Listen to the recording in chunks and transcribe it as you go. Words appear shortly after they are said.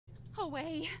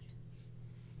away.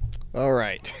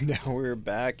 Alright, now we're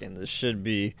back and this should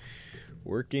be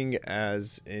working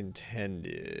as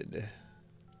intended.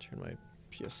 Turn my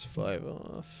PS5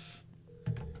 off.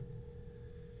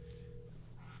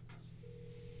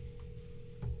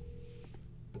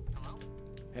 Hello?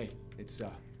 Hey, it's I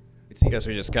guess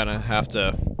we just kinda have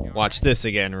to watch this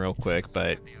again real quick,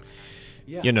 but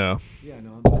yeah. you know. Yeah,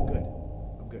 no, I'm good.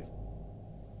 I'm good.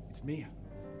 It's Mia.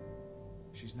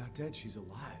 She's not dead, she's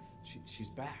alive. She's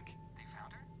back. They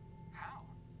found her? How?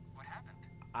 What happened?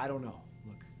 I don't know.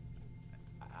 Look,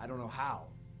 I don't know how,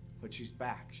 but she's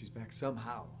back. She's back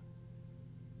somehow.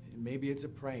 Maybe it's a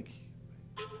prank.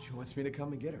 She wants me to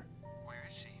come and get her. Where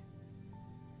is she?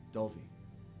 Dulvey,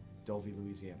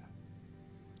 Louisiana.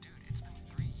 Dude, it's been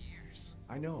 3 years.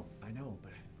 I know,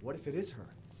 but what if it is her?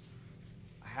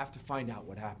 I have to find out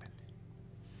what happened.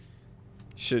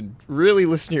 Should really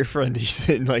listen to your friend,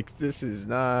 Ethan. Like, this is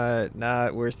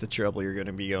not worth the trouble you're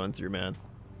gonna be going through, man.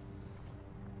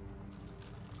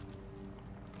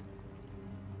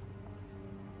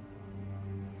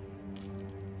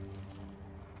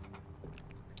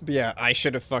 But yeah, I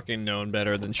should have fucking known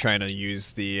better than trying to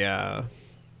use the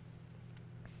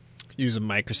use a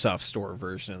Microsoft Store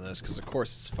version of this, because of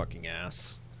course it's fucking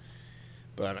ass.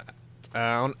 But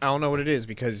I don't know what it is,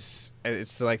 because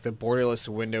it's like the borderless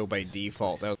window by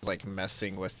default. That was like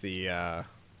messing with the it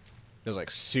was like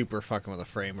super fucking with the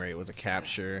frame rate with the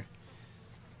capture.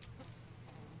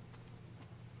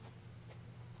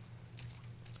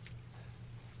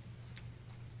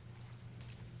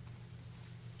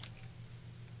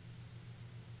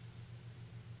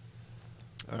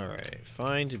 Alright,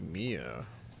 find Mia.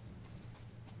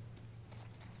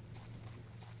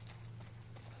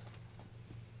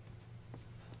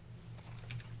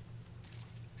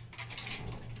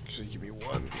 Actually, give me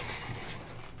one.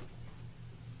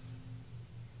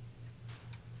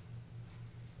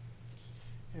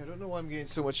 Yeah, I don't know why I'm getting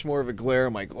so much more of a glare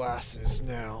on my glasses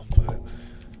now, but...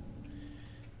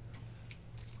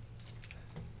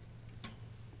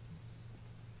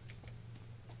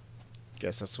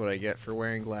 guess that's what I get for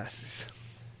wearing glasses.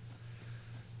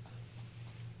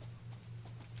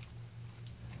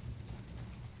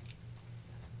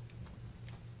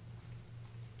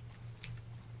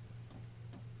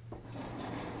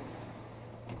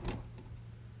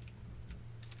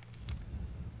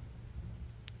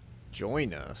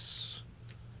 Join us.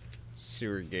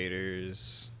 Sewer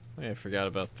Gators. I forgot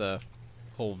about the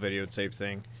whole videotape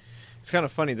thing. It's kind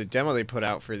of funny, the demo they put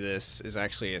out for this is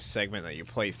actually a segment that you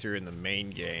play through in the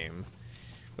main game,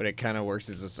 but it kind of works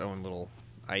as its own little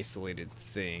isolated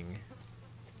thing.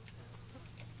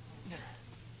 I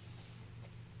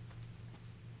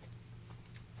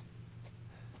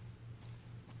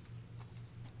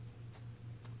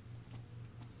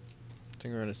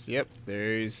think we're gonna see, yep,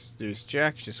 there's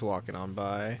Jack just walking on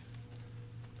by.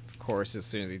 Of course, as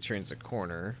soon as he turns the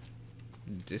corner,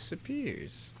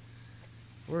 disappears.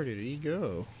 Where did he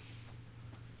go?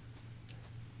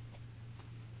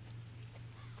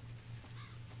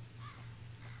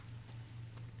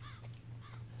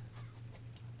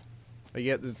 I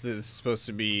get that this is supposed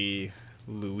to be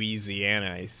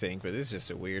Louisiana, I think, but this is just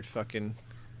a weird fucking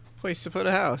place to put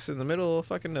a house in the middle of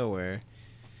fucking nowhere.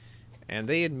 And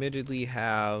they admittedly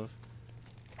have...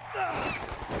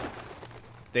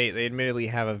 They admittedly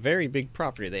have a very big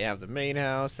property. They have the main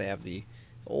house, they have the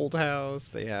old house,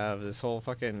 they have this whole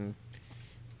fucking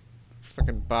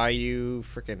bayou,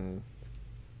 freaking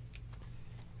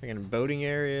boating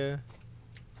area.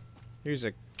 Here's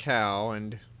a cow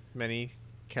and many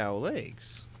cow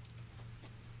legs.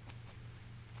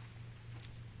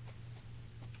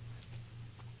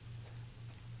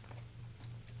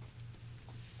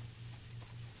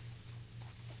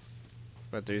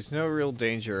 But there's no real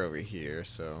danger over here,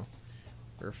 so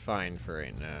we're fine for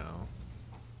right now.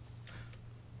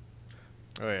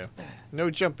 Oh yeah, no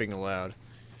jumping allowed.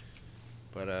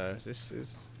 But this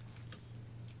is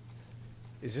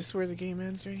this where the game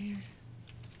ends right here?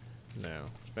 No,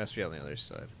 it must be on the other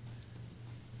side.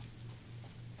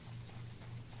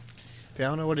 But I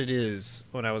don't know what it is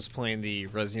when I was playing the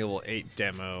Resident Evil 8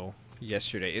 demo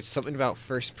yesterday. It's something about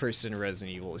first person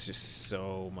Resident Evil is just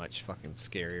so much fucking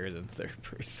scarier than third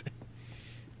person.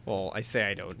 Well, I say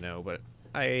I don't know, but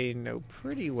I know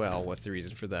pretty well what the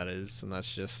reason for that is, and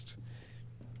that's just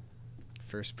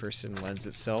first person lends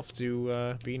itself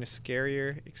to being a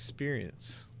scarier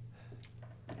experience.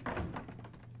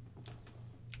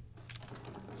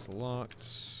 It's locked.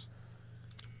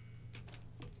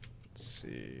 Let's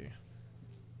see.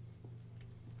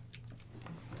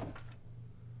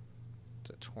 It's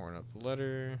a torn up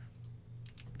letter.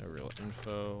 No real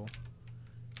info.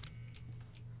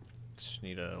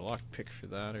 Just need a lockpick for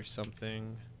that or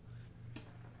something.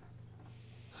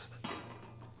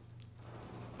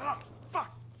 Oh,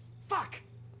 fuck! Fuck!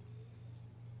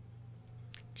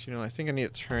 You know, I think I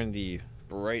need to turn the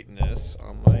brightness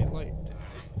on my light down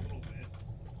a little bit,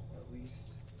 at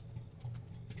least,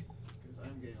 because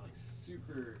I'm getting like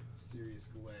super serious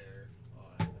glare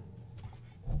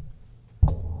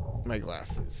on my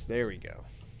glasses. There we go.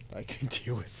 I can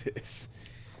deal with this.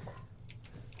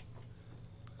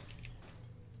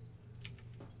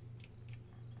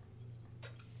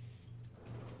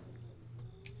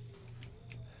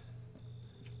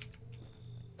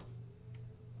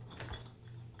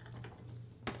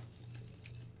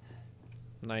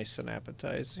 Nice and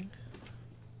appetizing.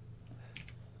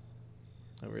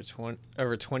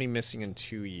 Over 20 missing in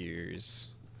 2 years.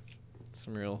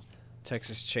 Some real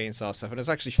Texas Chainsaw stuff. And it's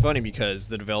actually funny because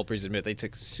the developers admit they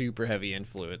took super heavy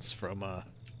influence from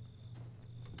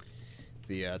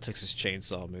the Texas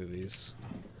Chainsaw movies.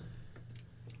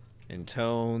 In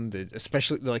tone,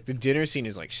 especially like the dinner scene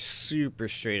is like super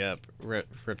straight up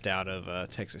ripped out of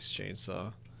Texas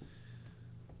Chainsaw.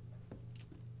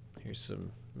 Here's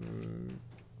some.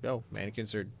 Oh,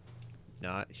 mannequins are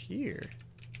not here.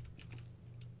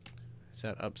 Is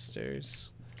that upstairs?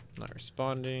 Not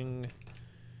responding.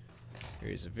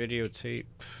 Here's a videotape,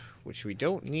 which we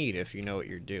don't need if you know what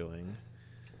you're doing.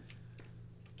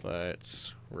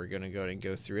 But we're gonna go ahead and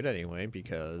go through it anyway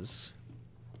because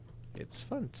it's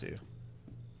fun to.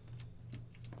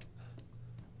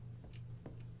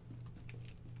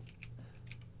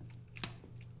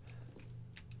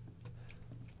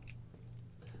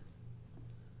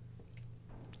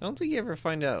 I don't think you ever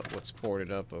find out what's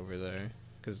boarded up over there,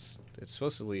 because it's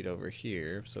supposed to lead over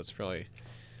here, so it's probably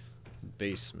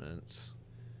basement.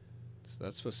 So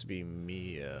that's supposed to be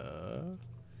Mia,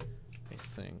 I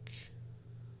think.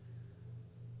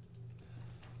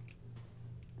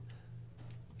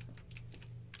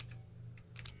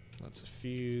 That's a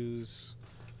fuse.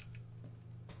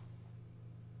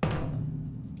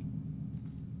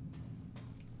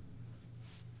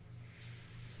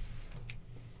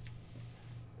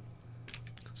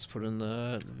 Let's put in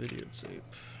that videotape.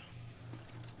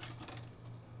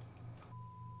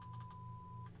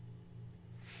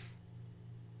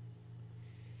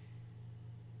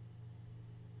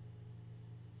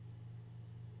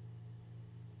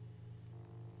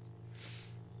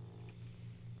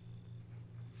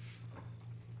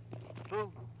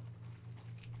 Boo.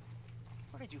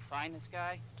 Where did you find this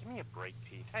guy? Give me a break,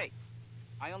 Pete. Hey,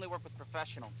 I only work with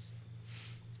professionals.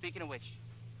 Speaking of which,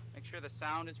 make sure the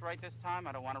sound is right this time.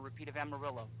 I don't want a repeat of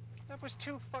Amarillo. That was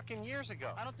 2 fucking years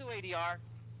ago. I don't do ADR.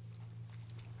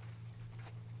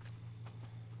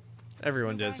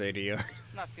 Everyone does Okay. ADR.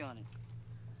 I'm not feeling it.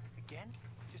 Again?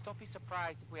 Just don't be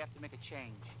surprised if we have to make a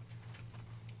change.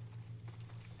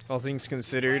 All things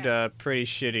considered, pretty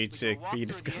shitty to be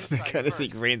discussing that kind of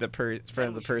thing right in the front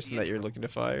of the person that you're looking to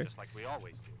fire. Just like we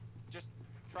always do. Just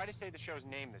try to say the show's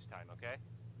name this time, okay?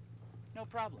 No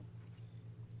problem.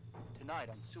 Tonight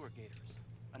on Sewer Gators,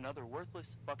 another worthless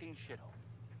fucking shithole.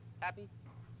 Happy?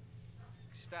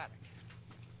 Ecstatic.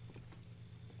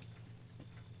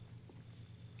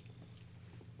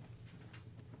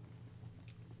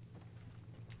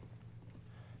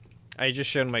 I just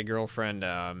showed my girlfriend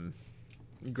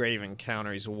Grave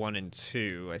Encounters 1 and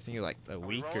 2, I think like a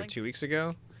week or rolling? 2 weeks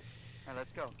ago. All right,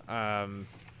 let's go.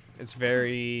 It's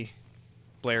very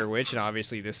Blair Witch, and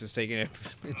obviously this is taking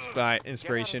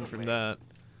inspiration from that.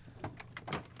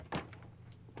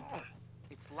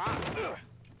 It's locked.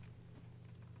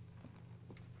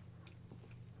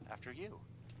 After you.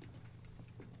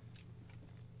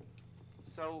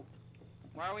 So,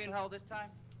 why are we in hell this time?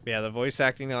 Yeah, the voice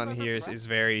acting on here is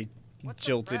very What's the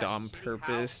jilted threat? on Shitty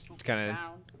purpose, house, kind of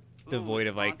sounds, devoid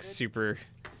of like haunted? super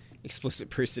explicit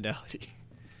personality.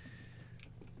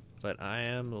 But I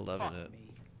am loving Fuck it. me.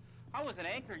 I was an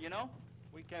anchor, you know?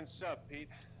 Weekend sub, Pete.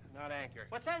 Not anchor.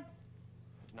 What's that?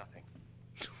 Nothing.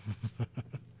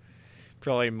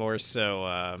 Probably more so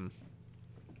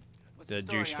What's the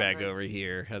story, douchebag Andre? over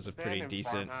here has a pretty Abandoned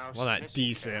decent, farmhouse, well not missing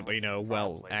decent, but you know, family,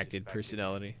 well fireplace acted suspected.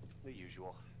 personality. The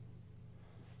usual.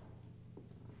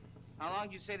 How long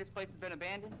did you say this place has been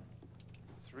abandoned?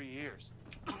 3 years.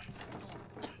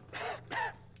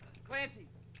 Clancy,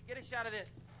 get a shot of this.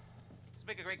 Let's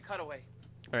make a great cutaway.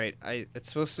 Alright, it's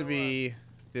supposed to be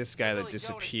this guy that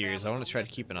disappears. I want to try to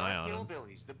keep an eye on him.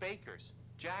 Hillbillies, the Bakers.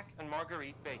 Jack and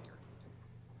Marguerite Baker.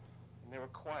 And they were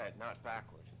quiet, not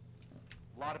backward.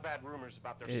 A lot of bad rumors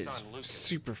about their It is son, Lucas.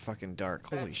 super fucking dark.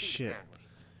 Bad Holy seed, shit. apparently.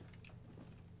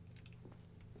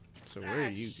 So where are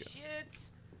you going? Shit.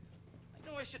 I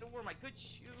know I should have worn my good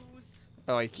shoes.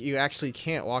 Oh, like you actually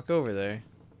can't walk over there.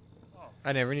 Oh,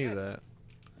 I never knew shit. that.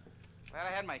 Glad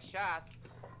I had my shots.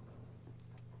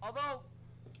 Although,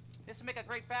 this would make a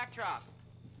great backdrop.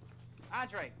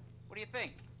 Andre, what do you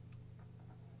think?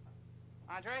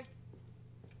 Andre?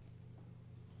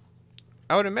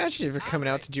 I would imagine if you're coming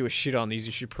out to do a shit on these,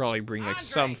 you should probably bring like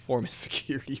some Andre! form of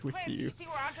security with Clancy, you. you see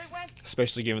where Andre went?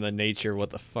 Especially given the nature of what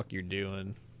the fuck you're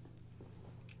doing.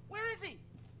 Where is he?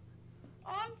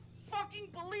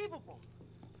 Unfucking believable.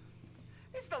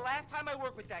 This is the last time I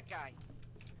work with that guy.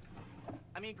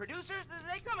 I mean, producers,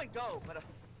 they come and go, but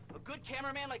a good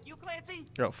cameraman like you, Clancy?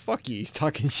 Oh, fuck you. He's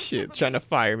talking shit, trying to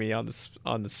fire me on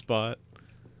the spot.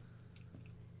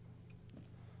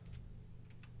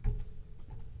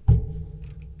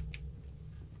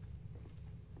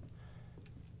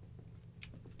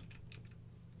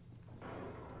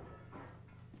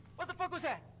 What the fuck was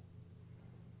that?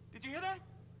 Did you hear that?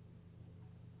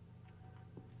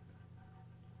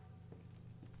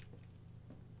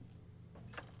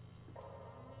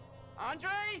 Andre?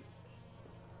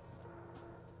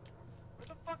 Where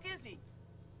the fuck is he?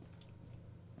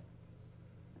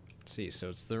 Let's see, so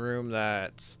it's the room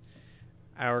that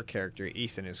our character,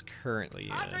 Ethan, is currently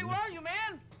Andre, in. where are you,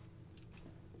 man?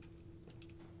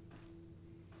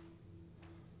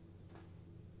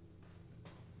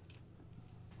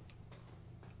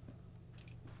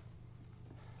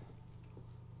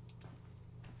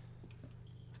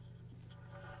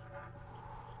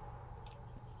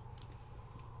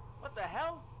 What the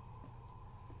hell?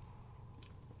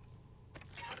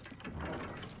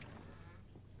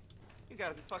 You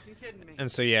gotta be fucking kidding me. And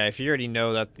so, yeah, if you already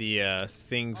know that the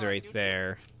thing's right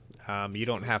there, you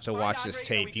don't have to watch this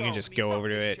tape. You can just go over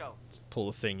to it, pull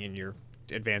the thing in your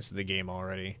advance of the game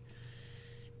already.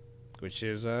 Which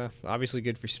is obviously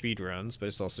good for speedruns, but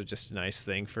it's also just a nice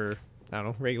thing for, I don't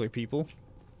know, regular people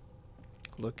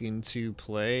looking to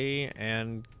play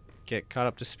and get caught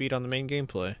up to speed on the main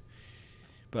gameplay.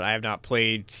 But I have not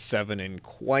played 7 in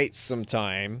quite some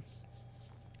time,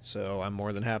 so I'm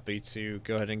more than happy to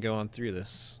go ahead and go on through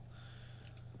this.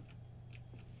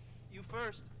 You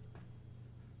first.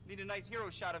 Need a nice hero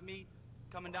shot of me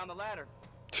coming down the ladder.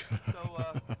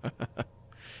 So,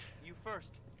 you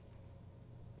first.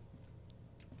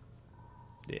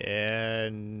 Yeah,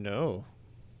 no.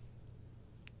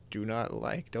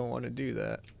 Don't want to do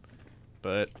that.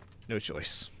 But, no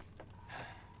choice.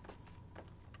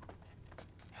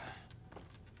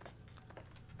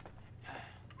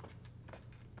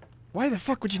 Why the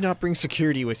fuck would you not bring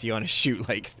security with you on a shoot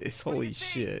like this? Holy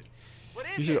shit. What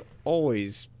is You should it?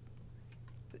 always...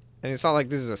 And it's not like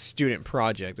this is a student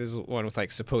project. This is one with,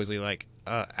 like, supposedly, like,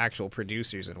 actual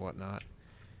producers and whatnot.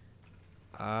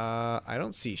 I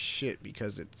don't see shit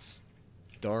because it's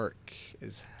dark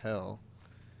as hell.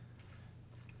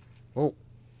 Oh.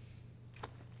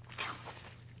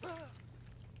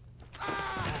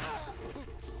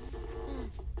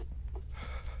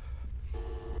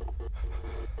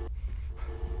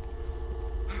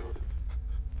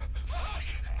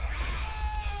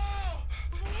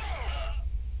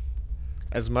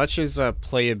 As much as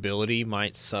playability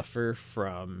might suffer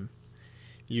from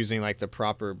using like the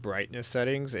proper brightness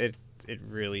settings, it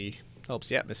really helps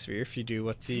the atmosphere if you do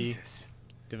what the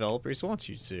developers want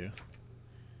you to.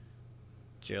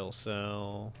 Jail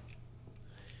cell,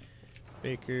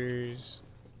 bakers,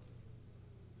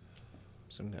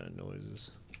 some kind of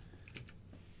noises.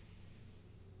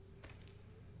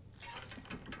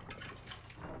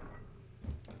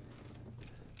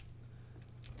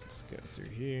 Let's go through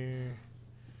here.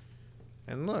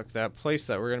 And look, that place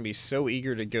that we're going to be so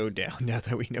eager to go down now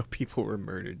that we know people were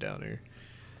murdered down here.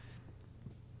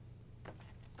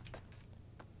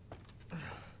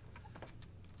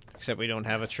 Except we don't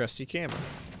have a trusty camera.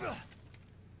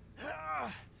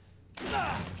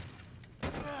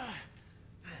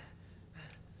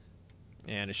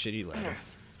 And a shitty ladder.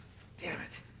 Damn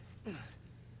it.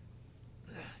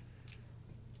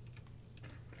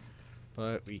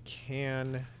 But we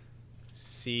can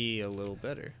see a little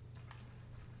better.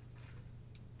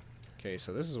 Okay,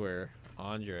 so this is where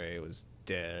Andre was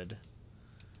dead.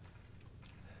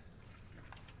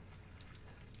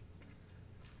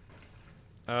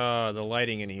 Oh, the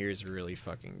lighting in here is really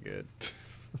fucking good.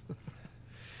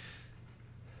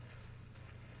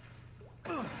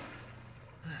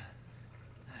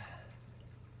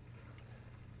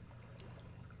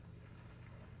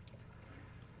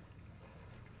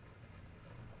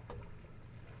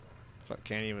 Fuck,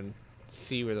 can't even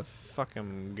see where the fuck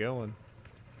I'm going.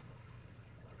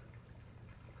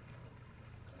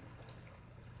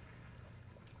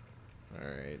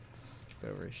 Alright, it's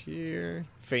over here.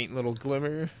 Faint little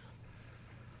glimmer.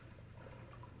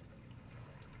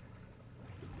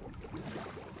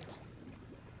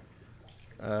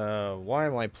 Why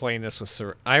am I playing this with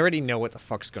I already know what the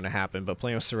fuck's gonna happen, but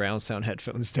playing with surround sound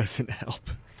headphones doesn't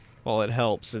help. Well, it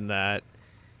helps in that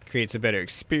it creates a better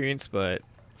experience, but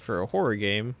for a horror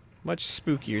game, much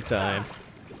spookier time.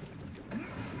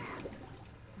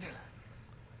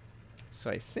 So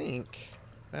I think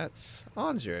that's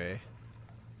Andre.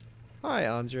 Hi,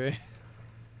 Andre.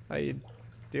 How you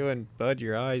doing, bud?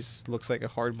 Your eyes looks like a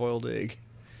hard-boiled egg.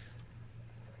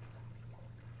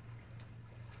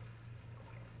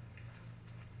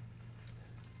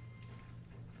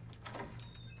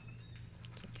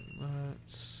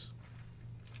 Let's...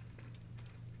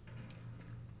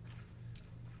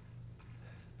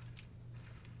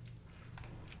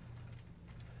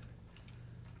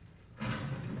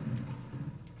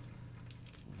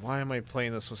 Why am I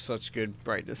playing this with such good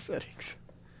brightness settings?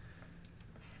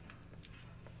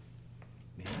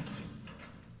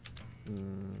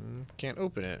 Can't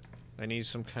open it. I need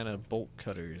some kind of bolt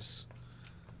cutters.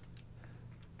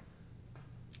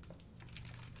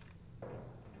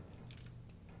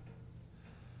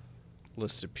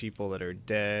 List of people that are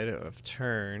dead, have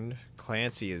turned.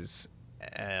 Clancy is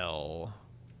L.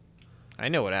 I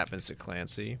know what happens to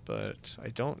Clancy, but I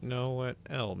don't know what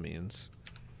L means.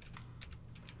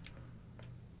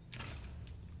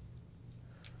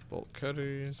 Bolt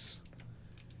cutters.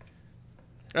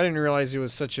 I didn't realize it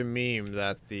was such a meme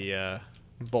that the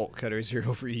bolt cutters are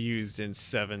overused in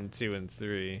 7, 2, and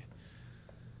 3.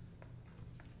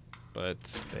 But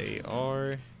they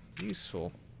are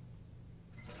useful.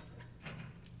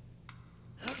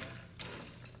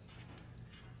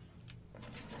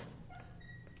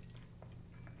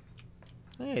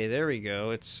 Hey, there we go.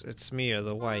 It's Mia,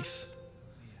 the wife.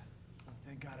 Mia, oh,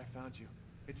 thank God I found you.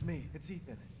 It's me. It's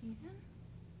Ethan. Ethan?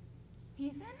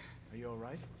 Ethan? Are you all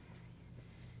right?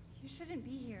 You shouldn't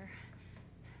be here.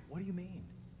 What do you mean?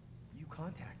 You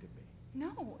contacted me.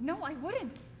 No, I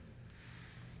wouldn't.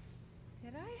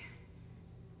 Did I?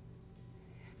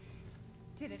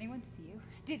 Did anyone see you?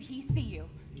 Did he see you?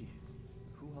 Hey,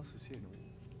 who else is here?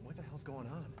 What the hell's going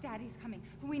on? Daddy's coming.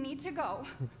 We need to go.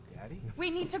 Daddy? We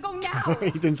need to go now!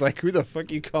 Ethan's like, who the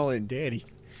fuck you calling daddy?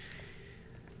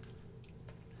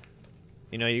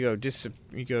 You know, you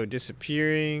go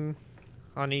disappearing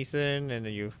on Ethan, and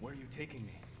then you... Where are you taking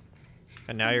me?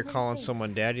 And now you're Someplace calling safe.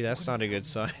 someone daddy? That's not a good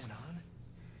What's going sign. on?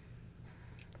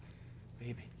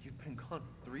 Baby, you've been gone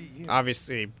 3 years.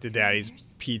 Obviously, the daddy's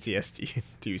years?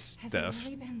 PTSD-induced Has stuff. it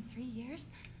really been 3 years?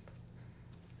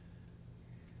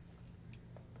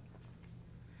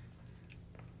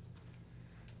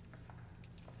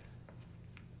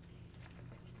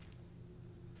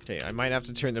 Okay, I might have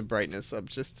to turn the brightness up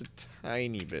just a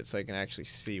tiny bit so I can actually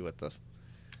see what the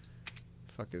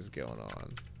fuck is going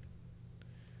on.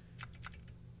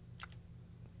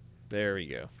 There we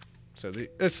go. So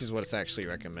this is what's actually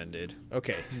recommended.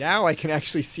 Okay, now I can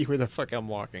actually see where the fuck I'm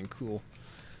walking. Cool.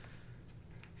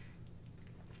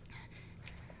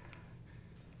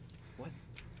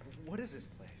 What is this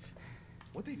place?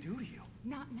 What'd they do to you?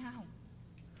 Not now.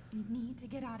 We need to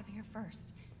get out of here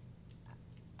first.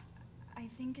 I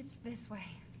think it's this way.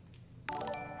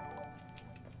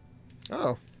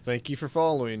 Oh, thank you for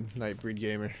following, Nightbreed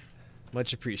Gamer.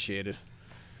 Much appreciated.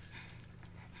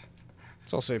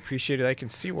 It's also appreciated I can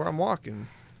see where I'm walking.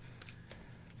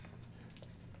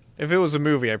 If it was a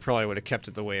movie, I probably would have kept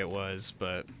it the way it was,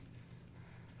 but...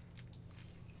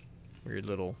 Weird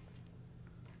little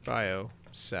bio.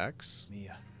 Sex.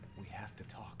 Mia, we have to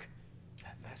talk.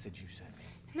 That message you sent me.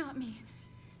 Not me.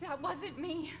 That wasn't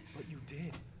me. But you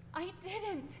did. I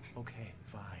didn't. Okay,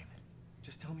 fine.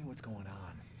 Just tell me what's going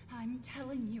on. I'm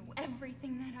telling you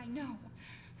everything that I know.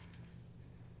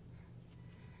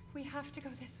 We have to go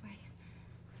this way.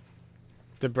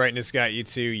 The brightness got you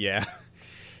too, yeah.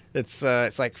 It's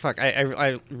like fuck.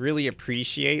 I really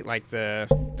appreciate like the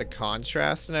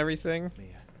contrast and everything. Mia,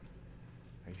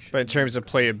 are you sure? But in terms of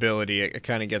playability, it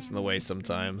kind of gets in the way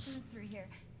sometimes. Through here.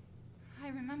 I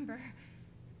remember.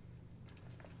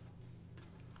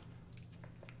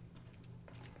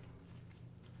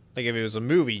 Like if it was a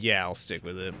movie, yeah, I'll stick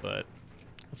with it, but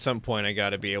at some point I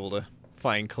gotta be able to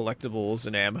find collectibles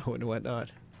and ammo and whatnot.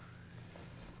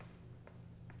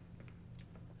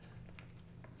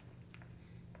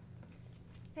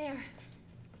 There.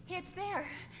 It's there.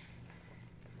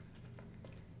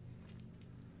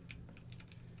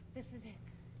 This is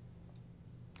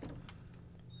it.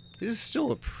 This is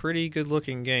still a pretty good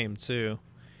looking game too.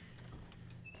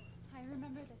 I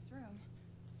remember this room.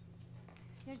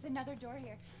 There's another door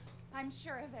here. I'm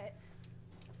sure of it.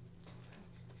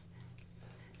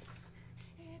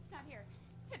 It's not here.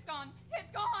 It's gone.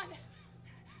 It's gone.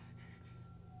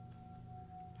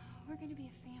 We're gonna be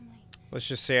a family. Let's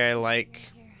just say I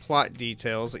like plot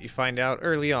details that you find out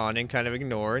early on and kind of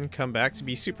ignore and come back to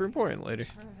be super important later.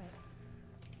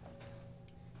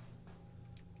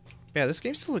 Yeah, this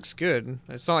game still looks good.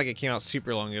 It's not like it came out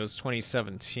super long. It was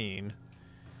 2017.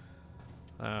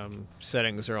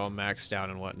 Settings are all maxed out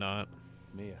and whatnot.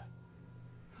 Mia,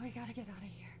 We gotta get out of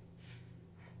here.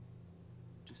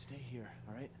 just stay here,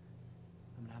 all right?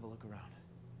 I'm gonna have a look around.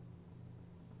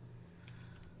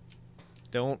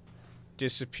 Don't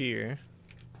disappear.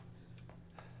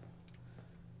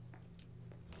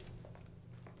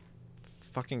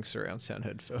 Fucking surround sound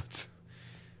headphones.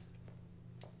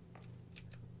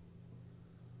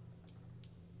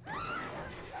 No,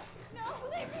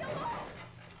 leave me alone!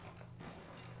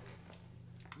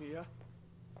 Mia?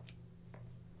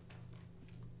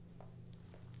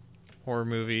 Horror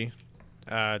movie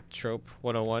trope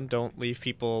 101. Don't leave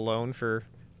people alone for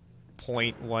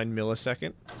 0.1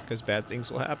 millisecond because bad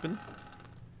things will happen.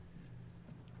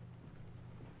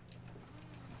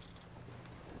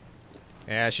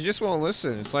 Yeah, she just won't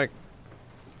listen. It's like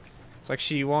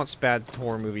she wants bad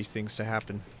horror movies things to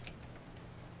happen.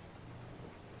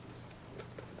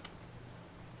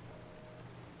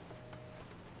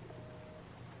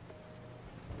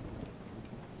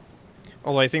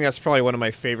 Although I think that's probably one of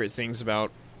my favorite things about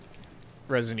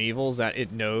Resident Evil is that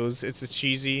it knows it's a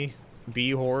cheesy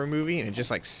B horror movie and it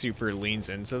just like super leans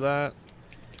into that.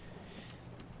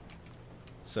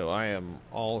 So I am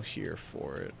all here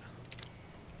for it.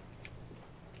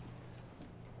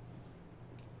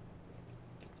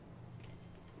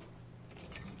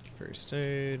 First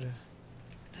aid.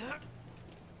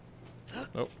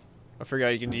 Oh, I forgot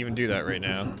you can even do that right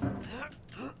now.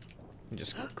 I'm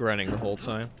just grunting the whole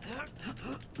time.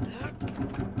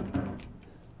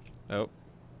 Oh,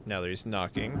 now there's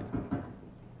knocking.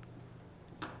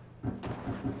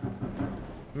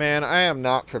 Man, I am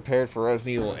not prepared for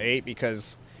Resident Evil 8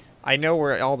 because I know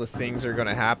where all the things are going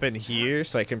to happen here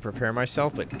so I can prepare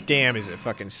myself, but damn is it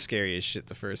fucking scary as shit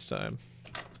the first time.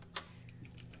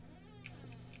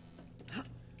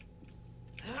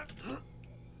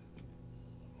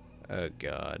 Oh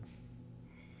god.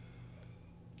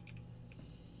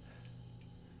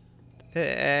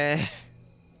 I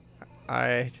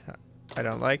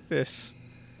don't like this.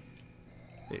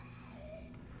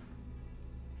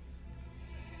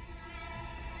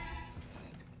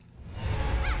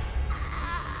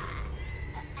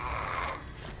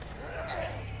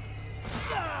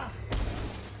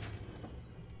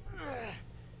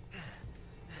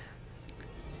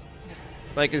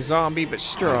 Like a zombie but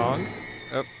strong.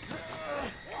 Oh.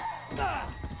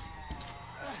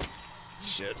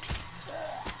 Shit.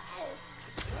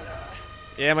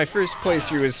 Yeah, my first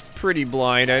playthrough was pretty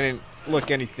blind. I didn't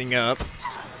look anything up.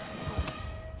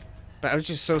 But I was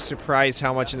just so surprised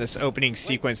how much in this opening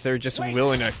sequence they're just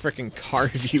willing to frickin'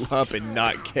 carve you up and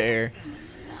not care.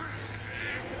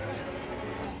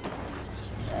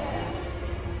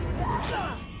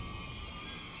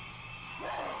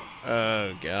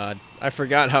 Oh god. I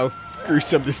forgot how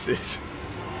gruesome this is.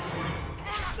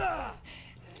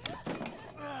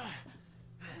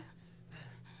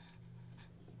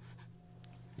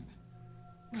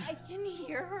 I can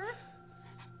hear her.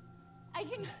 I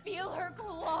can feel her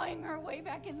clawing her way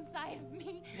back inside of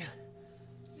me.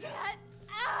 Get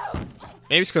out!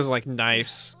 Maybe it's because like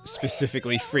knives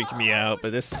specifically freak me out,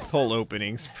 but this whole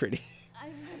opening's pretty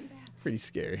I've been bad. pretty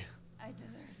scary. I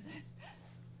deserve this.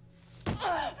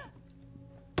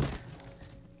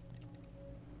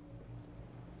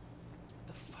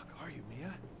 The fuck are you,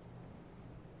 Mia?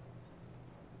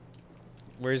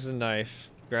 Where's the knife?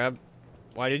 Grab.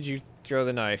 Why did you throw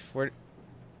the knife? Where?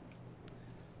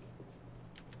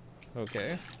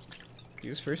 Okay.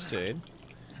 Use first aid.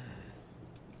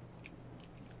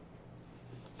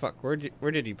 Fuck, where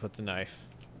did he put the knife?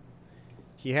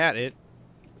 He had it.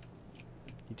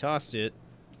 He tossed it.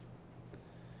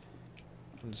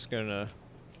 I'm just gonna...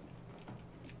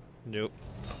 Nope.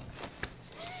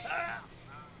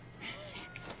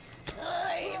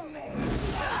 Leave me.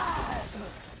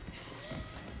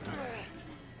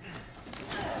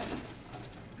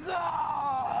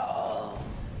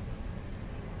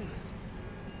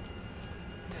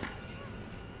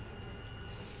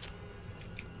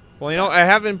 Well, you know, I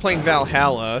have been playing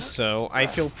Valhalla, so I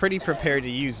feel pretty prepared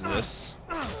to use this.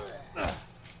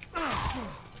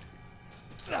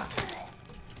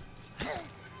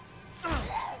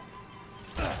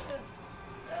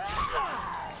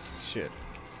 Shit.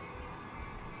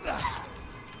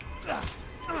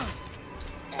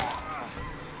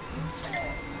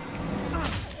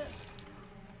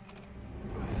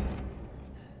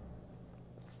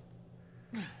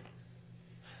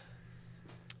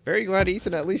 Very glad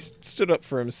Ethan at least stood up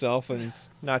for himself and is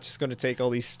not just going to take all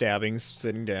these stabbings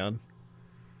sitting down.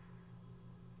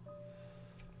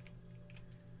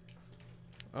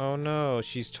 Oh no,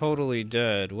 she's totally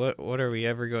dead. What are we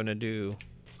ever going to do?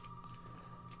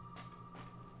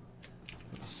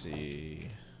 Let's see.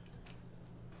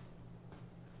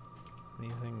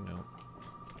 Anything? No.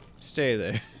 Stay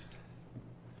there.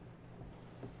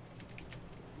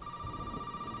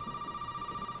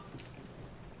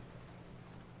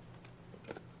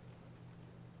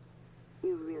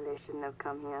 You really shouldn't have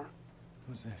come here.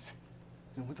 Who's this?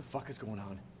 And what the fuck is going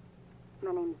on?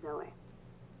 My name's Zoe.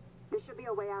 There should be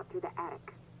a way out through the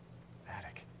attic.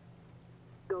 Attic.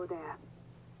 Go there.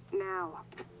 Now.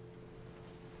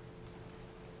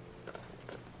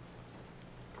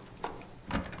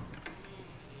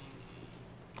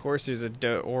 Of course, there's a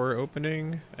door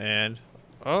opening, and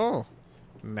oh,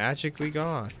 magically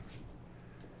gone.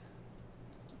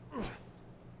 Let's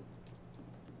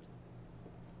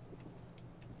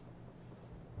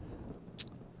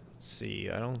see.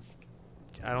 I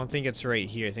don't think it's right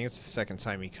here. I think it's the second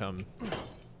time we come.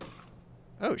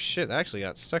 Oh shit! I actually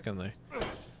got stuck in there.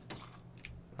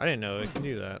 I didn't know it can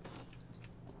do that.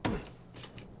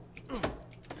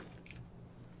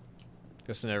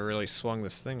 Guess I never really swung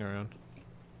this thing around.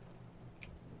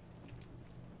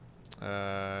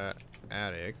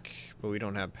 Attic, but we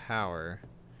don't have power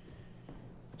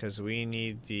because we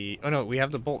need the. Oh no, we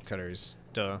have the bolt cutters.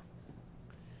 Duh.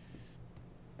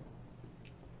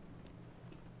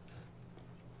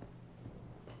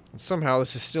 And somehow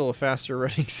this is still a faster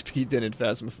running speed than in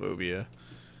Phasmophobia.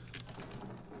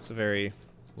 It's a very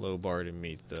low bar to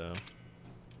meet, though.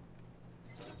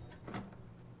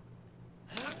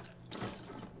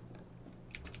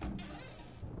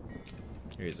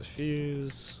 Here's a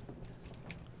fuse.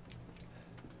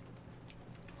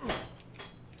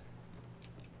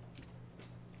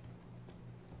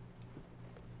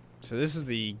 So this is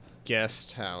the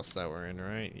guest house that we're in,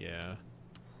 right? Yeah.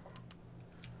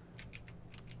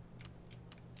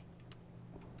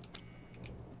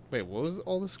 Wait, what was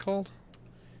all this called?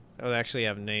 Oh, they actually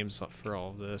have names for all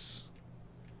of this.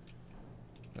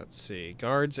 Let's see.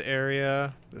 Guards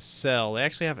area. The cell. They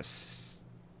actually have a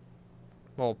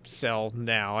cell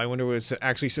now. I wonder what it's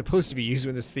actually supposed to be used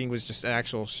when this thing was just an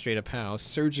actual straight up house.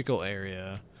 Surgical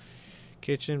area.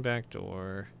 Kitchen, back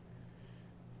door.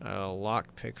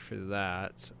 Lockpick for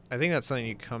that. I think that's something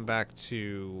you come back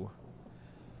to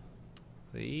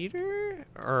later?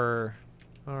 Or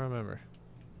I don't remember.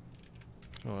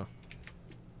 Oh well.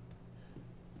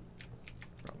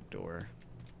 Wrong door.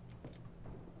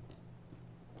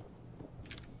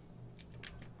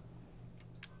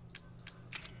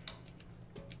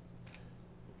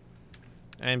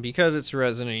 And because it's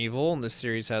Resident Evil, and this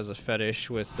series has a fetish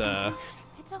with It's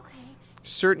okay.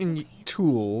 certain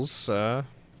tools,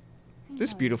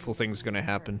 this beautiful thing's gonna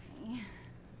happen. You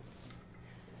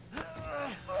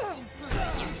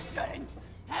shouldn't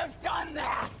have done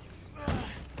that.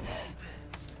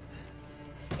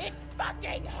 It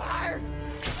fucking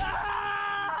hurts.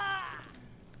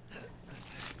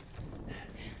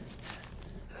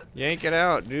 Yank it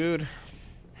out, dude.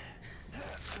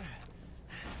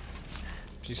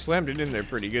 She slammed it in there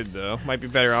pretty good, though. Might be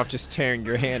better off just tearing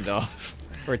your hand off.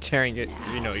 Or tearing it,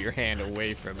 you know, your hand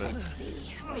away from it.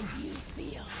 See what you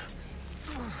feel.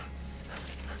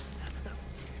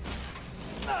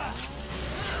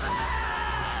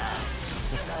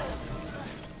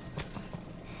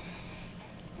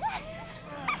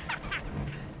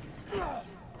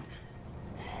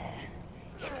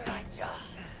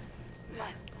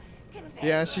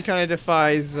 Yeah, she kind of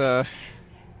defies, oh,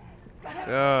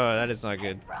 that is not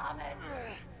good.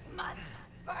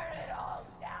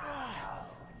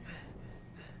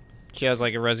 She has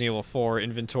like a Resident Evil 4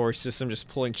 inventory system just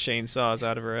pulling chainsaws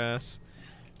out of her ass.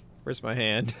 Where's my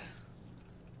hand?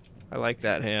 I like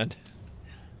that hand.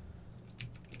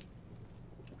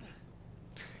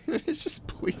 It's just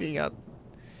bleeding out.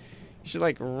 You should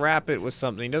like wrap it with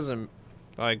something. It doesn't,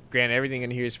 like, granted everything in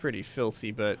here is pretty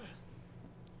filthy, but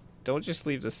don't just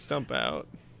leave the stump out.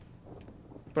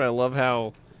 But I love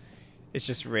how it's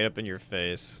just right up in your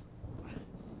face.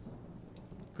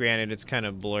 Granted, it's kind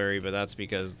of blurry, but that's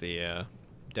because the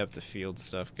depth of field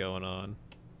stuff going on.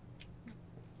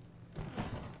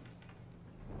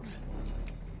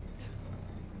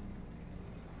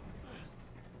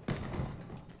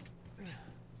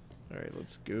 Alright,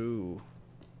 let's go.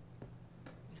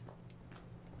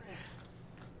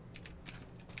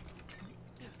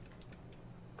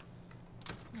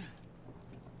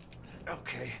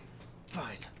 Okay,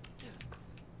 fine.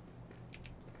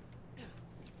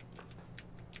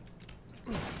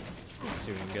 Let's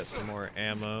see if we can get some more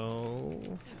ammo.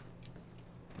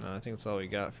 No, I think that's all we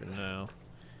got for now.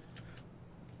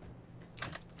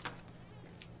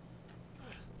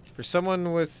 For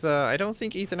someone with, I don't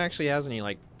think Ethan actually has any,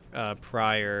 like,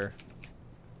 prior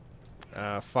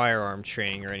firearm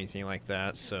training or anything like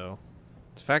that, so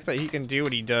the fact that he can do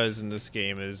what he does in this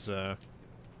game is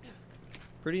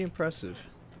pretty impressive.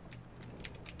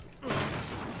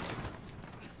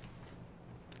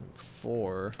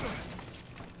 4.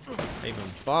 I even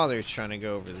bother trying to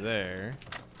go over there.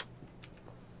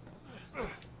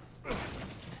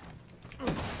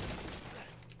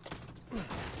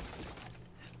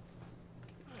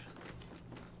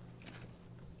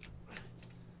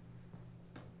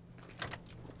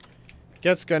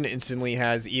 Gets gun instantly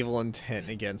has evil intent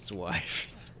against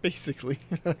wife, basically.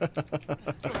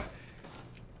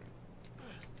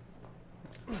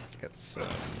 Get some.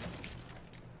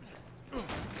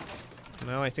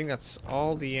 No, I think that's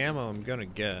all the ammo I'm gonna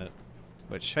get.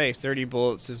 Which, hey, 30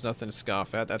 bullets is nothing to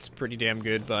scoff at. That's pretty damn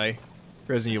good by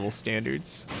Resident Evil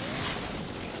standards.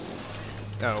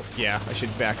 Oh, yeah, I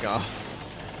should back off.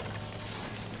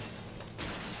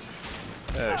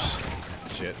 Oh,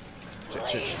 shit.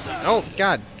 Shit. Oh,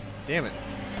 god damn it.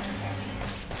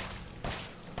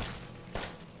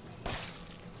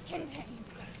 Contained.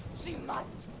 She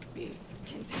must be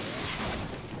contained.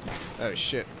 Oh,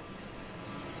 shit.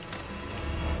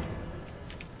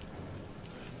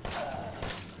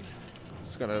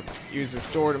 Just gonna use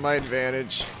this door to my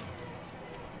advantage.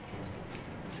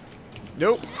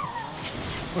 Nope.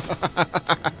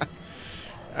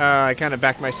 I kind of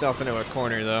backed myself into a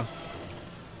corner, though.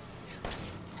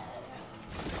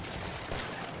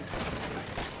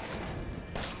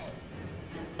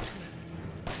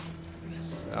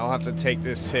 I'll have to take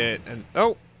this hit and...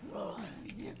 Oh!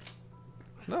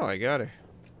 No, I got her.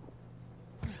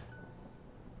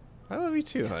 I love you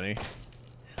too, honey.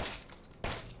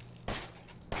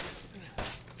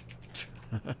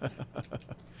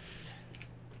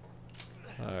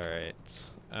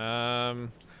 Alright.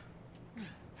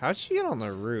 How'd she get on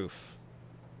the roof?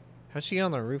 How'd she get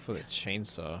on the roof with a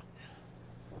chainsaw?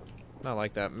 Not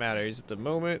like that matters at the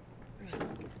moment.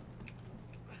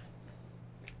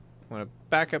 I'm gonna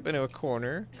back up into a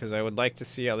corner because I would like to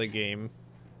see how the game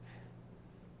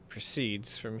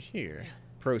proceeds from here.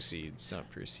 Proceeds, not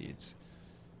proceeds.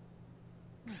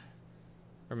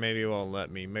 Or maybe it won't let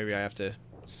me. Maybe I have to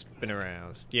spin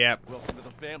around. Yep. Welcome to the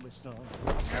family, son.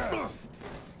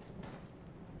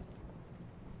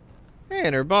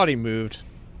 And her body moved.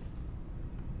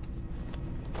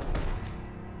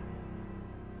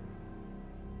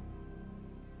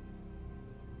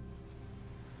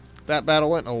 That battle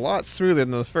went a lot smoother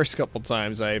than the first couple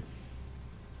times I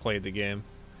played the game.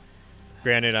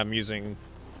 Granted, I'm using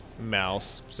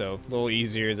mouse, so a little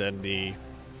easier than the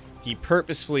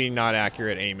purposefully not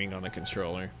accurate aiming on the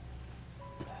controller.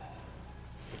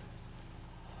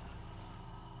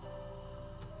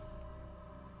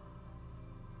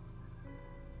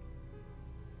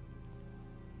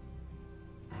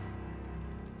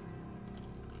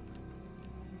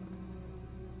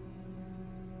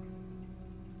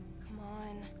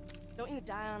 Don't you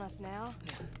die on us now.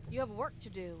 You have work to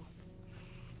do.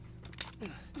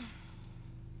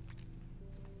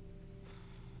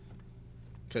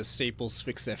 Because staples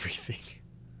fix everything.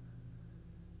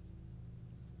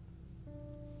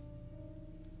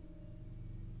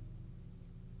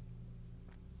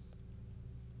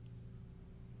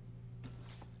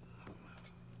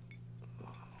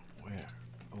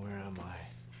 Where am I?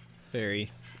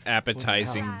 Very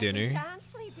appetizing Rise dinner. Shine,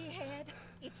 sleepyhead.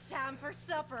 It's time for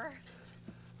supper.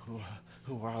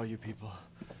 Who are all you people?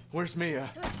 Where's Mia?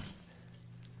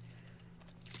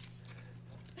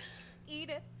 Eat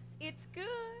it. It's good.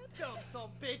 Dumb some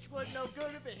bitch wasn't no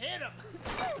good if it hit him.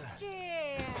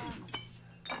 Yes.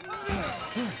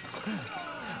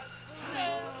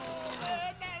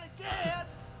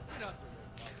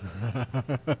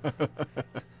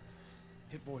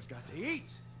 Hit boy's got to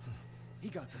eat. He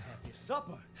got to have his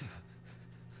supper.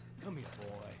 Come here,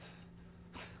 boy.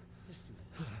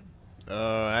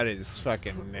 Oh, that is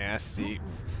fucking nasty.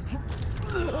 Shit,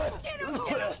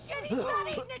 he's not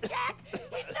eating it, Jack. He's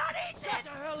not eating it. Get the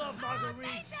hell up, Marguerite. I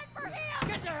made that for him.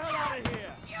 Get the hell out of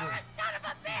here. You're a son of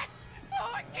a bitch.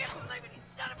 Oh, I can't believe it. You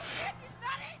son of a bitch. He's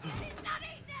not eating it. He's not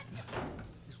eating it.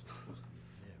 This was a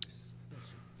very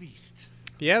special feast.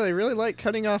 Yeah, they really like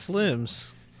cutting off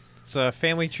limbs. It's a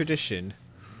family tradition.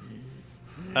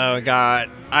 Oh god,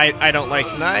 I don't like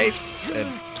knives. And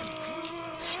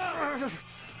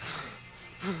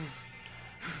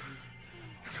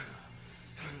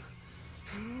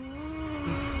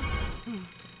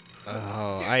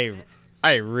oh,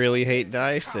 I really hate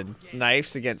knives and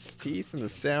knives against teeth and the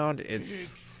sound.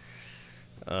 It's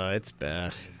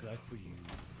bad. Back for you.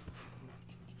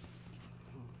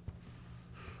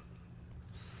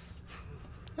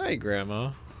 Hi,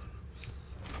 Grandma.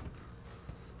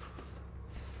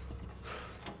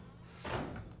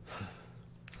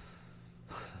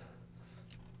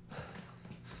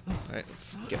 Alright,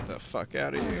 let's get the fuck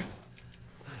out of here.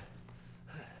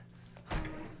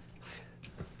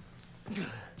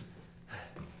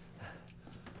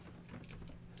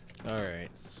 Alright,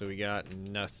 so we got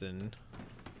nothing.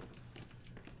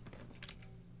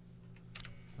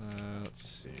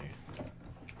 Let's see.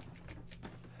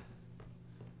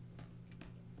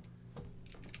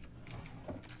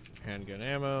 Handgun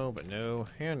ammo, but no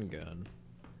handgun.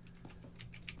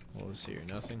 What was here?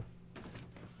 Nothing.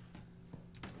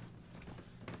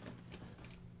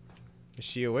 Is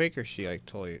she awake or is she like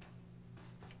totally...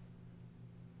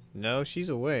 No, she's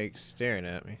awake, staring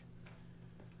at me.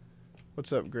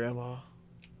 What's up, Grandma?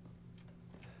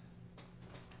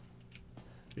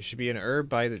 There should be an herb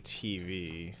by the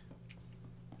TV.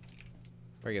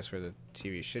 Or I guess where the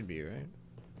TV should be, right?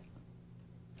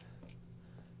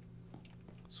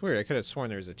 It's weird, I could have sworn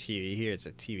there was a TV here. It's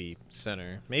a TV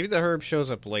center. Maybe the herb shows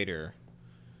up later.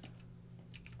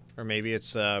 Or maybe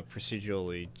it's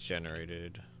procedurally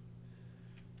generated.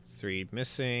 3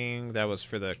 missing. That was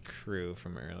for the crew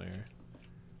from earlier.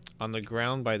 On the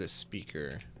ground by the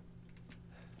speaker.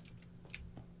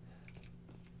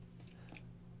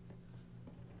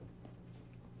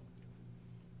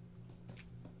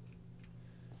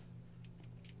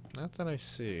 Not that I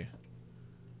see.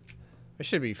 I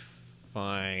should be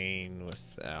fine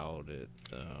without it,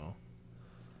 though.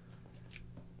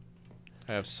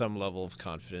 I have some level of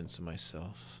confidence in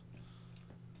myself.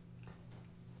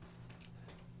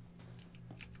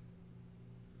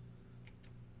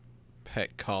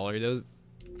 Pet collar, those...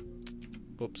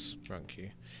 Whoops, wrong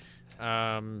key.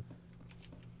 Yeah,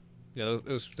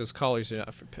 those collars are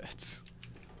not for pets.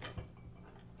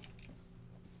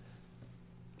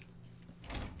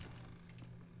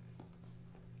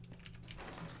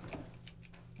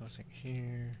 Nothing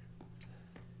here.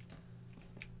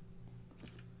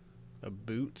 A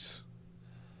boot.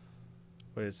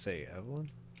 What did it say, Evelyn?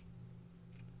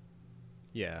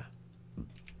 Yeah.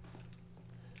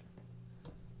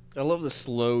 I love the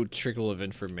slow trickle of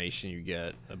information you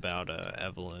get about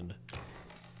Evelyn.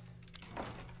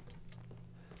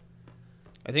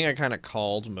 I think I kind of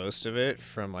called most of it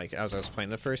from like as I was playing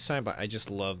the first time, but I just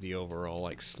love the overall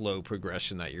like slow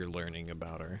progression that you're learning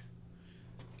about her.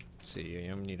 Let's see,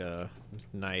 I'm gonna need a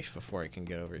knife before I can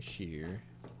get over here.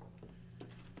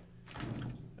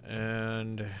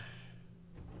 And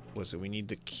was it we need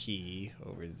the key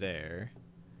over there?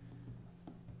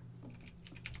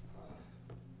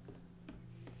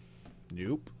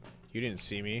 Nope. You didn't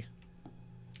see me.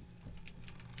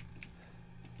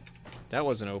 That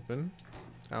wasn't open.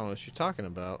 I don't know what you're talking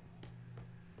about.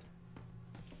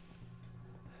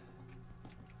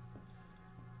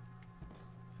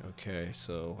 Okay,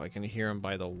 so I can hear him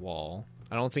by the wall.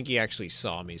 I don't think he actually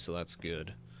saw me, so that's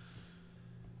good.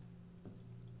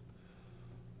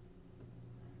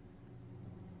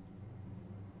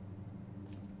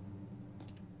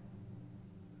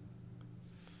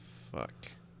 Fuck.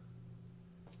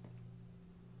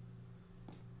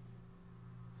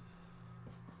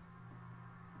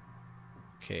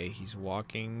 Okay, he's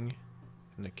walking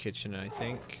in the kitchen, I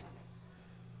think.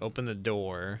 Open the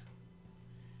door.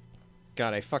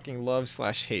 God, I fucking love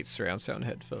 / hate surround sound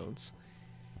headphones.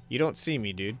 You don't see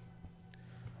me, dude.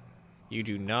 You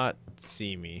do not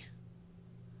see me.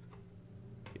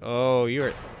 Oh,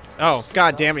 you're... Oh,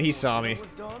 god damn it, he saw me.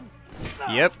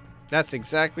 Yep, that's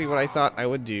exactly what I thought I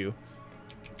would do.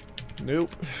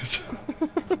 Nope.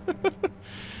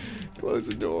 Close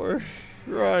the door.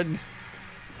 Run.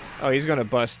 Oh, he's gonna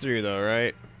bust through though,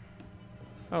 right?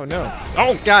 Oh no.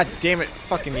 Oh god damn it.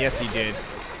 Fucking yes he did.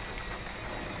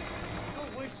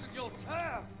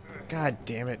 God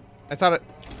damn it. I thought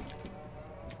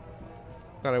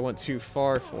I went too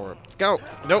far for it. Go!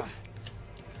 Nope.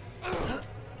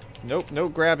 Nope, no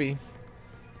grabby.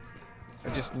 I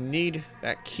just need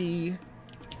that key.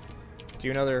 Do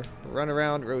another run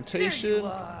around rotation.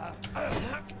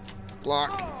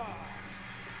 Block.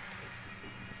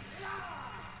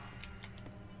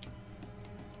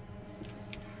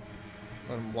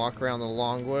 Let him walk around the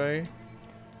long way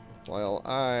while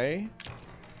I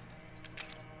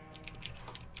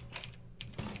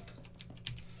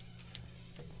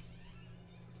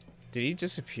Did he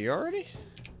disappear already?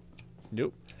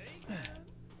 Nope.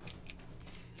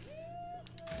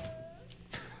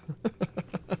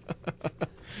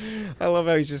 I love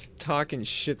how he's just talking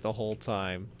shit the whole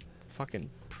time. Fucking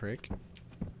prick.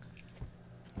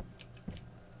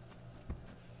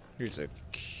 Here's a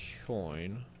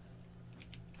coin.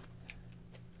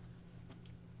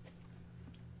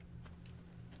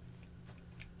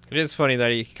 It is funny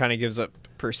that he kind of gives up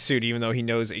pursuit even though he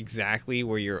knows exactly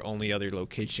where your only other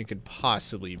location could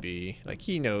possibly be. Like,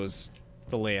 he knows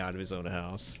the layout of his own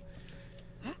house.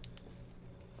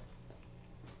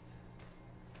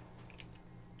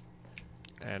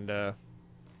 And,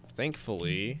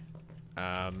 thankfully,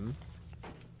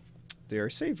 there are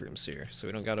save rooms here, so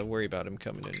we don't gotta worry about him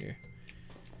coming in here.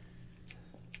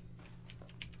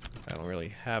 I don't really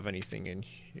have anything in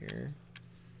here.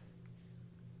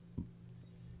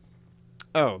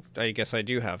 Oh, I guess I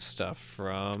do have stuff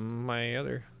from my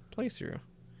other playthrough.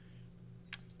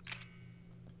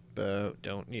 But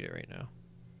don't need it right now.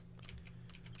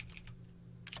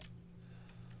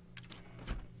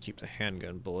 Keep the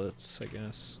handgun bullets, I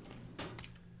guess.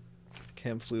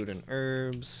 Chem fluid and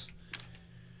herbs.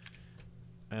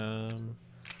 I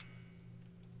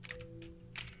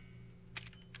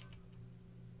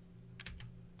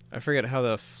forget how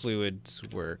the fluids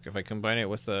work. If I combine it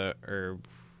with a herb...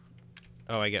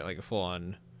 Oh, I get like a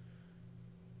full-on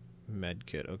med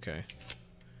kit. Okay.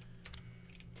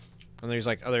 And there's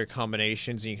like other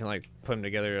combinations, and you can like put them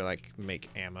together to like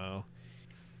make ammo.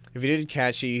 If you did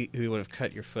catch he would have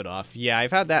cut your foot off. Yeah,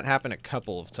 I've had that happen a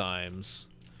couple of times.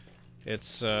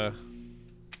 It's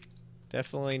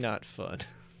definitely not fun.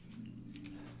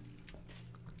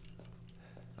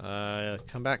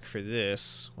 Come back for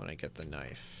this when I get the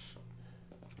knife.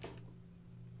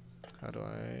 How do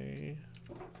I...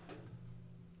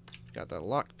 Got that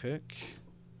lockpick.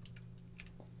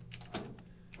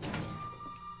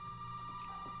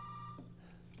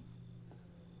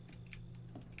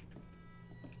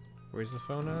 Where's the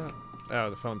phone at? Oh,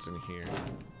 the phone's in here.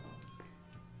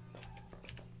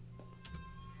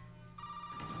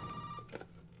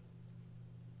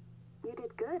 You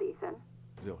did good, Ethan.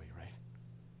 Zoe, right?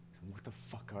 And what the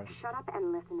fuck are they? Shut up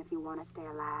and listen if you want to stay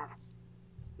alive.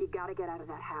 You gotta get out of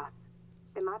that house.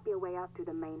 There might be a way out through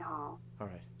the main hall. All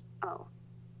right. Oh,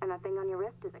 and that thing on your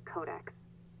wrist is a codex.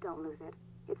 Don't lose it.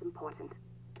 It's important.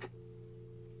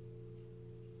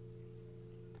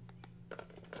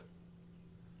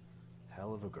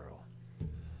 Hell of a girl.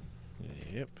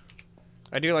 Yep.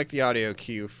 I do like the audio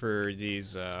cue for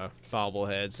these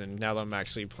bobbleheads, and now that I'm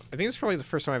actually... I think it's probably the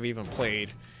first time I've even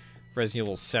played Resident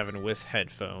Evil 7 with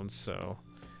headphones, so...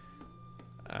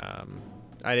 I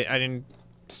didn't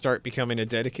start becoming a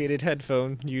dedicated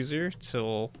headphone user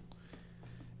till...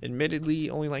 admittedly,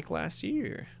 only like last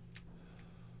year.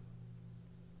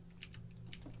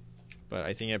 But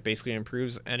I think it basically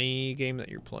improves any game that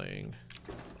you're playing.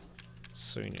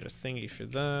 So you need a thingy for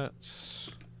that.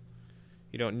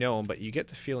 You don't know him, but you get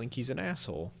the feeling he's an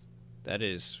asshole. That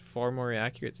is far more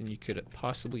accurate than you could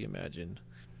possibly imagine.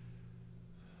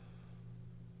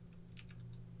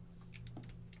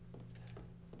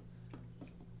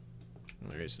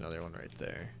 There's another one right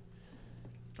there.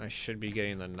 I should be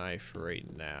getting the knife right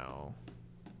now.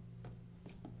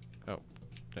 Oh,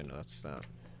 I know that's that.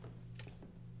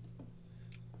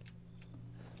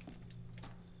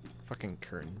 Fucking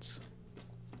curtains.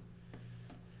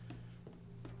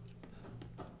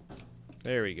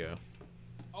 There we go.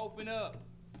 Open up.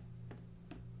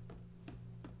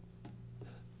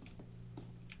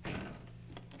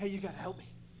 Hey, you gotta help me.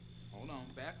 Hold on,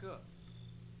 back up.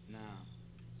 Now,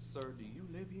 sir, do you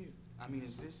live here? I mean,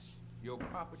 is this your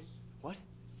property? What?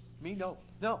 Me? No.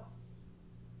 No.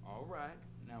 All right.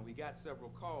 Now, we got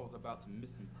several calls about some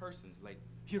missing persons lately.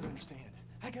 You don't understand.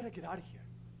 I gotta get out of here.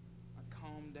 Now,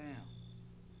 calm down.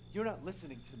 You're not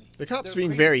listening to me. The cop's They're being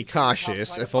crazy. very The cops cautious.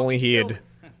 trying to If only fucking he kill had me.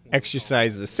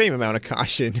 exercised the same amount of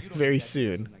caution You don't very look at me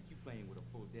soon. Like you playing with a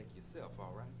full deck yourself,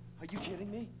 all right? Are you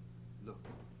kidding me? Look,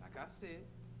 like I said,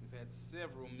 we've had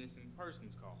several missing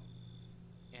persons calls.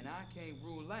 And I can't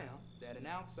rule out that an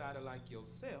outsider like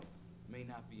yourself may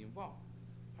not be involved.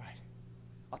 All right.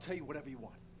 I'll tell you whatever you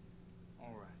want.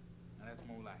 All right. Now that's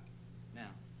more like it.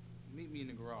 Now, meet me in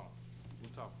the garage.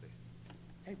 We'll talk there.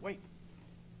 Hey, wait.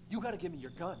 You gotta give me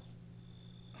your gun.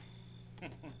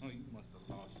 You must have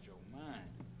lost your mind.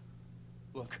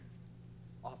 Look,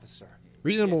 officer.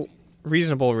 Reasonable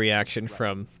reaction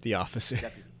from the officer.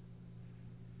 Deputy.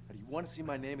 Now, do you want to see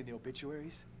my name in the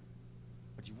obituaries?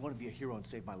 Or do you want to be a hero and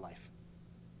save my life?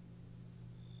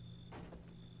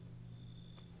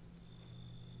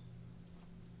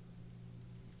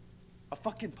 A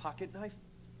fucking pocket knife?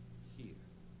 Here.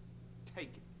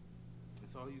 Take it.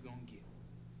 That's all you're gonna get.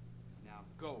 Now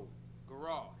go.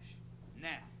 Garage.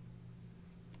 Now.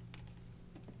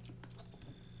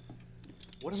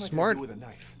 What am I Smart. gonna do with a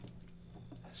knife?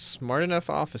 Smart enough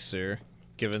officer,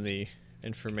 given the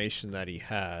information that he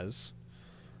has.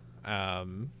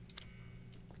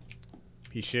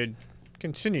 He should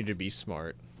continue to be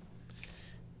smart.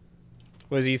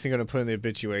 What is Ethan gonna put in the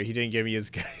obituary? He didn't give me his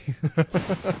guy.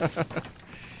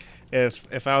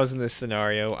 If I was in this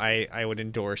scenario, I would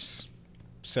endorse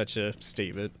such a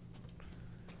statement.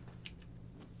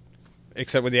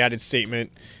 Except with the added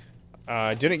statement,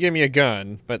 didn't give me a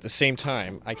gun, but at the same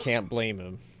time, I can't blame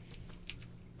him.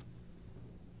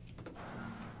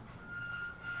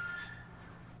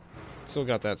 Still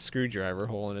got that screwdriver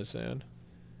hole in his hand.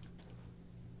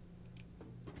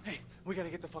 Hey, we gotta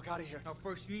get the fuck out of here. Now,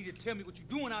 first, you need to tell me what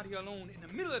you're doing out here alone in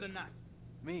the middle of the night.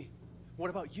 Me? What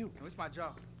about you? No, it's my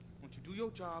job. Won't you do your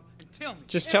job and tell me?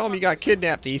 Just tell him you got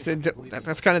kidnapped, Ethan.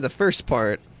 That's kind of the first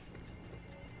part.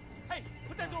 Hey,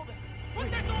 put that door back.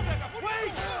 Put that door back up.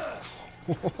 Wait!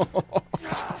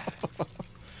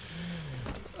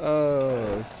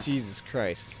 Oh, Jesus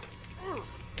Christ.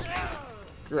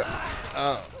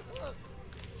 Oh.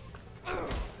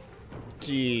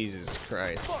 Jesus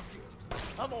Christ.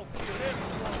 I'm gonna kill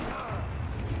everyone.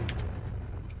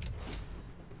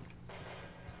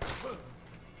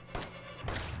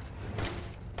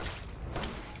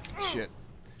 Shit.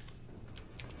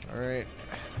 Alright.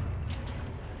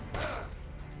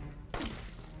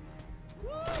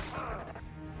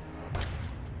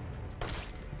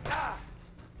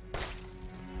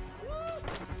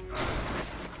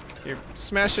 You're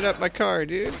smashing up my car,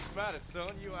 dude. Matter,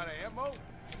 son? You out of ammo?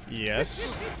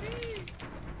 Yes.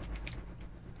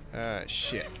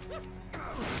 Shit.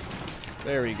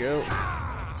 There we go.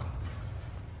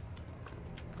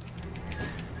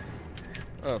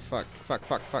 Oh, fuck. Fuck,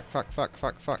 fuck, fuck, fuck, fuck,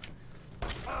 fuck, fuck.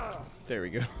 There we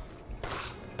go.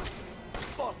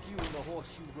 Fuck you and the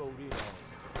horse you rode in on.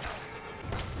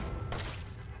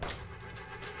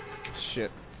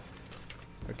 Shit.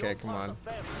 Okay, come on.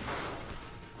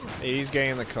 He's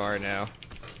getting in the car now.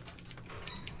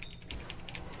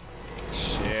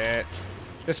 Shit.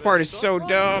 This part is so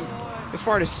dumb. This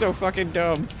part is so fucking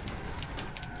dumb.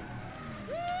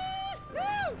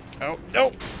 Oh,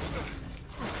 no.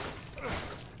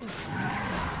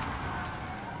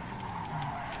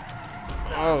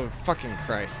 Oh, fucking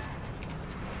Christ.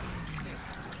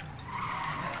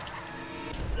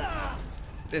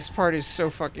 This part is so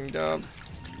fucking dumb.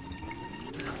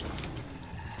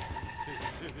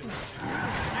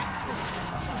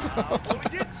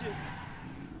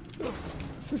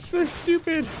 This is so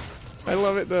stupid. I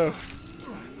love it though.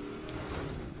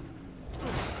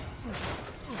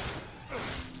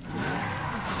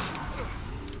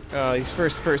 Oh, these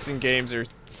first-person games are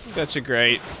such a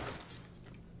great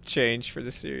change for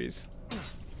the series.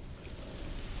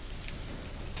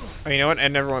 Oh, you know what? I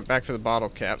never went back for the bottle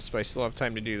caps, but I still have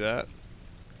time to do that.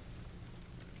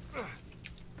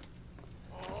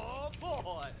 Oh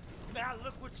boy! Now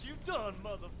look what you've done,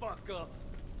 motherfucker!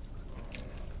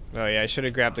 Oh yeah, I should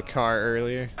have grabbed the car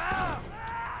earlier.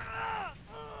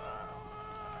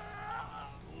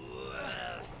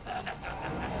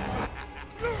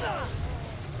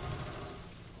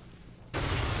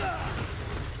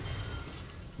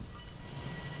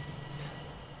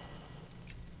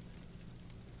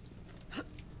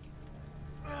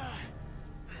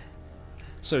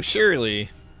 So surely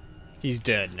he's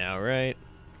dead now, right?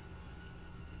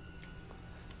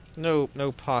 No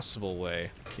possible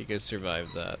way he could survive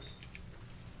that.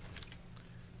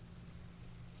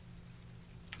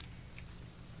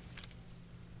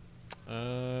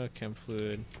 Chem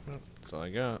fluid. Oh, that's all I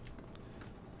got.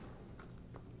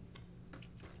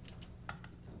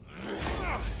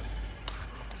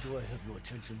 Do I have your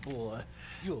attention, boy?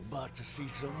 You're about to see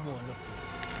some wonderful.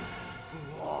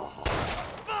 Oh,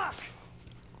 fuck!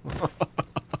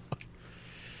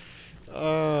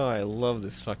 Oh, I love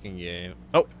this fucking game.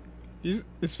 Oh,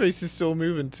 his face is still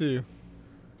moving too.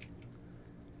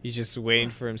 He's just waiting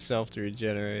for himself to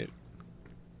regenerate.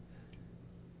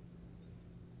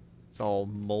 It's all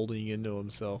molding into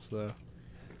himself though.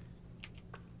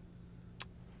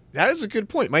 That is a good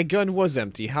point. My gun was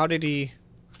empty. How did he...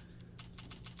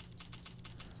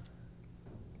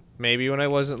 Maybe when I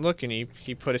wasn't looking,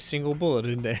 he put a single bullet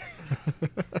in there.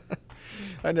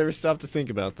 I never stopped to think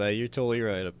about that. You're totally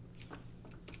right.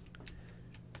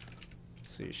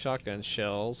 See, shotgun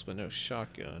shells, but no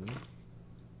shotgun.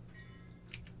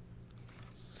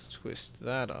 Let's twist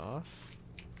that off.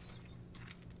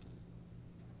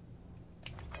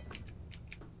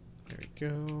 There we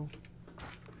go.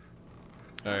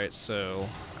 Alright, so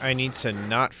I need to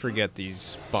not forget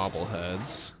these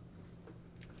bobbleheads.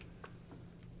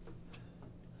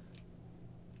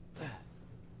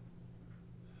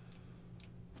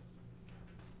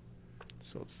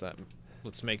 So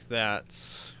let's make that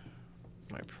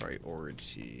my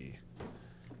priority.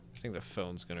 I think the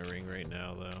phone's gonna ring right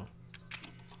now, though.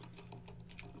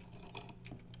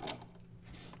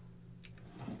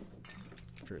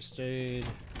 First aid.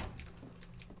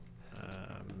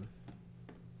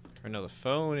 Or no, the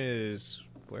phone is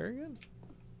where again?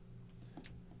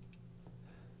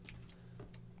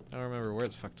 I don't remember where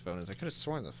the fuck the phone is. I could have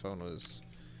sworn the phone was.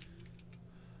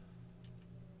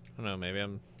 I don't know. Maybe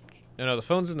I'm. No, the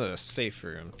phone's in the safe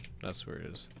room. That's where it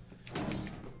is.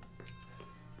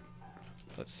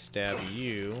 Let's stab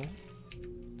you.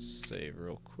 Save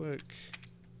real quick.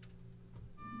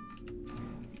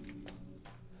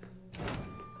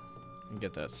 And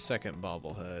get that second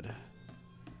bobblehead.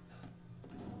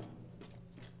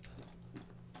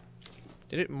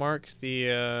 Did it mark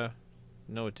the,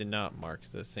 No, it did not mark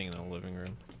the thing in the living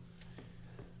room.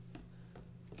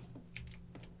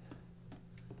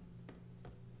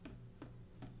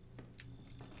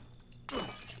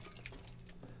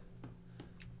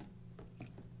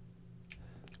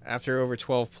 After over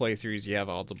 12 playthroughs, you have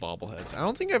all the bobbleheads. I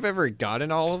don't think I've ever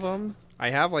gotten all of them. I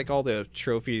have, like, all the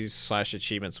trophies /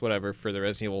 achievements, whatever, for the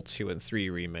Resident Evil 2 and 3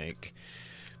 remake.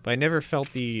 But I never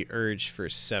felt the urge for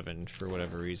 7 for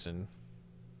whatever reason.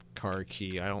 Car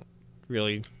key. I don't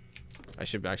really... I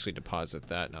should actually deposit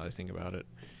that now that I think about it.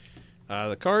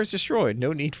 The car is destroyed.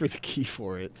 No need for the key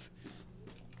for it.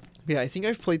 Yeah, I think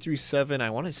I've played through 7,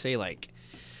 I want to say, like,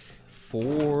 4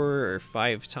 or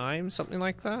 5 times, something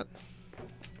like that.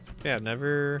 Yeah,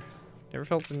 never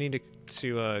felt the need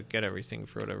to get everything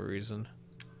for whatever reason.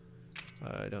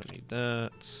 I don't need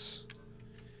that.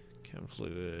 Chem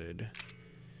fluid.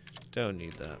 Don't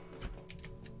need that.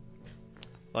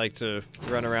 Like to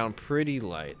run around pretty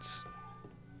light.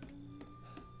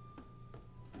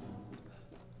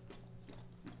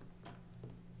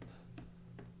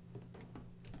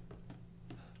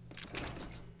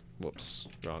 Whoops,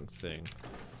 wrong thing.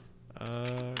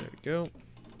 There we go.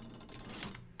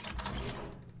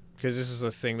 Because this is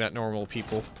a thing that normal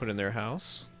people put in their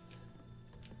house.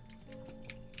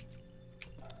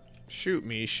 Shoot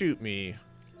me, shoot me.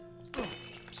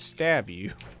 Stab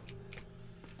you.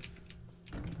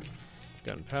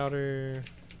 Gunpowder.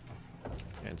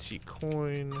 Antique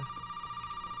coin.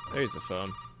 There's the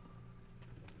phone.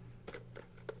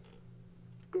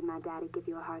 Did my daddy give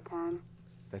you a hard time?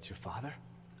 That's your father?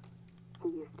 He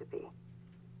used to be.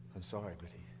 I'm sorry, but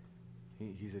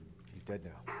he's dead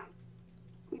now.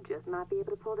 You just might be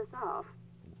able to pull this off.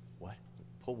 What?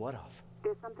 Pull what off?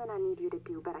 There's something I need you to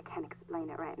do, but I can't explain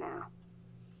it right now.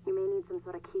 You may need some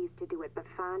sort of keys to do it, but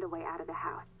find a way out of the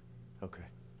house. Okay.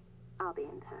 I'll be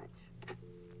in touch.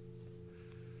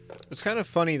 It's kind of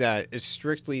funny that it's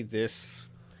strictly this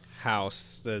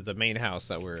house, the main house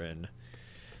that we're in,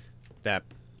 that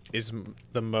is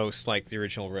the most like the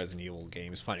original Resident Evil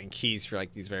games, finding keys for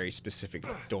like these very specific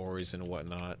doors and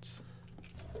whatnot.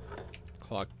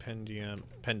 Clock,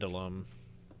 pendulum.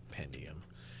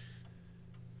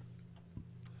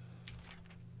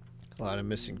 A lot of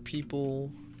missing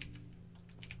people.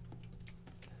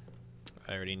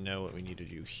 I already know what we need to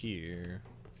do here.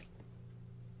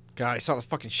 God, I saw the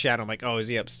fucking shadow. I'm like, oh, is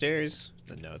he upstairs?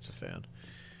 Then no, it's a fan.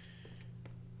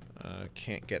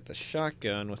 Can't get the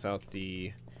shotgun without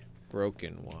the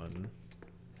broken one.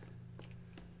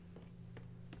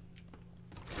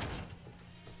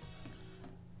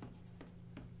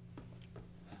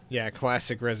 Yeah,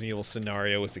 classic Resident Evil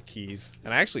scenario with the keys.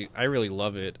 And I really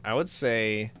love it. I would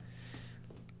say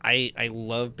I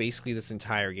love basically this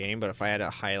entire game, but if I had to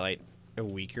highlight a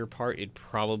weaker part, it'd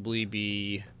probably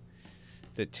be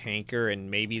the tanker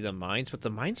and maybe the mines, but the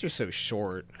mines are so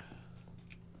short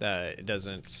that it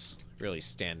doesn't really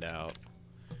stand out.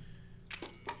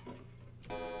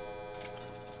 There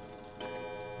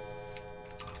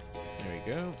we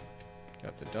go.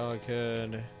 Got the dog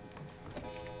head.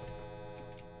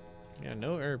 Yeah,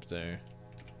 no herb there.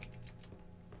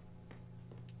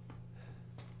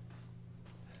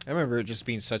 I remember it just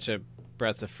being such a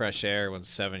breath of fresh air when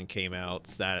 7 came out,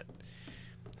 that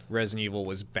Resident Evil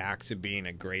was back to being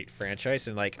a great franchise.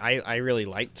 And like I really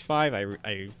liked 5.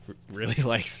 I really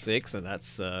like 6, and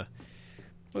that's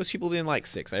most people didn't like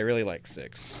 6. I really like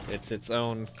 6. It's its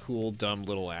own cool, dumb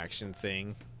little action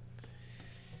thing.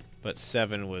 But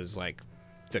 7 was like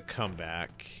the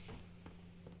comeback.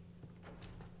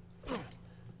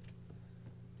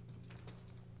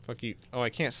 Fuck you. Oh, I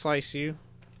can't slice you.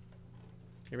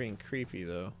 You're being creepy,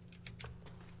 though.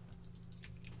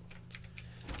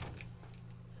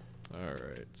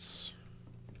 Alright.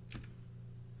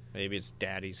 Maybe it's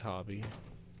Daddy's hobby.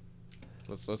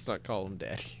 Let's not call him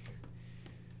Daddy.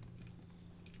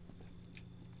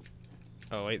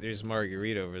 Oh wait, there's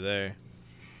Marguerite over there.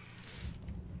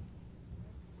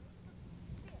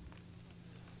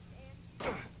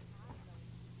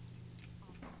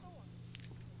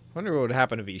 Wonder what would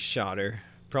happen if he shot her.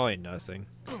 Probably nothing.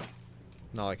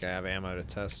 Not like I have ammo to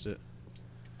test it.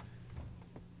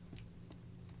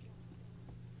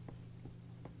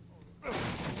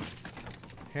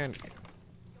 Hand.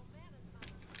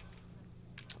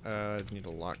 Need a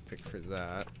lockpick for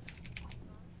that.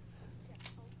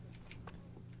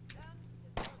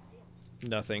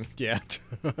 Nothing. Yeah.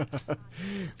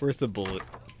 Worth the bullet.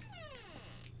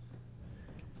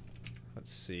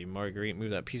 Let's see. Marguerite,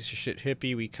 move that piece of shit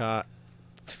hippie we caught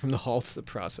from the hall to the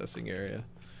processing area.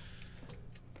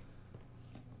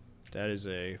 That is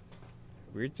a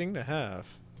weird thing to have.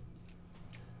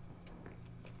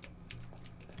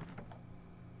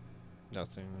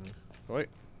 Nothing. Wait.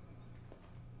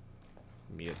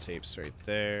 Mia tapes right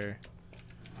there.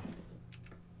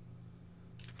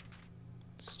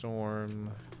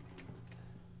 Storm.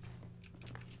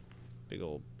 Big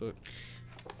old book.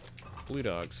 Blue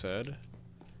Dog's head.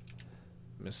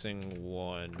 Missing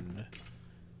one.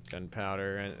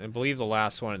 Gunpowder. And I believe the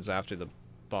last one is after the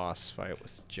boss fight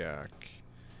with Jack.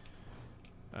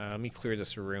 Let me clear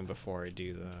this room before I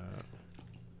do that.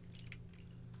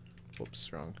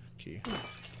 Whoops, wrong key.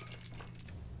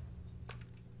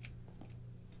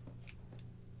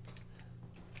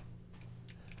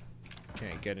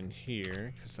 Can't get in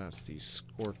here because that's the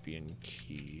scorpion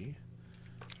key.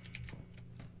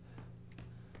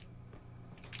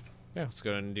 Yeah, let's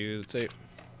go ahead and do the tape.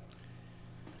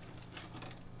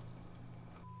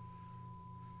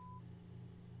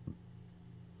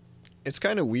 It's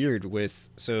kind of weird with,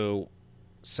 so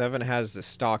 7 has the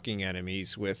stalking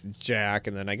enemies with Jack,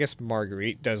 and then I guess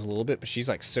Marguerite does a little bit, but she's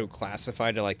like so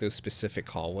classified to like those specific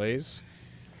hallways.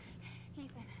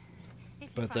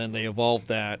 But then they evolved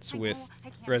that with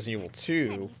Resident Evil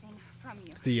 2,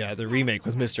 the remake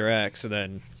with Mr. X, and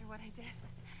then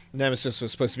Nemesis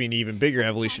was supposed to be an even bigger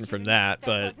evolution from that,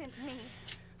 but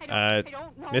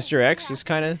Mr. X is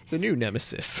kind of the new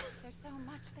Nemesis. There's so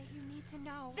much that you need to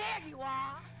know. There you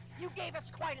are. You gave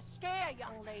us quite a scare,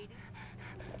 young lady.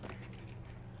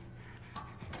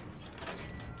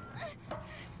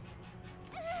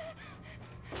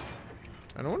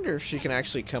 I wonder if she can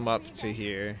actually come up to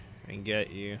here and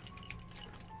get you.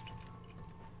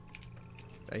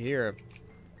 I hear a...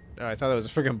 Oh, I thought it was a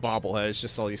freaking bobblehead. It's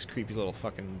just all these creepy little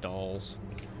fucking dolls.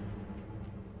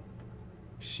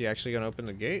 Is she actually gonna open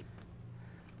the gate?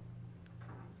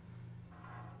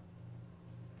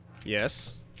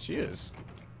 Yes, she is.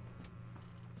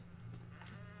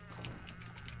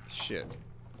 Shit.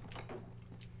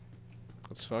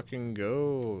 Let's fucking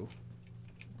go.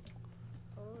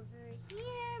 Over here,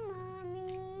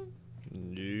 Mommy.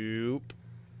 Nope.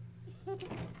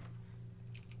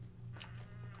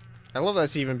 I love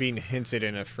that's even being hinted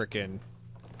in a frickin'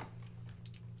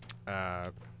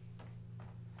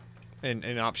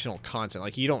 in optional content.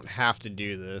 Like, you don't have to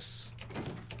do this.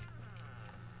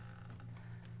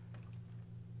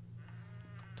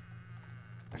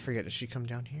 I forget, does she come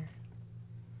down here?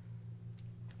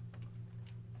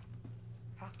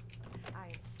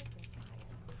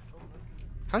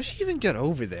 How'd she even get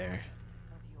over there?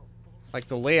 Like,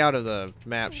 the layout of the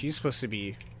map, she's supposed to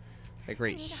be like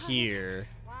right here.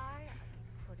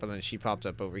 But then she popped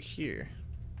up over here.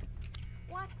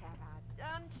 What have I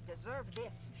done to deserve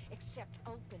this except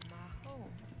open my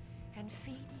home and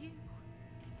feed you?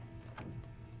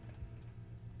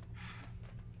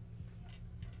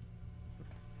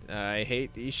 I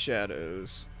hate these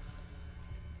shadows.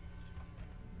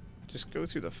 Just go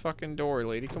through the fucking door,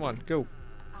 lady. Come on, go.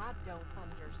 I don't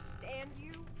understand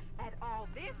you at all.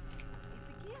 This is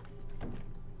a gift.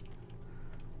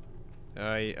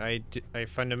 I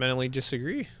fundamentally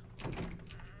disagree.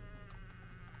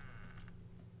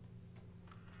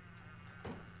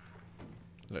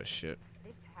 Oh shit.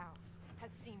 This house has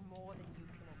seen more than you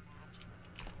can imagine.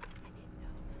 And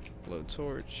it knows.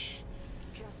 Blowtorch.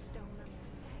 Just don't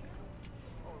understand.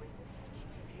 Or is it that you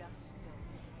just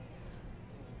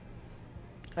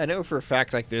don't? I know for a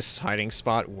fact like this hiding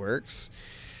spot works,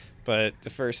 but the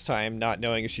first time not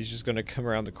knowing if she's just gonna come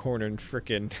around the corner and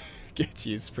frickin' get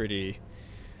you is pretty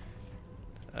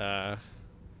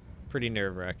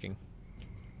nerve-wracking.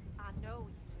 I know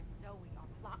you and Zoe are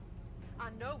plotting. I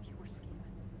know you were scheming.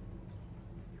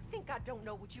 You think I don't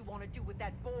know what you want to do with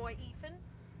that boy, Ethan?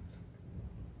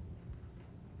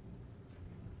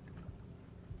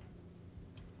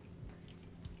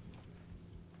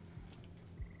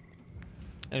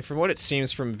 And from what it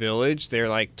seems from Village, they're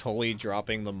like totally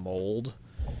dropping the mold,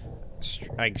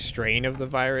 like strain of the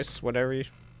virus, whatever.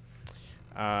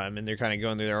 And they're kind of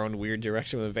going through their own weird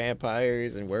direction with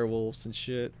vampires and werewolves and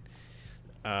shit.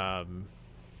 I'm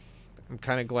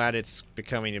kind of glad it's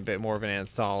becoming a bit more of an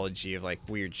anthology of like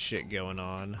weird shit going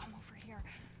on. Come over here.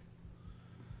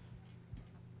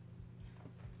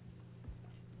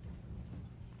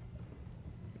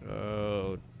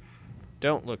 Oh,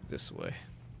 don't look this way.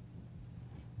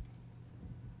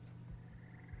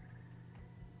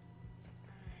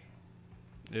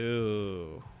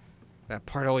 Ooh. That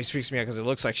part always freaks me out because it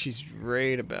looks like she's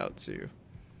right about to.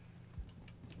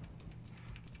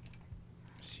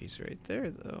 She's right there,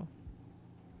 though.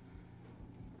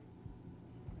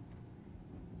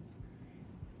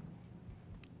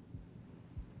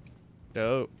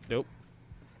 No, nope.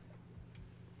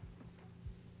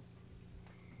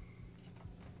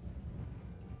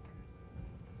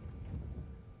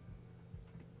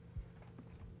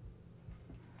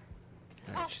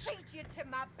 I'll feed you to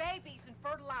my babies and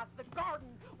fertilize the garden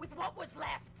with what was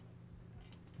left.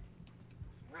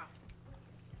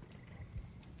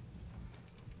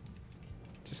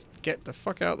 Just get the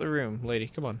fuck out of the room, lady.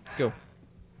 Come on, go.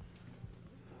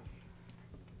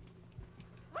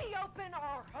 We open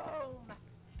our home.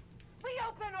 We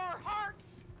open our hearts.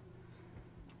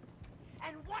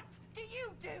 And what do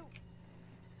you do?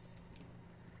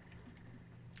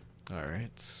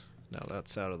 Alright. Now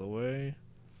that's out of the way.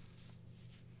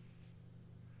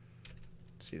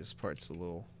 See, this part's a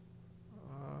little...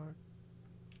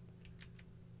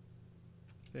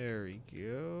 there we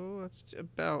go. That's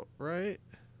about right.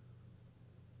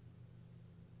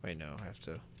 Wait, no, I have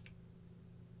to...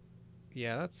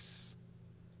 Yeah, that's...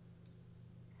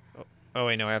 Oh,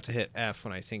 wait, no, I have to hit F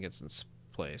when I think it's in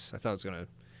place. I thought it was going to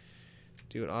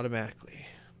do it automatically,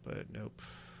 but nope.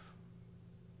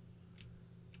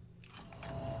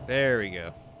 There we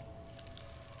go.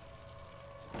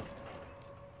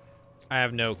 I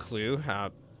have no clue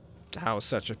how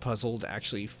such a puzzle would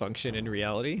actually function in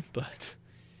reality, but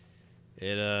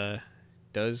it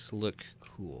does look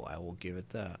cool. I will give it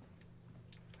that.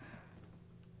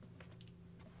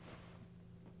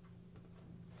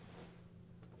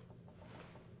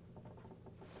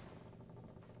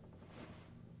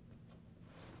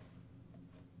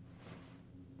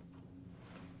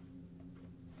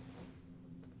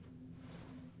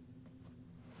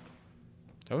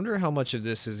 I wonder how much of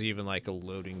this is even like a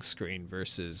loading screen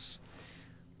versus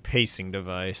pacing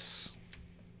device.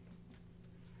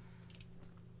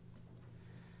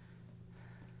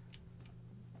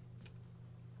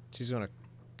 She's gonna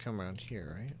come around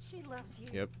here, right? She loves you.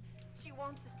 Yep. She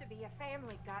wants us to be a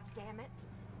family, goddammit.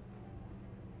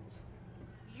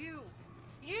 You!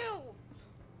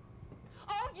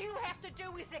 All you have to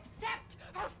do is accept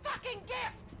her fucking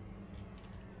gift!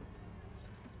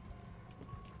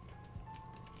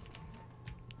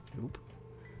 Oop.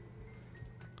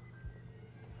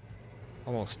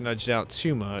 Almost nudged out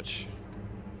too much.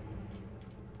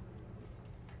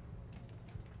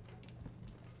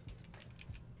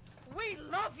 We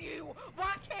love you!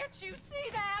 Why can't you see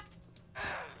that?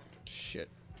 Shit.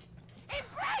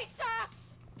 Embrace us!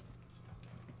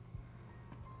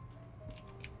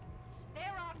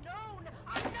 There are known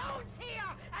unknowns here,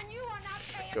 and you are not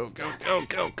paying Go, go, go,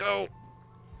 go, go!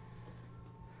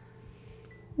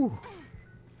 Whew.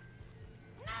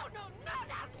 No!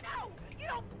 You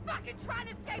don't fucking try to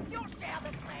escape your share of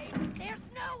the flame! There's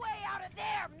no way out of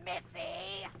there,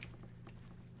 Missy!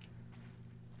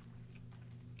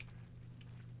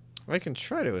 I can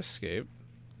try to escape.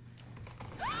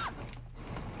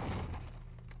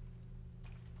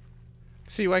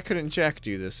 See, why couldn't Jack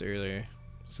do this earlier?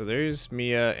 So there's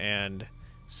Mia and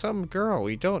some girl.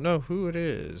 We don't know who it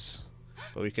is,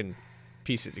 but we can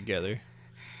piece it together.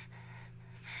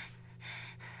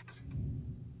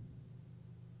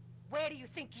 Where do you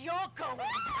think you're going?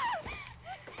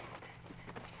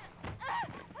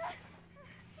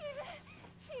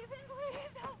 Stephen,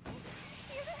 please help me.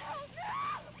 Stephen, help me.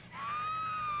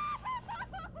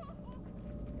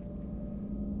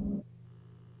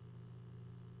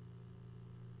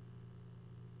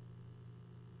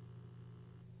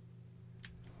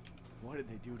 What did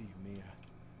they do to you, Mia?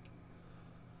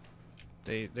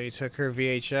 They took her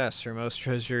VHS, her most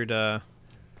treasured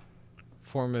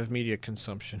form of media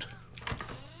consumption.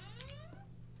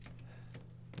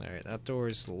 Alright, that door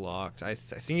is locked. I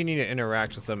think you need to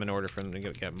interact with them in order for them to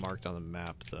get marked on the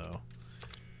map, though.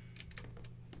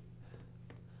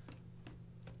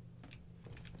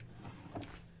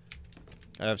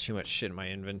 I have too much shit in my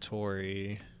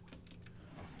inventory.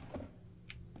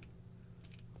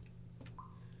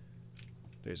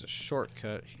 There's a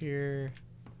shortcut here.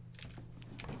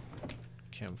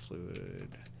 Chem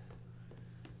fluid.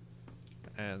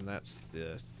 And that's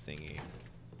the thingy.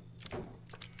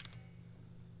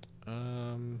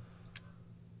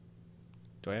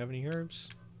 Do I have any herbs?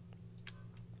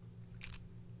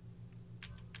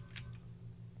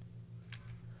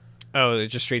 Oh, it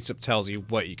just straight up tells you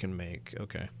what you can make.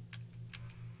 Okay.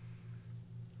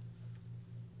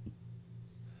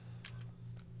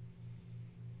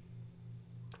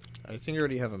 I think I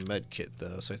already have a med kit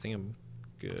though, so I think I'm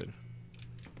good.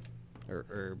 Or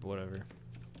herb, whatever.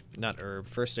 Not herb,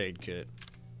 first aid kit.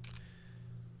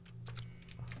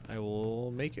 I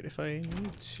will make it if I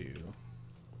need to.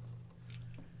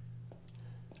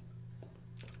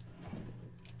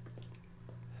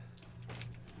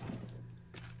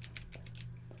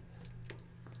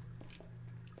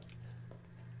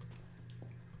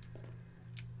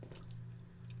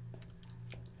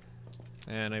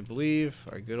 And I believe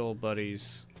our good old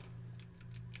buddies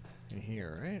in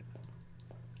here, right?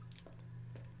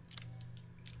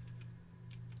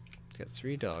 Got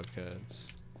 3 dog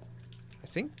heads. I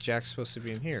think Jack's supposed to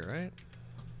be in here, right?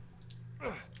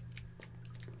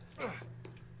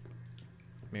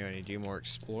 Maybe I need to do more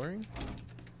exploring?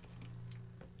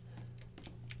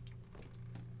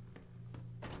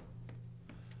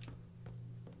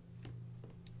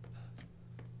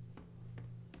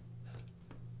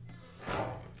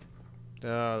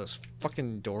 This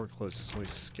fucking door closes always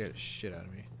scared the shit out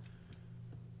of me.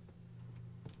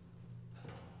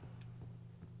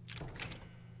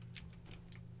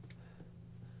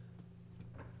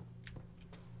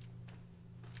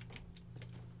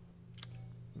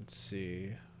 Let's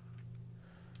see.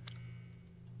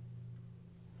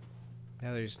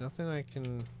 Yeah, there's nothing I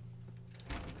can...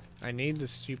 I need the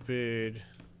stupid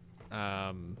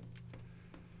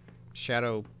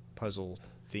shadow puzzle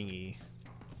thingy.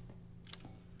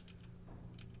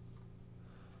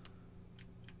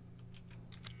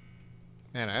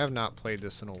 Man, I have not played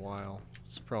this in a while.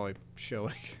 It's probably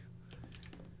showing.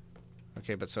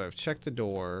 Okay, but so I've checked the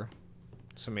door.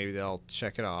 So maybe they'll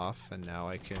check it off, and now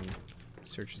I can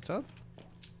search the tub?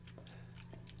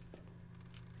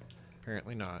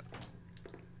 Apparently not.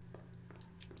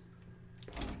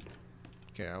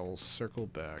 Okay, I will circle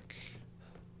back.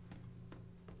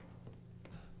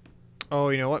 Oh,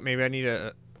 you know what? Maybe I need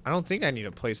a... I don't think I need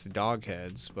to place the dog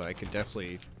heads, but I could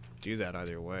definitely do that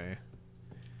either way.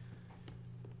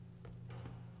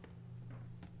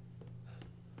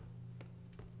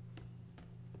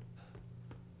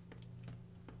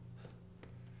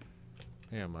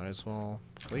 Yeah, might as well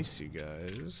place you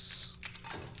guys.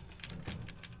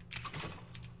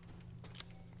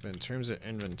 But in terms of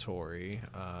inventory,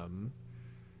 I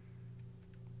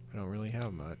don't really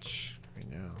have much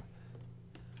right now.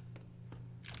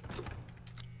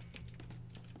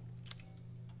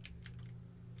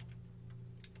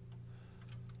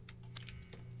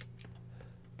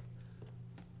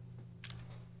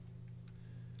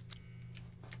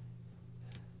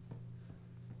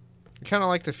 Kind of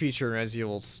like the feature in Resident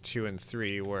Evil 2 and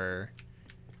 3 where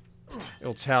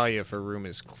it'll tell you if a room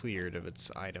is cleared of its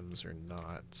items or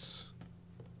not.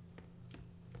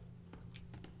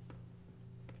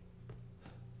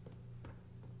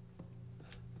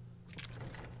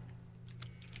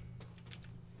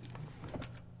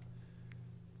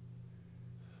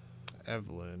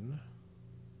 Evelyn.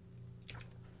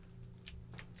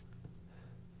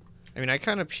 I mean, I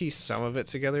kind of pieced some of it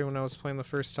together when I was playing the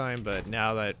first time, but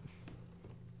now that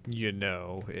you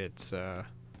know, it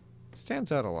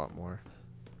stands out a lot more.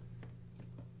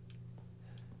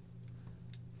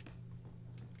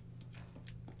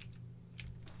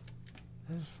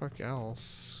 What the fuck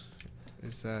else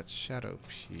is that shadow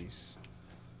piece?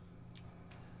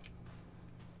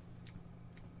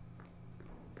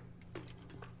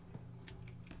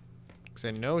 Because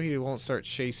I know he won't start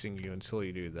chasing you until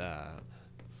you do that.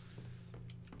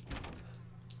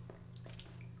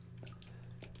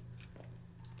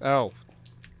 Oh,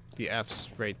 the F's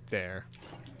right there.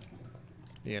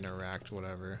 The interact,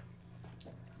 whatever.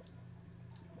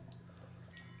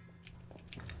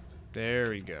 There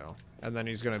we go. And then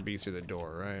he's gonna be through the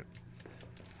door, right?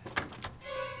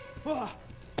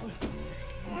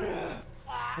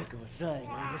 Heck of a thing,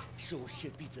 ain't it? Sure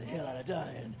shit beats the hell out of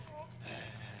dying.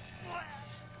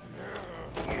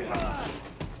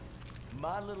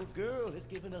 My little girl has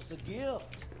given us a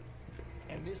gift.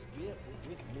 And this gift is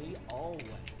with me always.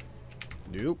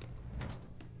 Nope.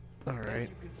 Alright.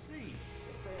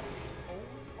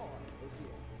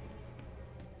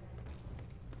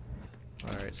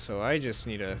 Alright, so I just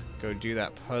need to go do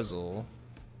that puzzle.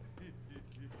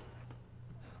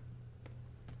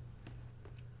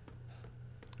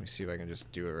 Let me see if I can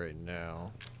just do it right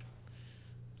now.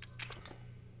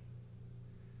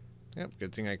 Yep,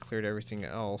 good thing I cleared everything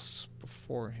else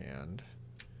beforehand.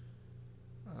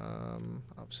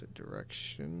 Opposite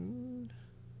direction.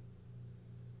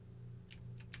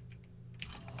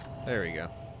 There we go.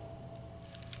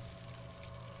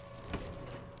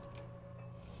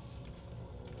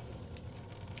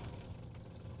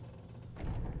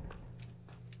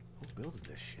 Who builds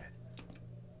this shit?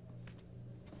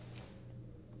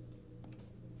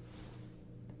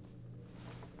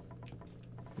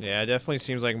 Yeah, it definitely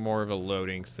seems like more of a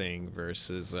loading thing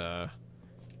versus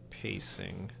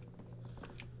pacing.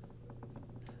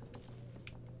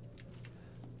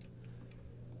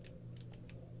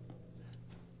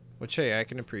 Which, hey, I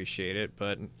can appreciate it,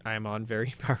 but I'm on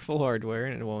very powerful hardware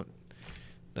and it won't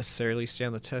necessarily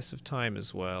stand the test of time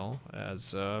as well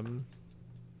as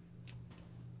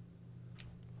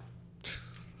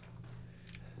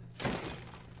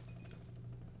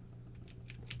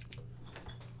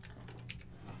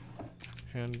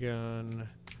handgun,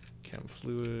 chem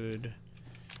fluid,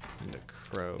 and the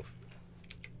crow.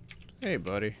 Hey,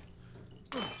 buddy.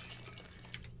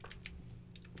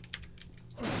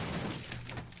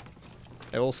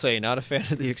 I will say, not a fan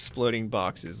of the exploding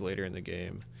boxes later in the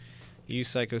game. Use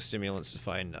psychostimulants to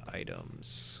find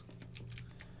items.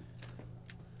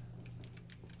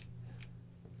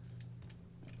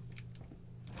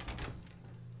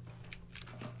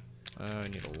 I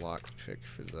need a lockpick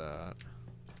for that.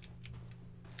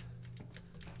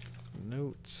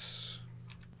 Notes.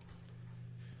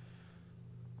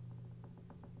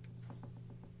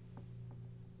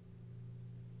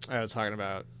 I was talking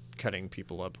about cutting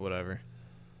people up, whatever.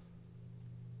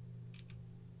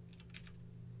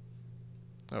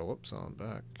 Oh, whoops, on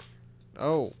back.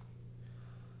 Oh!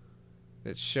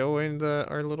 It's showing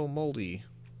our little moldy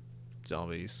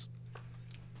zombies.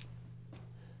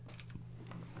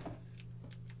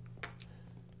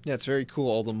 Yeah, it's very cool.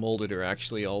 All the molded are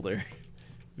actually all their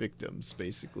victims,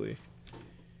 basically.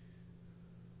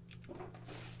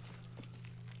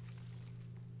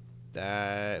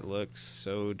 That looks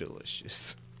so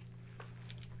delicious.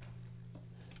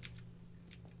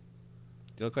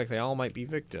 They look like they all might be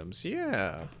victims.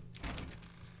 Yeah.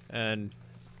 And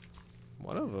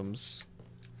one of them's...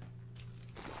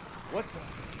 What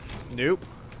the? Nope.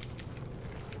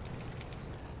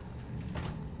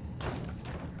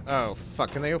 Oh,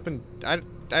 fuck. Can they open... I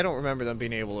don't remember them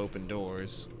being able to open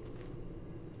doors.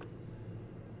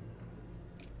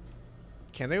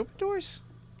 Can they open doors?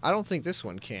 I don't think this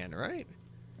one can, right?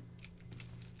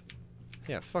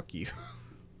 Yeah, fuck you.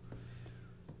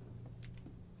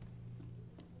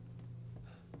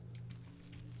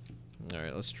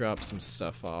 Alright, let's drop some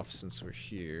stuff off since we're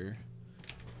here.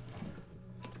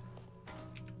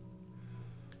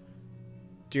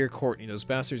 Dear Courtney, those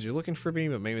bastards are looking for me,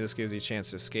 but maybe this gives you a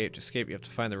chance to escape. To escape, you have to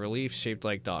find the relief shaped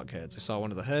like dog heads. I saw one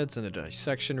of the heads in the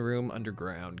dissection room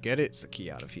underground. Get it? It's the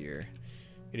key out of here.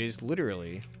 It is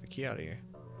literally the key out of here.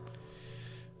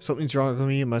 Something's wrong with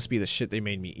me. It must be the shit they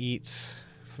made me eat.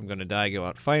 If I'm gonna die, go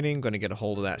out fighting. I'm gonna get a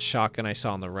hold of that shotgun I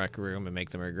saw in the rec room and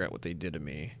make them regret what they did to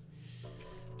me.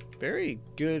 Very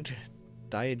good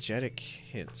diegetic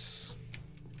hints.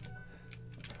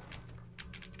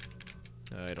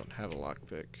 I don't have a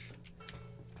lockpick.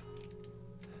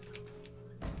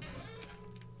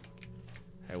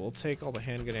 I will take all the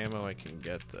handgun ammo I can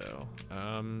get, though.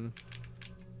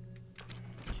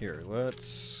 Here,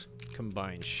 let's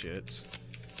combine shit.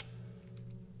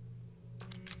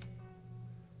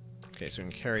 Okay, so we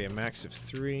can carry a max of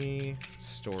 3.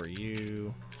 Store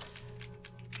you.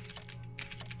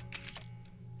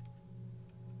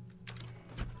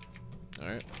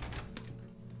 Alright.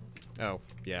 Oh,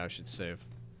 yeah, I should save.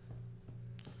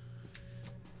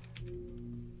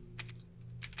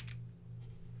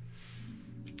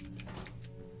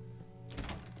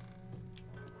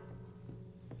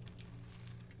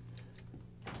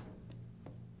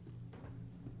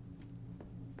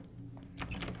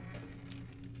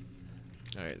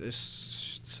 Alright,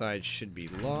 this side should be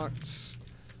locked.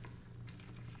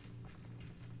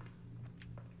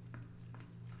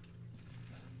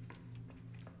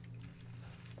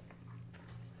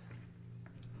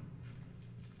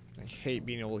 I hate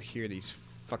being able to hear these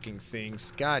fucking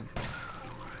things. God.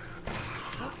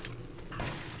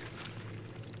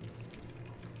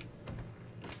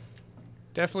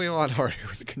 Definitely a lot harder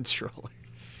with a controller.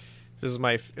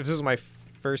 If this was my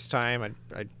first time,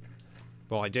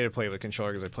 well, I did play with a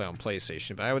controller because I play on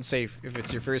PlayStation, but I would say if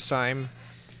it's your first time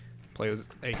play with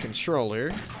a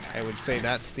controller, I would say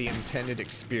that's the intended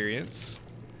experience.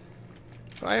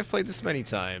 But I have played this many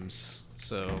times,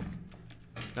 so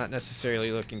not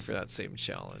necessarily looking for that same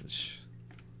challenge.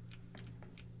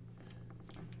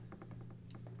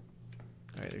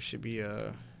 Alright, there should be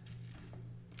a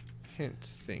hint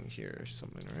thing here or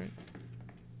something, right?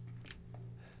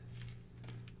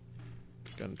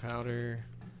 Gunpowder.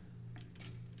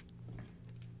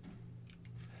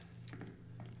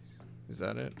 Is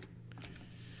that it?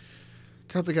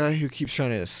 Caught the guy who keeps trying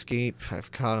to escape.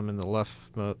 I've caught him in the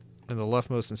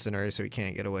leftmost incinerator so he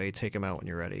can't get away. Take him out when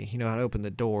you're ready. You know how to open the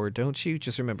door, don't you?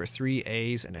 Just remember 3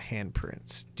 A's and a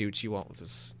handprint. Do what you want with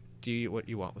this. Do what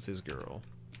you want with his girl.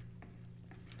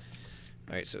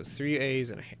 Alright, so 3 A's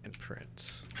and a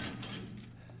handprint.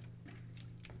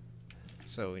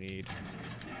 So we need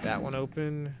that one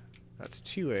open. That's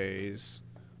 2 A's.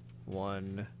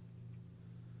 1.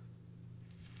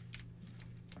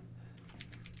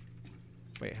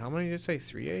 Wait, how many did it say?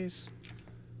 3 A's?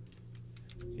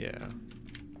 Yeah.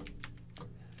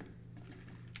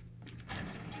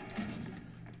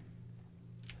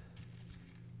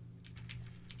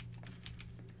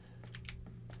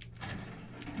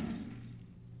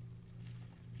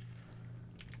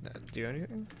 That do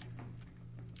anything?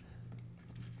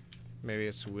 Maybe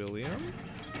it's William?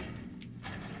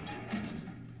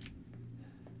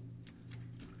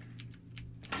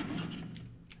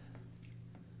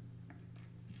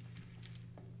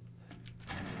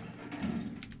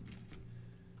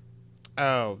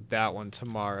 Oh, that one.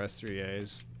 Tamara, 3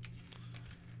 A's.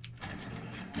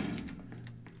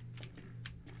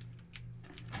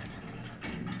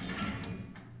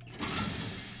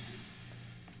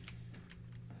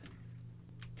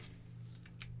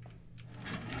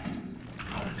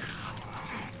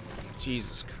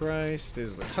 Jesus Christ,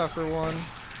 this is a tougher one.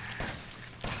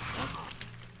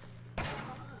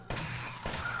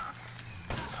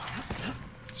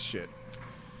 Shit.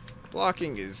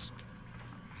 Blocking is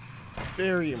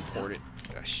very important.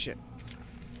 Ah, shit.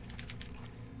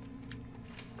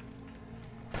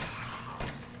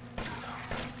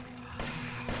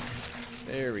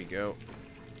 There we go.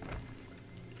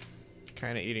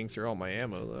 Kind of eating through all my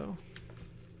ammo, though.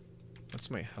 What's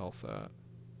my health at?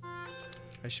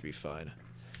 I should be fine.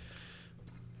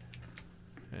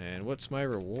 And what's my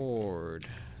reward?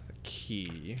 The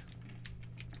key.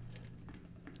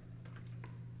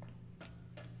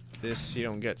 This you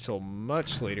don't get till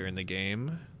much later in the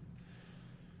game.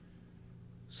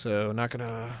 So not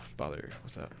gonna bother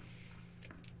with that.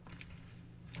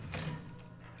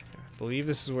 I believe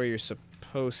this is where you're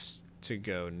supposed to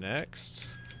go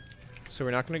next. So we're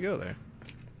not gonna go there.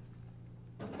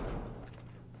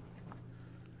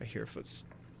 I hear footsteps.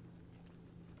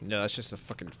 No, that's just a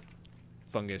fucking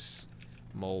fungus,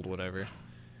 mold, whatever.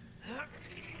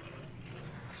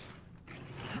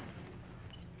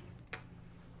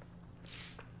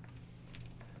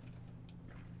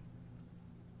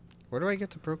 Where do I get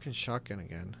the broken shotgun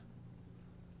again?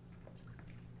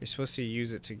 You're supposed to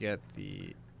use it to get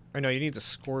the... Oh no, you need the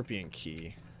scorpion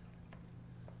key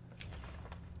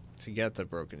to get the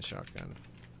broken shotgun.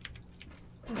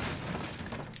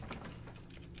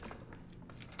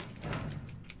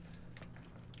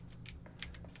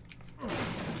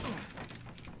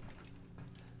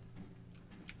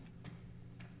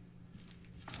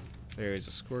 There's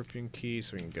a scorpion key,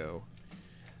 so we can go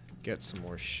get some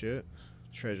more shit.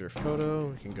 Treasure photo,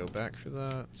 we can go back for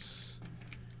that.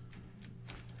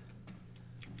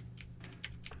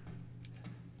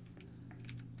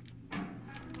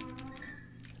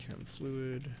 Chem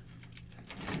fluid.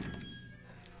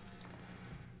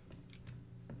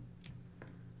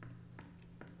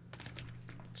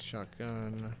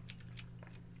 Shotgun.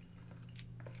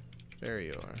 There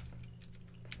you are.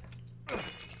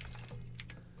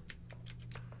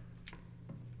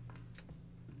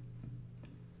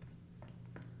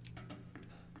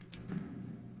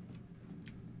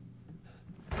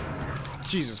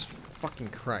 Jesus fucking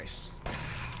Christ.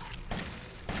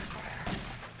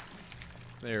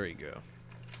 There we go.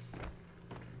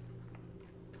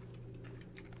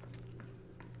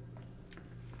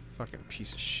 Fucking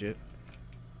piece of shit.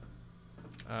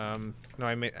 No,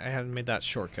 I hadn't made that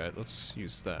shortcut. Let's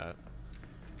use that.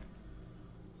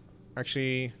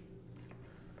 Actually,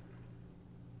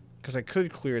 because I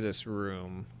could clear this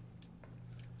room,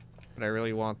 but I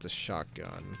really want the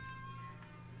shotgun.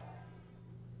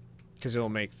 Because it'll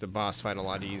make the boss fight a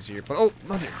lot easier. But oh,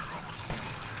 mother!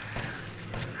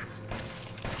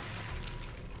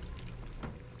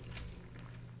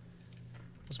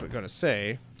 I was going to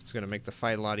say, it's going to make the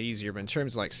fight a lot easier, but in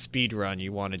terms of like speed run,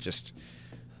 you want to just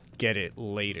get it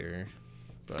later.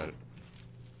 But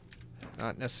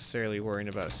not necessarily worrying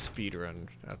about a speed run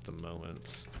at the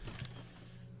moment.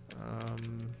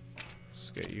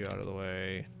 Let's get you out of the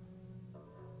way.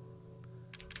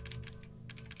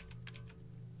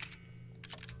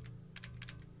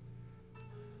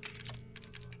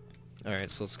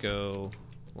 Alright, so let's go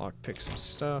lockpick some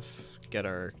stuff, get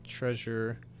our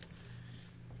treasure.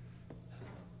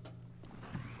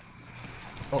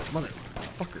 Oh,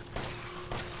 motherfucker.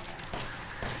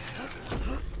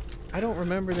 I don't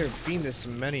remember there being this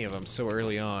many of them so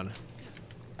early on.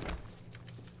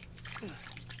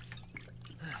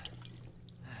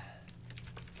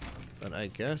 But I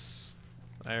guess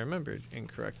I remembered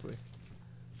incorrectly.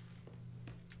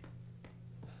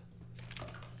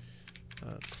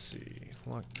 Let's see.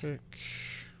 Lockpick.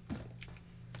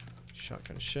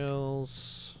 Shotgun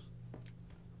shells.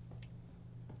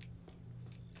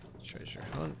 Treasure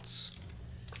hunt.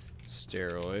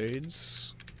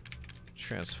 Steroids.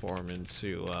 Transform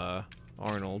into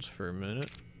Arnold for a minute.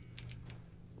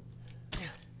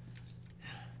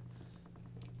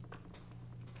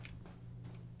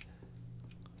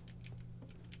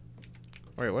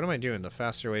 Alright, what am I doing? The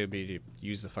faster way would be to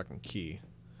use the fucking key.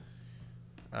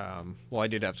 Well, I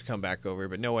did have to come back over,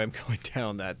 but no way I'm going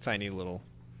down that tiny little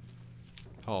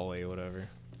hallway or whatever.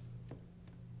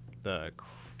 The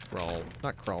crawl,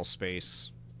 not crawl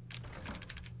space.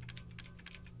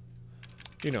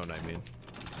 You know what I mean.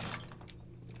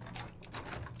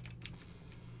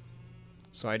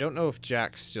 So I don't know if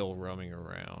Jack's still roaming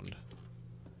around.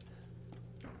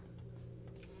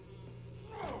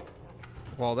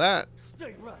 Well, that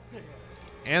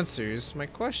answers my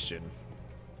question.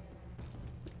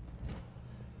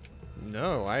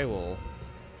 No, I will.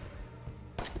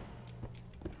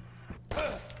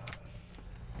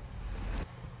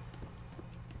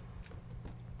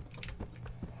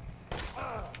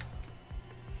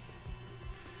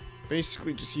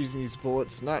 Basically just using these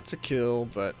bullets not to kill,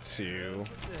 but to...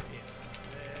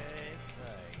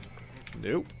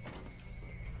 Nope.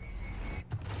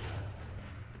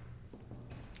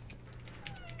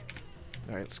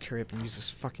 Alright, let's hurry up and use this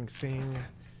fucking thing.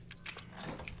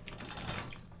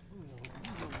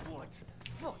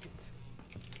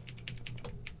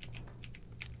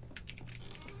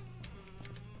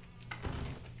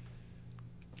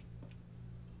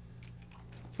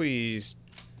 Please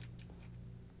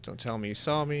don't tell me you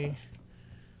saw me.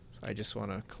 So I just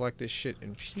want to collect this shit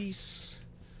in peace.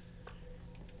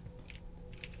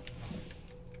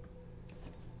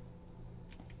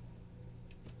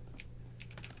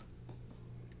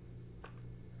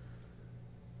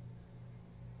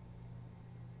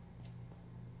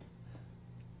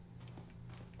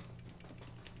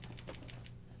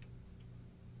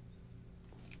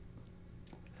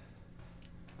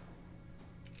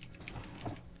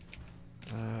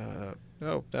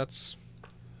 Oh, that's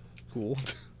cool.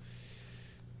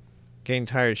 Getting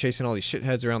tired of chasing all these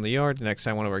shitheads around the yard. The next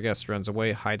time one of our guests runs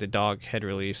away, hide the dog head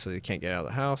relief so they can't get out of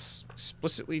the house.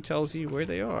 Explicitly tells you where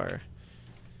they are.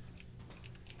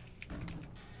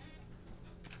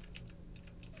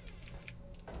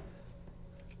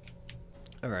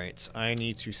 Alright, I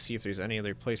need to see if there's any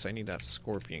other place I need that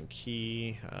scorpion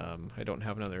key. I don't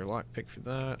have another lockpick for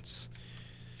that.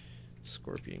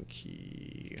 Scorpion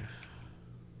key.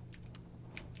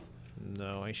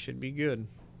 No, I should be good.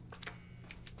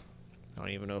 I don't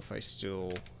even know if I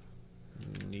still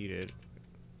need it.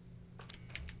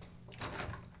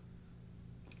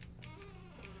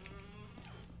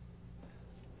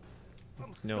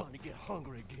 No. I'm starting to get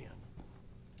hungry again.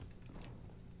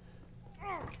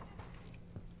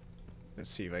 Let's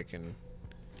see if I can...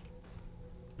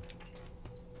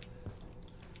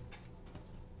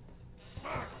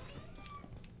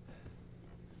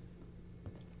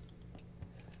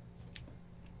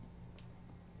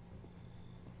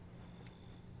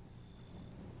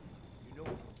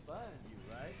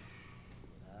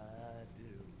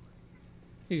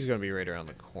 He's gonna be right around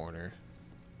the corner.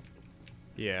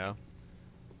 Yeah.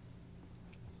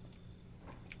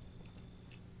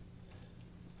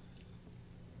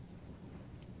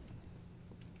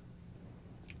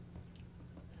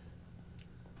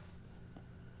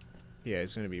 Yeah,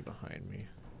 he's gonna be behind me.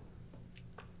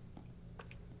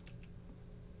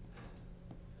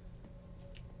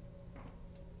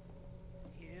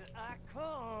 Here I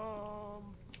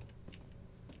come.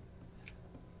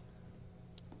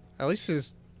 At least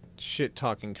his shit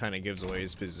talking kind of gives away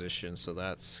his position, so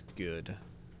that's good.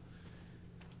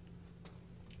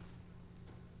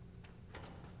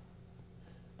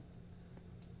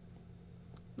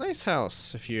 Nice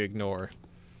house, if you ignore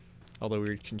all the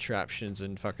weird contraptions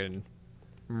and fucking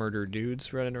murder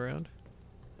dudes running around.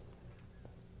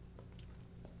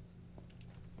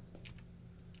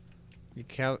 You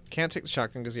can't take the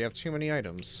shotgun because you have too many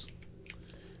items.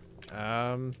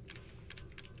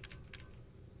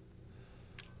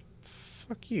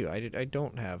 Fuck you. I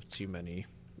don't have too many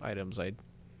items. I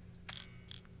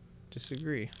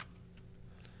disagree.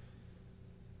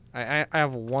 I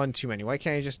have one too many. Why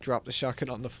can't I just drop the shotgun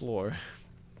on the floor?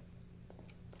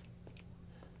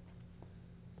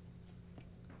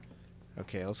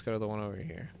 Okay, let's go to the one over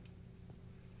here.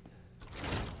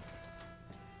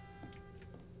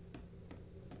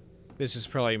 This is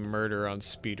probably murder on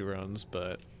speedruns,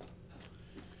 but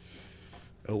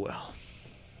oh well.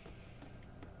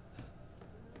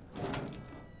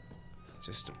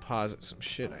 Just deposit some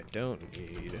shit I don't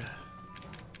need.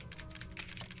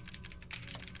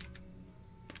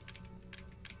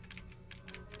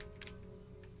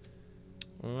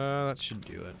 Well, that should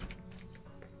do it.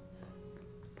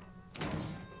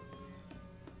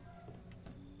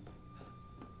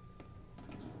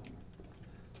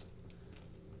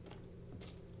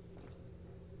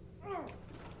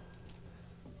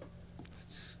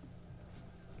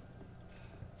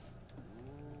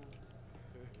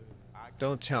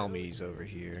 Don't tell me he's over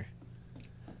here.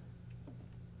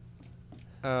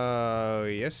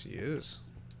 Yes he is.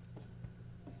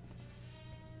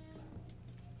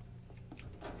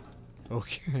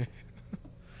 Okay.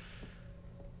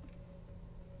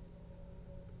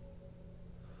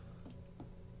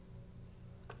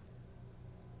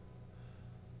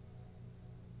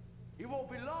 It won't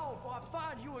be long before I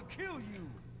find you and kill you.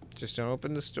 Just don't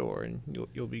open this door and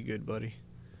you'll be good, buddy.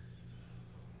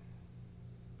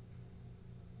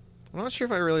 I'm not sure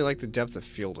if I really like the depth of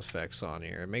field effects on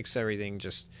here. It makes everything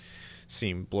just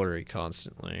seem blurry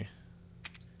constantly.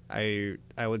 I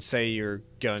would say your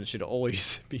gun should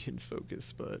always be in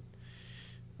focus, but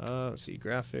let's see,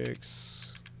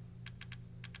 graphics,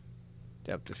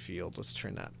 depth of field, let's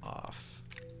turn that off.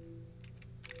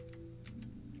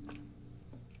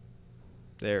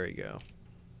 There we go.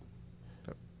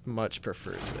 Much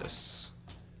prefer this.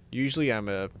 Usually I'm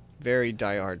a very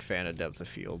diehard fan of depth of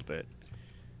field, but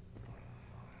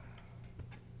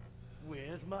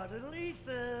Where's my little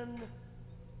Ethan?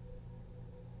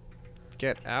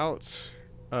 get out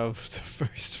of the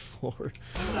first floor.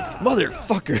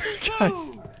 Motherfucker!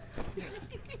 God.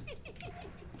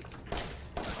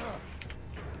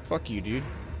 Fuck you, dude.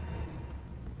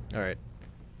 Alright.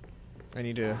 I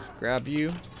need to grab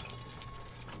you.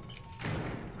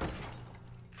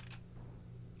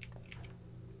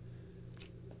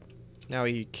 Now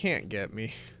he can't get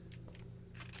me.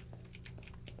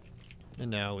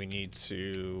 And now we need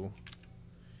to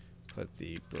put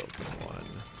the broken one.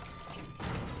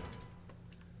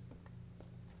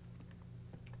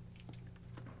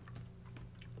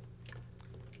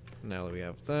 Now that we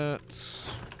have that,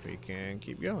 we can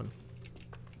keep going.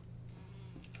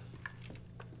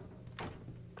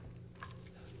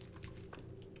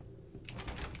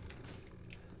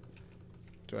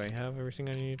 Do I have everything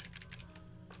I need?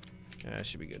 Yeah, that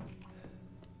should be good.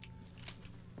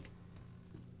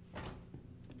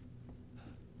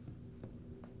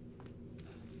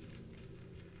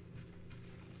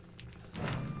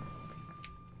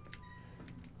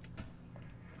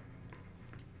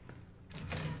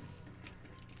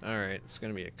 Alright, it's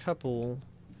gonna be a couple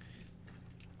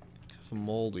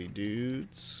moldy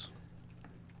dudes.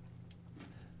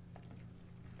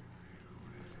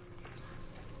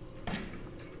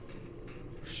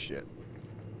 Shit.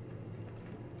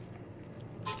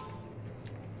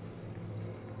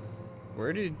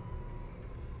 Where did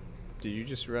you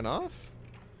just run off?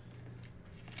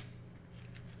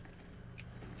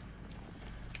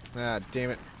 Ah, damn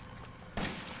it.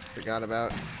 Forgot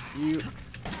about you.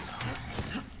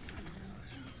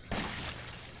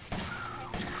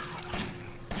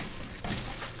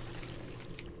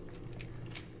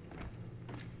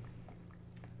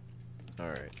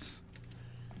 Alright.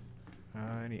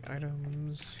 Any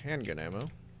items? Handgun ammo.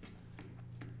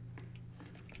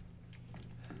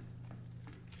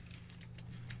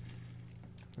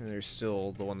 And there's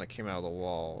still the one that came out of the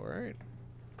wall, right?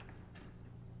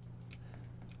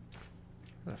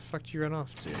 Where the fuck did you run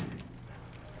off to?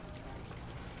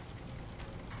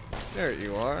 There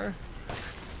you are.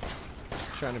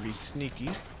 Trying to be sneaky.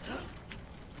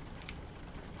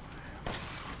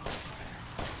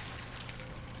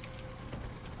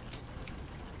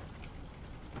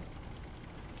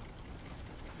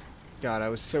 God, I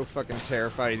was so fucking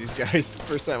terrified of these guys the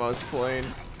first time I was playing.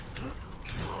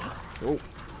 Oh.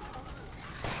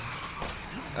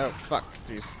 Oh, fuck.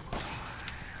 There's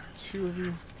two of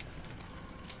you.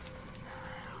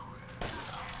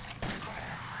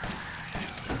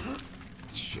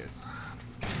 Shit.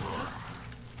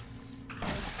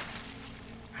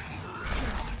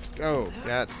 Oh,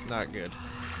 that's not good.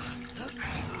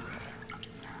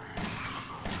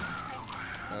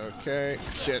 Okay,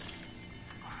 shit.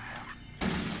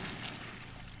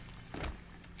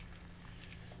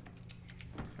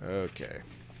 Okay.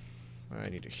 I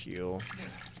need to heal.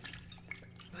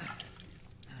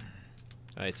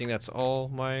 I think that's all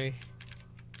my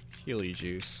healy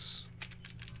juice.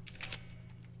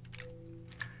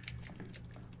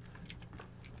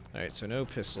 Alright, so no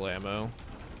pistol ammo.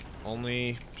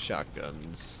 Only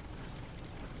shotguns.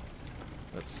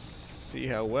 Let's see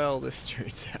how well this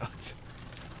turns out.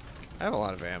 I have a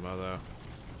lot of ammo though.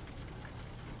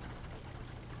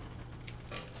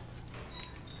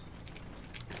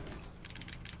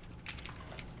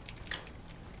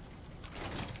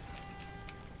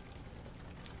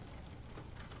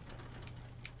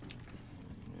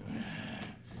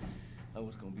 I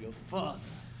was gonna be a father.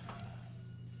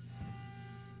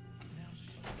 Now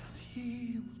she says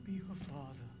he will be her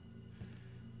father.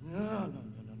 No.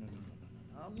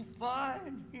 I will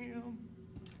find him,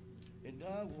 and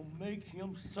I will make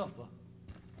him suffer.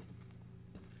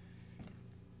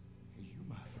 And you,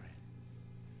 my friend,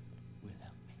 will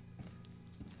help me.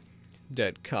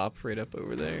 Dead cop right up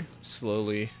over there,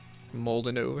 slowly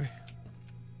molding over.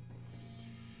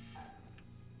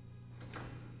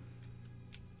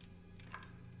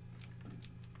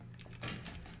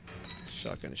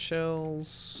 Shotgun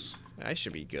shells. I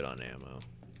should be good on ammo.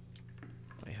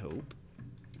 I hope.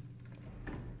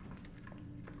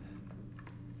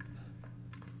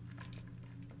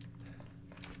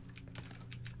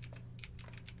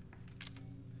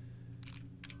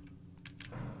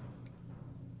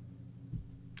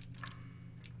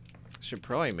 Should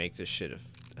probably make this shit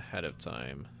ahead of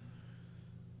time.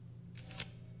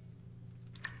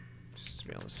 Just to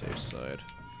be on the safe side.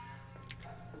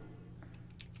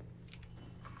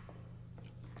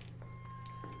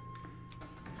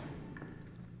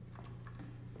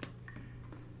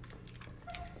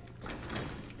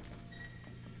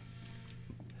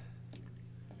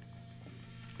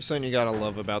 There's something you gotta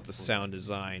love about the sound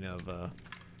design of,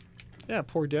 yeah,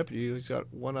 poor deputy. He's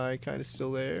got one eye kind of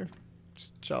still there,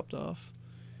 just chopped off.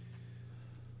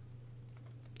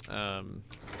 Yeah,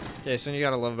 something you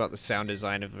gotta love about the sound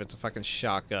design of it's a fucking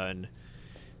shotgun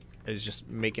is just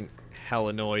making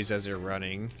hella noise as you're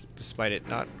running, despite it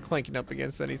not clanking up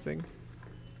against anything.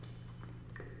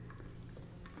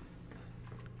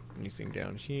 Anything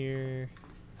down here?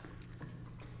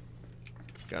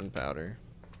 Gunpowder.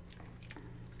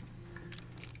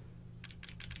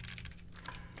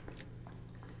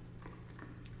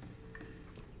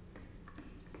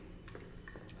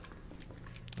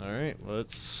 Alright,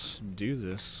 let's do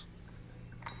this.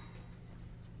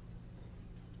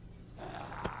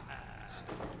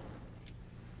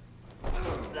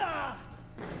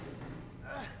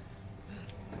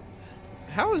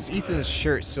 How is Ethan's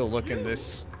shirt still looking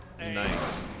this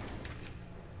nice?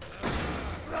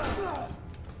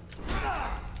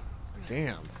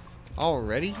 Damn.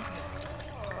 Already?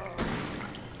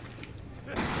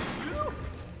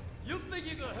 You think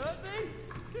you gonna hurt me?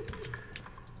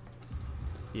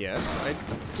 Yes, I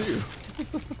do.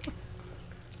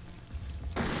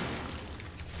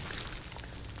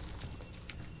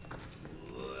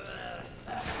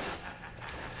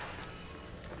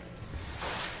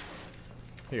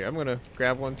 Here, I'm gonna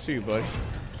grab one too, buddy.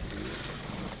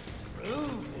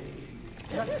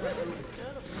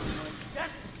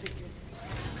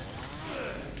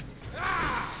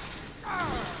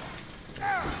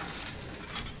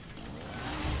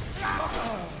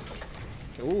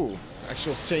 Ooh,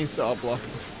 actual chainsaw block.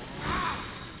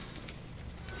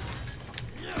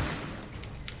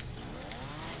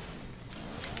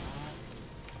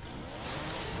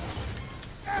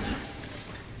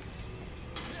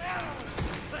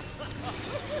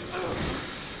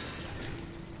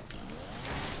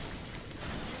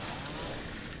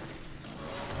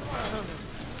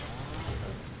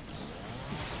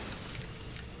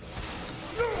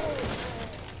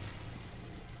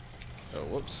 Oh,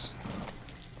 whoops.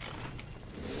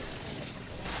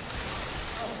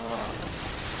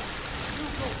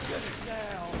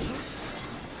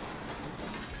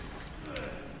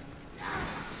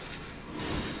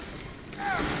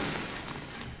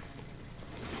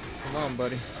 Come on,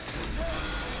 buddy.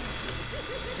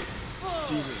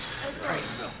 Jesus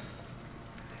Christ.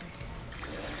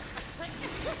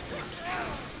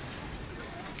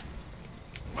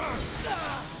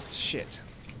 Shit.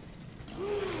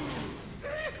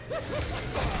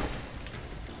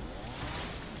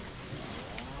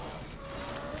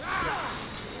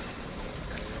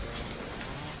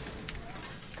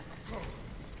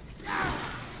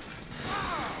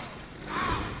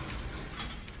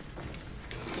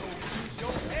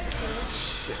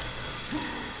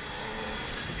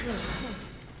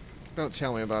 Don't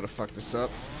tell me about to fuck this up.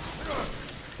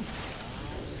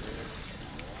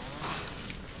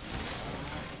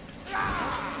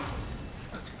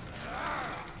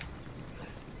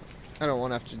 I don't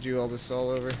want to have to do all this all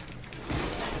over.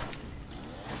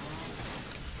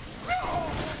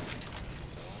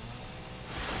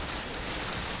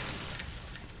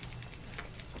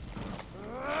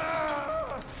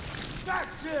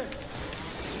 That's it!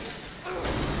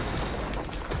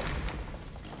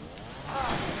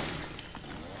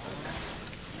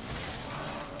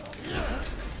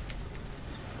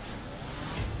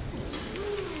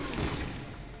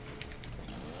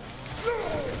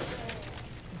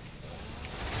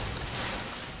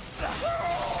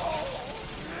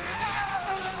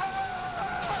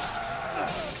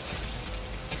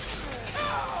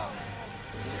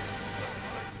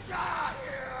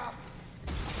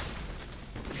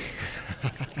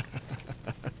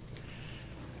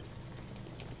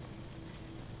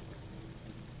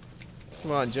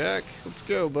 Come on, Jack. Let's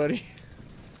go, buddy.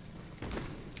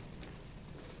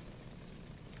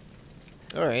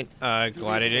 Alright,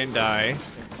 glad I didn't die.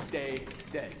 And stay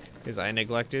dead. Because I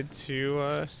neglected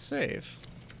to, save.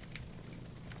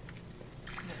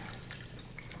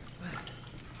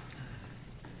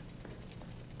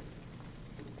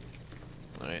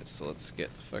 Alright, so let's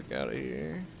get the fuck out of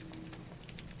here.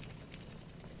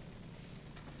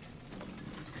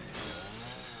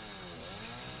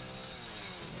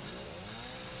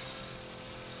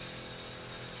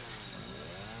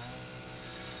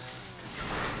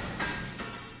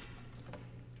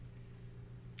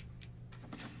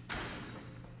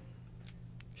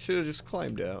 Should have just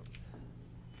climbed out.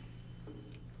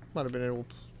 Might have been able.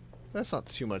 That's not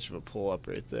too much of a pull up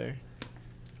right there.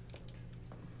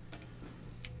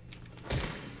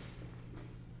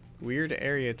 Weird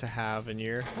area to have in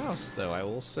your house, though, I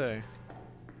will say.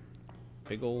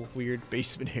 Big ol' weird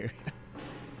basement area.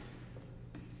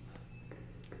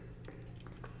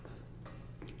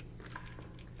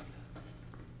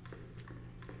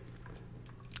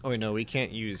 Oh, wait, no, we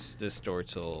can't use this door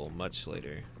till much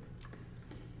later.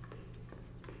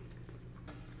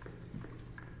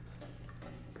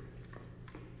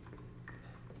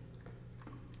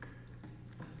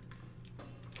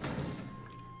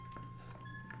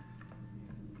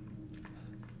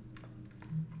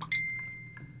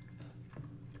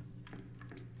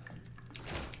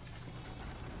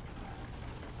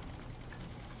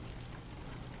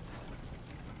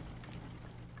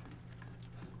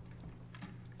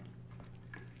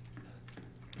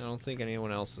 I don't think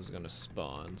anyone else is gonna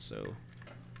spawn, so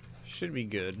should be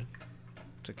good.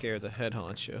 Took care of the head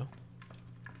honcho.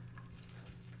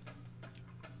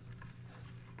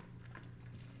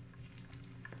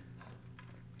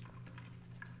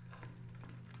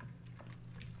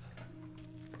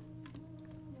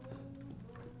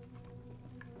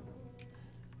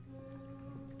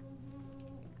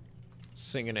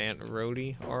 Singing Aunt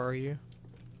Rhodey, are you?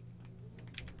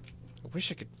 I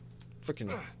wish I could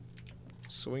freaking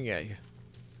swing at you.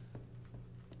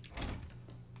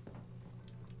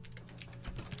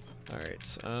 Alright,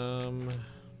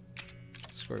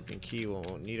 Scorpion key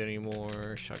won't need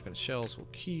anymore. Shotgun shells will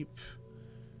keep.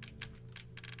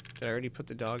 Did I already put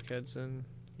the dog heads in?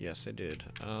 Yes, I did.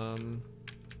 I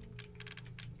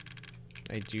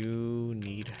do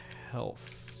need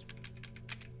health.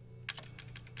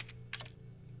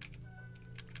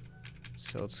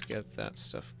 So let's get that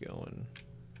stuff going.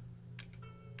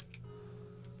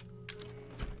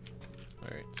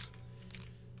 Alright.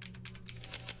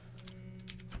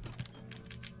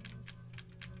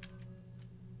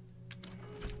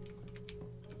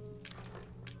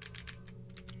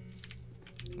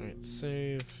 Alright,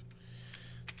 save.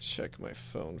 Check my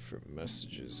phone for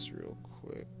messages real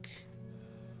quick.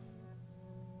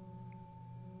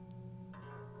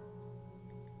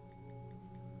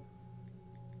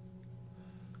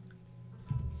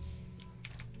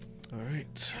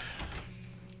 Alright.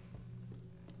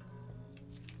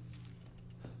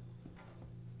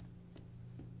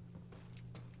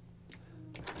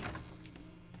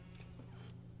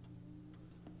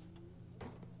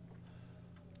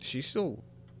 She's still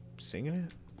singing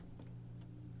it?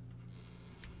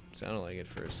 Sounded like it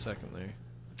for a second there.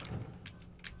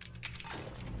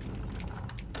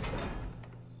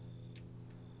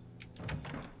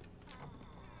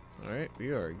 Alright, we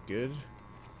are good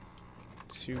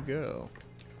to go.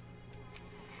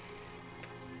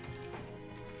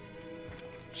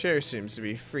 Chair seems to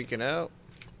be freaking out.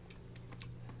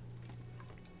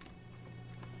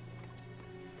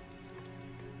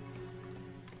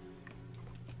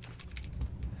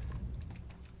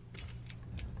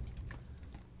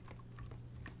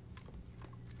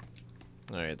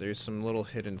 Alright, there's some little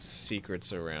hidden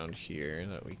secrets around here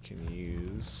that we can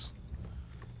use.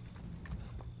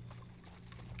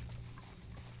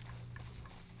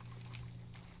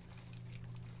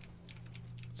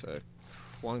 It's a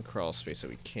one crawl space that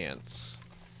we can't.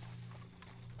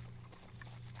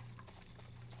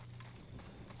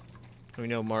 We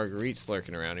know Marguerite's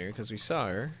lurking around here because we saw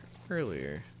her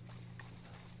earlier.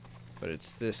 But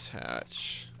it's this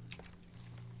hatch.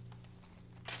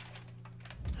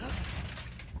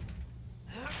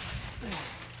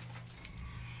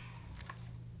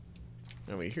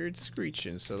 And we heard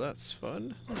screeching, so that's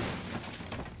fun.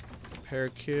 Repair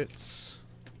kits.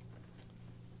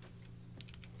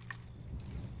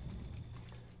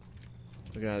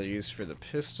 We can either use for the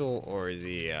pistol or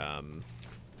the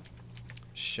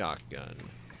shotgun.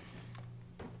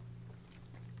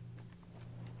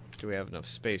 Do we have enough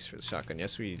space for the shotgun?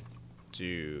 Yes, we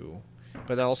do.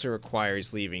 But that also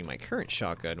requires leaving my current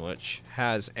shotgun, which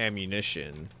has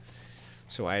ammunition.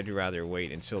 So I'd rather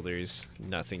wait until there's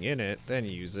nothing in it, then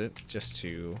use it, just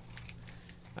to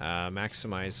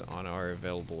maximize on our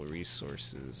available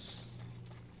resources.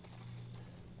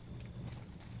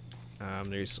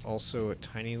 There's also a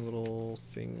tiny little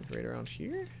thing right around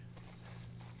here,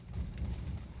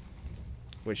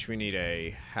 which we need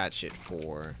a hatchet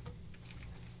for,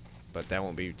 but that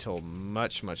won't be till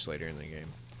much later in the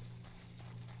game.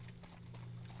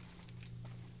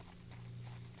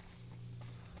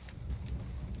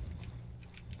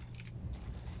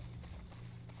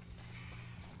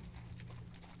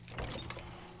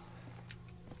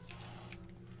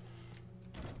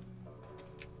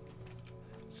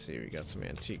 See, we got some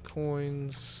antique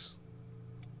coins.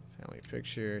 Family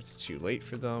picture. It's too late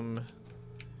for them.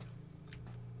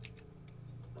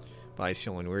 Body's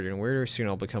feeling weirder and weirder. Soon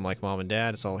I'll become like mom and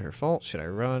dad. It's all her fault. Should I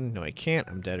run? No, I can't.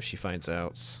 I'm dead if she finds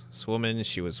out. This woman,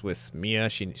 she was with Mia.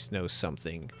 She knows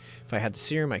something. If I had the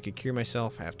serum, I could cure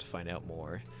myself. I have to find out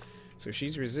more. So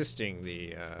she's resisting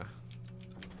the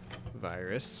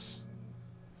virus.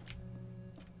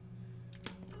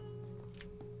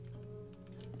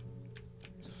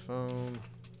 Phone.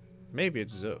 Maybe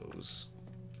it's Zoe's.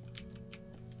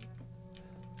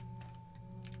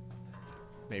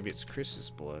 Maybe it's Chris's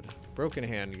blood. Broken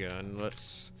handgun.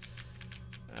 Let's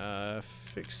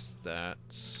fix that.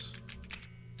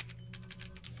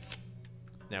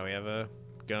 Now we have a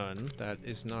gun that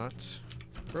is not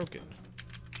broken.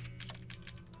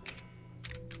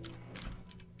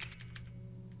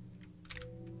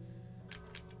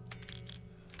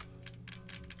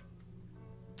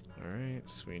 Alright,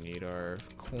 so we need our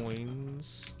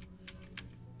coins.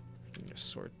 We need to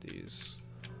sort these.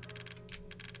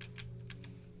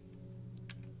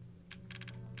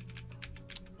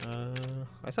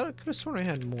 I thought I could have sworn I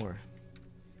had more.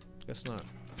 Guess not.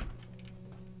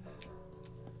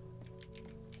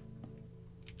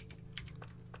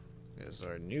 There's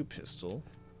our new pistol.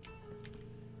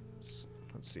 Let's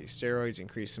see. Steroids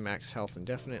increase max health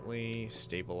indefinitely.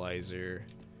 Stabilizer.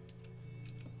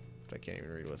 I can't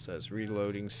even read what it says.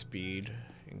 Reloading speed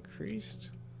increased.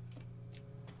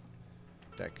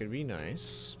 That could be nice,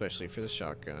 especially for the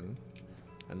shotgun.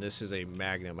 And this is a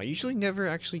Magnum. I usually never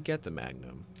actually get the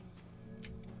Magnum.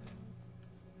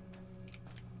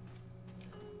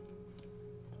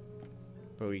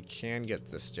 But we can get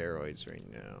the steroids right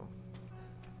now.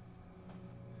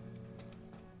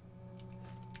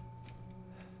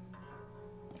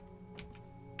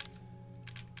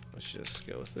 Let's just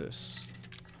go with this.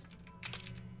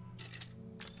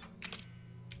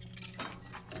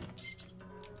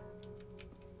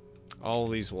 All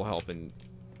of these will help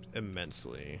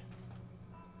immensely.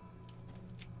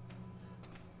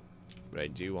 But I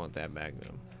do want that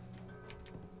Magnum.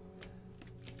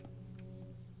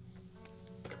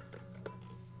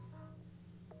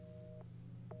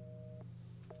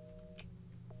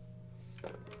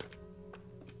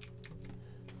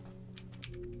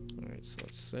 Alright, so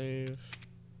let's save.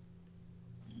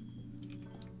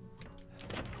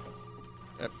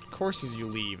 Of course, as you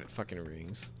leave, it fucking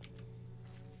rings.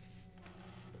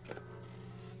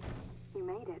 You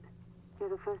made it. You're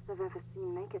the first I've ever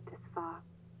seen make it this far.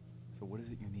 So what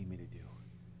is it you need me to do?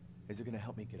 Is it gonna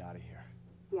help me get out of here?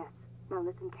 Yes. Now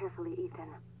listen carefully, Ethan.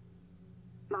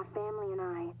 My family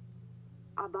and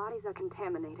our bodies are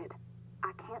contaminated.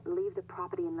 I can't leave the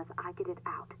property unless I get it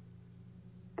out.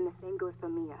 And the same goes for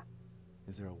Mia.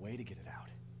 Is there a way to get it out?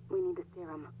 We need the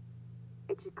serum.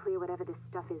 It should clear whatever this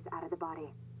stuff is out of the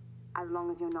body. As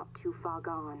long as you're not too far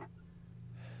gone.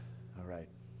 Alright.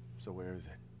 So where is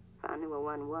it? If I knew where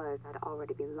one was, I'd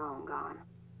already be long gone.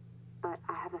 But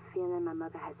I have a feeling my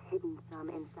mother has hidden some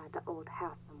inside the old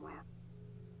house somewhere.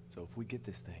 So if we get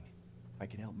this thing, I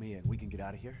can help Mia and we can get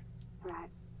out of here? Right.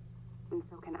 And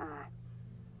so can I.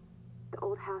 The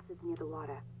old house is near the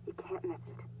water. You can't miss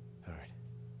it. Alright.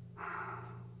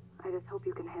 I just hope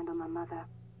you can handle my mother.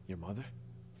 Your mother?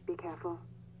 Be careful.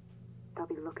 They'll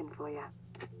be looking for you.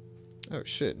 Oh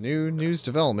shit, new news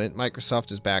development. Microsoft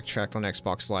has backtracked on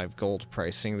Xbox Live Gold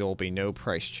pricing. There will be no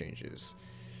price changes.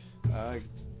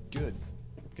 Good.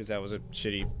 Because that was a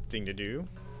shitty thing to do.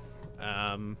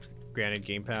 Granted,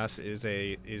 Game Pass is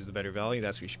the better value.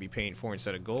 That's what you should be paying for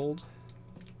instead of gold.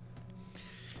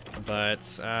 But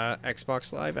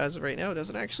Xbox Live, as of right now,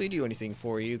 doesn't actually do anything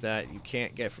for you that you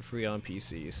can't get for free on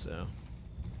PC, so...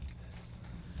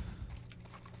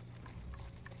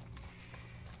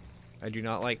 I do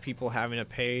not like people having to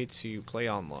pay to play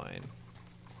online.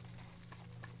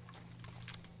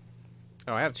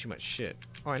 Oh, I have too much shit.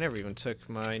 Oh, I never even took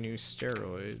my new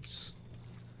steroids.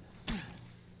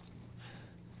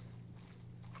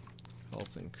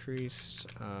 Health increased.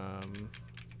 Alright,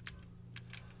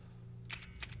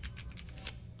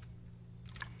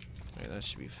 that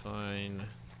should be fine.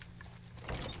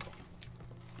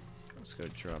 Let's go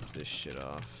drop this shit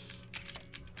off.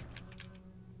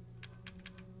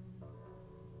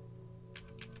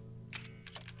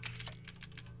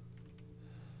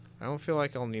 I don't feel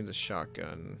like I'll need the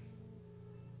shotgun.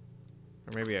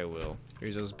 Or maybe I will.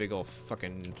 Here's those big old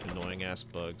fucking annoying ass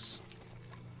bugs.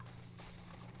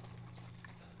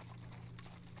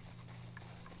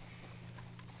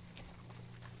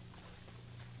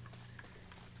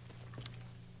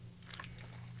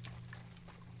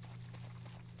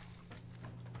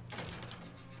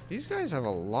 These guys have a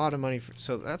lot of money for,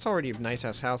 so that's already a nice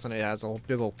ass house, and it has a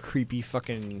big old creepy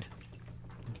fucking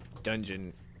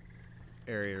dungeon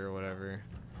area or whatever.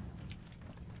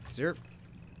 Is there...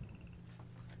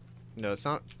 No, it's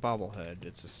not bobblehead.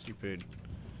 It's a stupid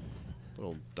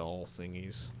little doll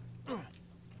thingies.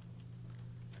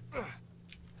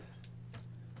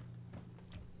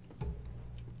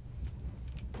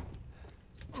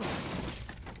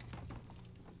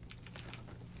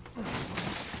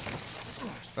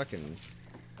 Fucking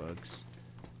bugs.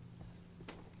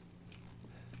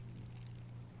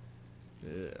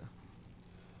 Yeah.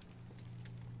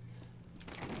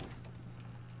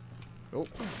 Oh.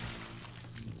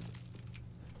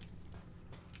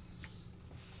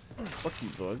 Fuck you,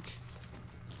 bug.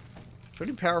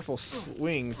 Pretty powerful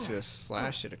swing to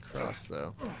slash it across,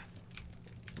 though.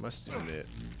 Must admit.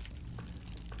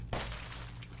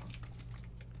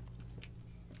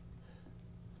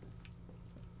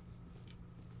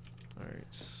 Alright.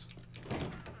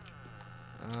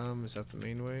 Is that the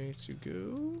main way to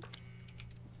go?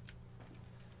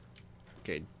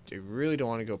 Okay, I really don't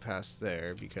want to go past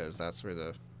there because that's where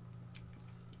the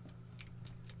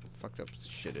fucked up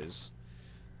shit is.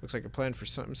 Looks like a plan for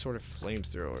some sort of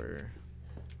flamethrower.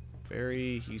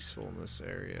 Very useful in this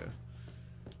area.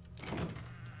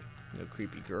 No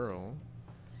creepy girl.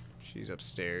 She's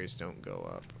upstairs, don't go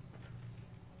up.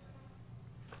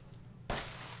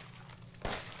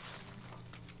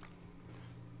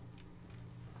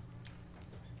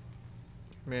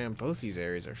 Man, both these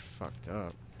areas are fucked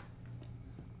up.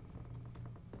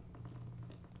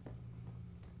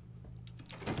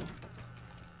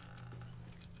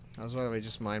 How's about if I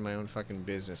just mind my own fucking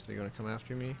business? They're gonna come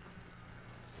after me?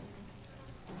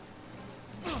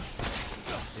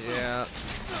 Yeah.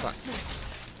 Fuck.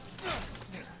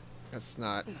 Let's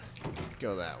not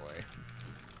go that way.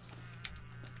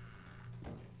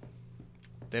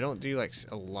 They don't do like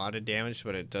a lot of damage,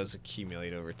 but it does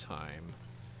accumulate over time.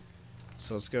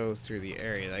 So let's go through the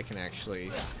area that I can actually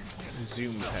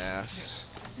zoom past.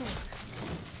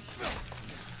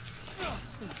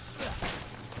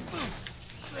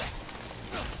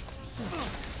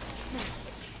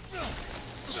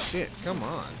 Shit, come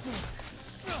on.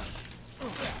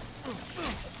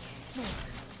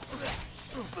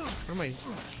 What am I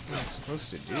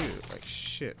supposed to do? Like,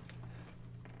 shit.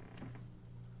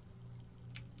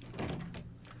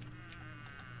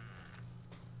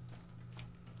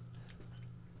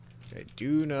 I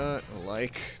do not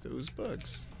like those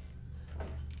bugs.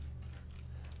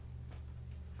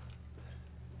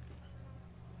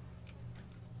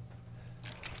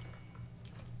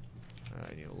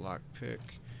 I need a lockpick.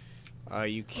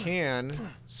 You can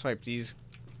swipe these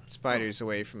spiders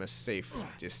away from a safe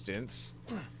distance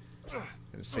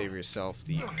and save yourself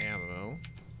the ammo.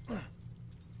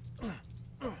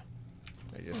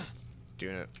 I just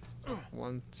doing it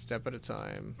one step at a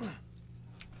time.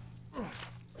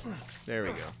 There we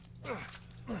go.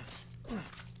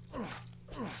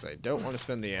 So I don't want to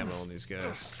spend the ammo on these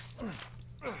guys.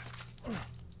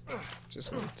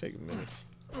 Just gonna take a minute.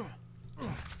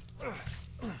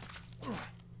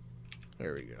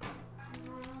 There we go.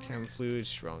 Chem fluid,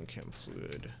 strong chem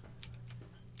fluid.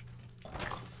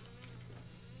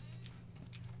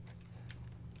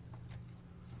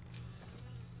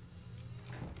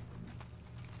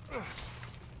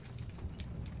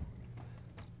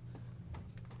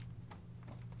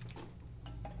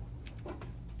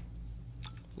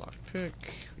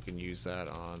 pick. We can use that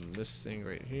on this thing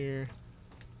right here.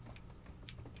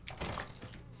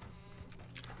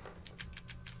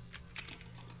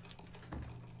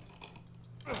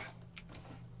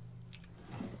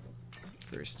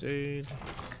 First aid.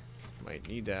 Might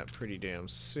need that pretty damn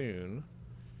soon.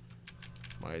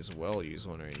 Might as well use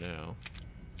one right now.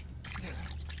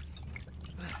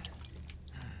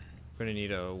 Gonna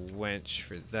need a wench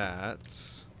for that.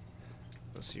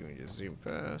 Let's see, we can just zoom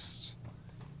past.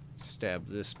 Stab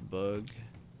this bug.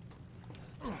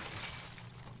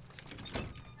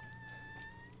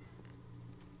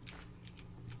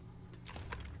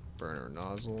 Burner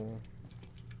nozzle.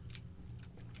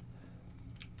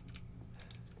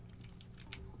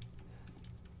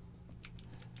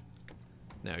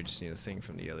 Now we just need a thing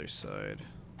from the other side.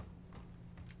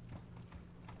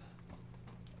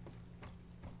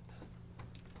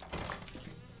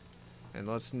 And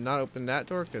let's not open that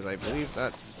door because I believe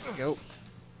that's... Nope.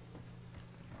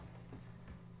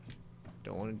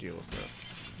 Don't want to deal with that.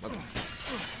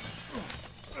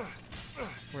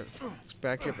 Where the fuck? It's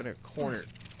back up in a corner.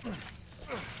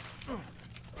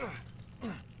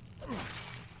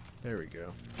 There we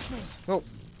go. Oh!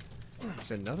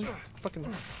 There's another fucking...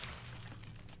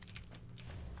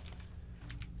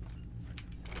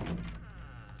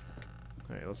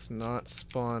 Alright, let's not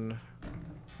spawn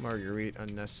Marguerite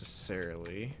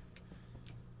unnecessarily.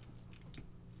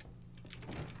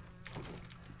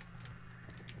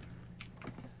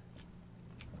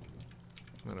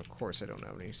 And of course I don't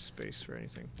have any space for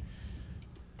anything.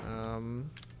 Can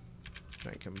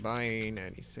I combine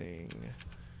anything?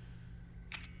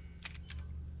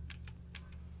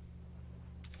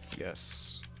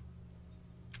 Yes.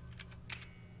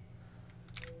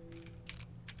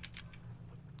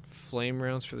 Flame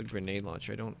rounds for the grenade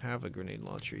launcher. I don't have a grenade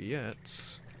launcher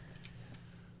yet.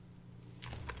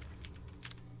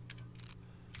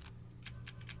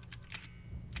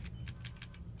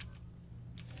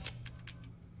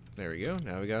 There we go.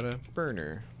 Now we got a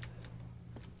burner.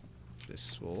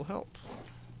 This will help.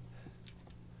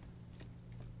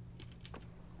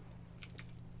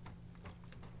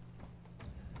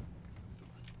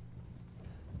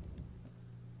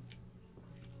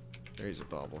 There's a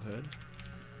bobblehead.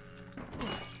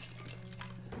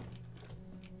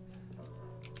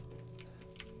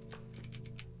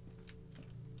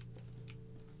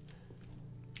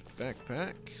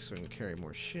 Backpack, so we can carry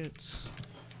more shit.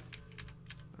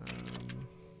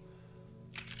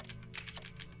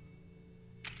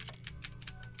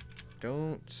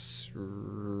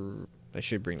 I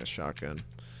should bring the shotgun.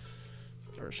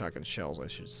 Or shotgun shells, I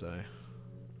should say.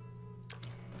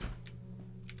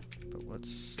 But let's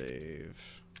save.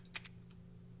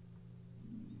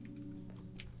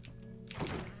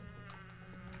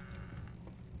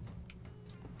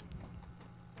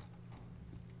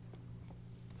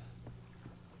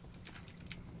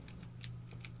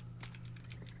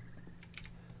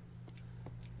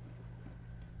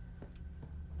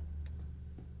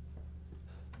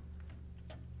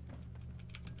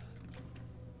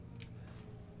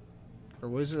 Or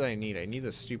what is it I need? I need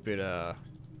the stupid,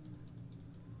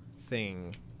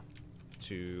 thing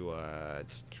to,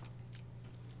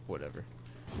 whatever.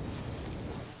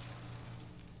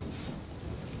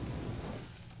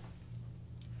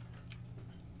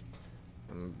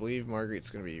 I believe Marguerite's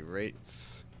gonna be right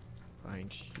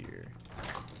behind here.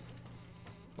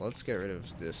 Well, let's get rid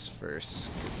of this first.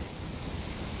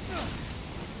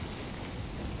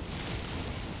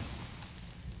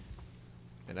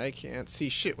 And I can't see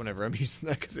shit whenever I'm using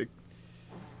that because it...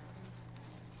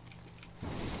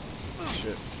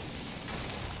 Shit.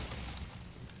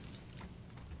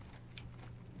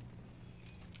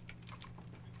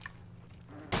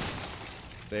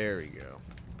 There we go.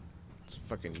 It's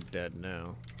fucking dead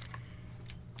now.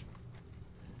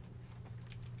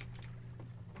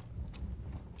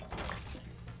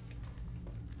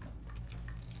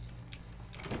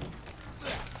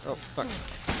 Oh, fuck.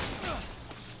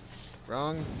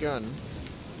 Wrong gun.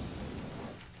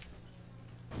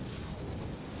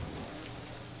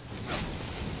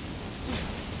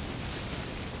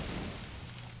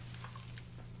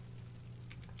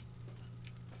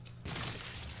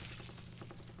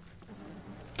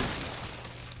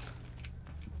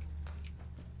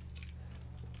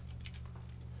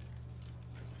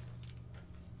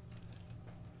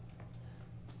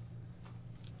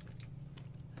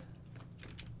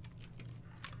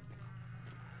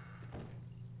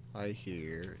 I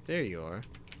hear. There you are.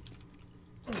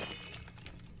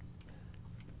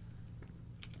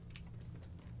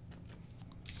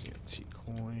 CNT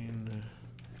coin.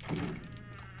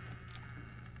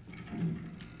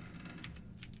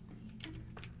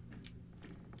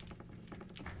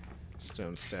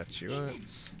 Stone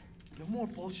statuettes. No more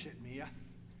bullshit, Mia.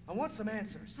 I want some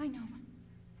answers. I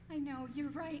know, you're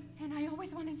right, and I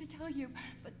always wanted to tell you,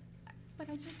 but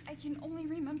I can only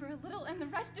remember a little, and the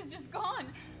rest is just gone.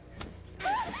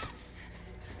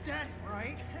 Daddy,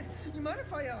 right? You mind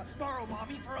if I borrow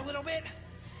Mommy for a little bit?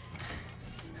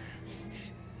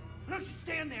 Why don't you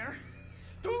stand there?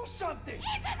 Do something!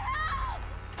 Ethan, help!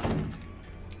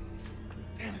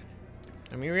 Damn it.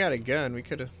 I mean, we had a gun. We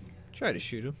could have tried to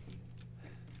shoot him.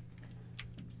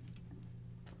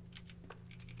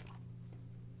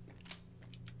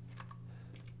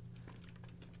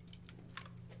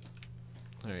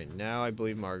 Alright, now I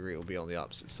believe Marguerite will be on the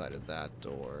opposite side of that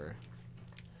door.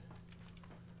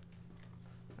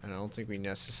 And I don't think we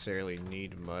necessarily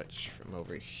need much from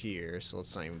over here, so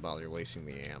let's not even bother wasting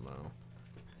the ammo.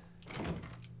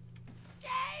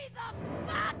 Stay the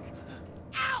fuck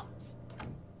out!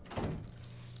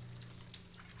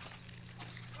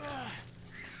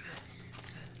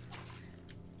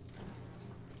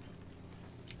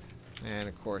 And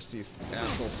of course these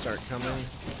assholes start coming.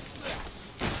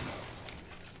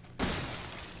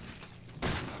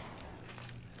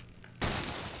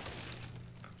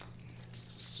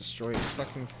 Just destroy this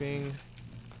fucking thing.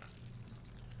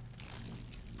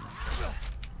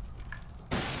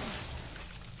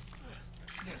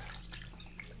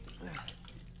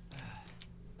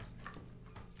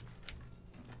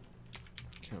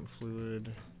 Chem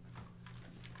fluid.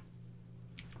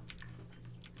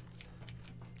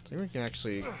 I think we can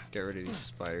actually get rid of these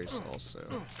spiders also.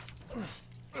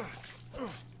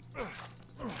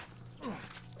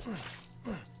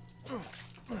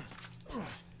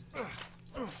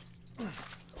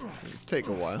 It'll take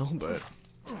a while, but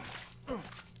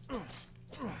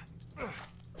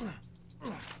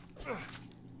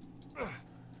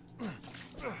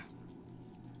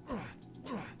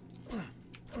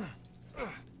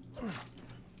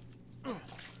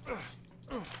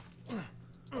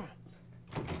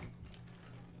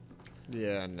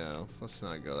yeah, no, let's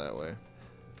not go that way.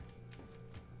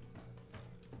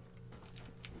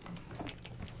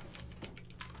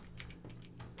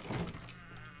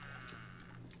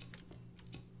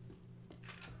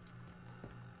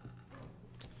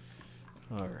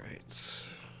 Alright.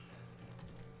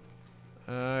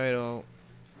 I don't...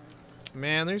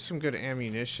 Man, there's some good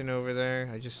ammunition over there.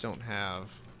 I just don't have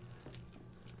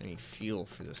any fuel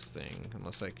for this thing.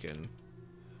 Unless I can...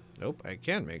 Nope, I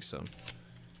can make some.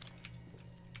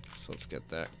 So let's get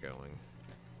that going.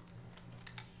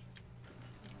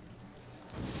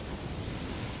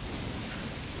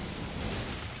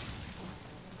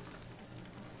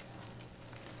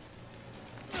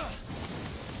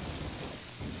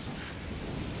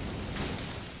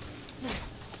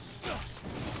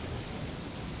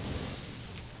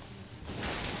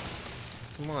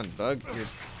 Come on, bug. You're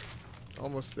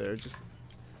almost there. Just...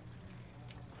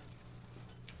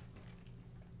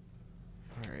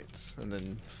 Alright, and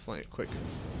then flank quick.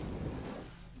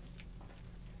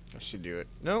 I should do it.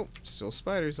 Nope, still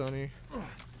spiders on here.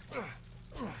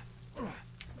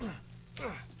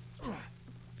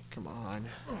 Come on.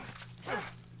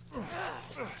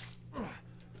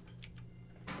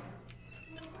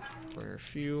 Burner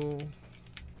fuel.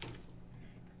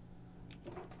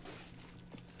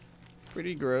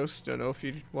 Pretty gross. Don't know if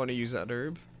you'd want to use that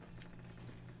herb.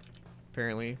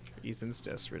 Apparently, Ethan's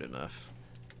desperate enough.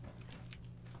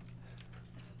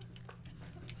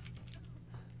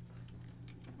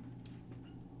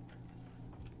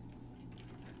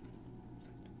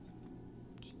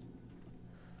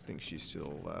 I think she's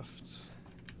still left.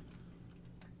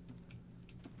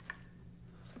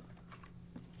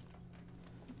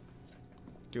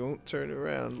 Don't turn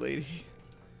around, lady.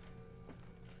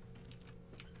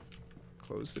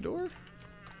 Close the door.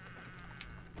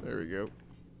 There we go.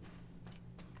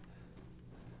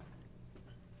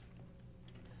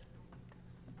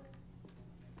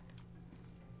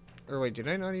 Or wait, did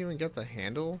I not even get the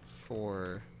handle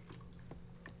for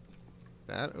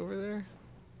that over there?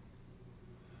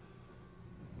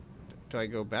 Do I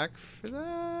go back for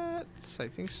that? I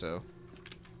think so.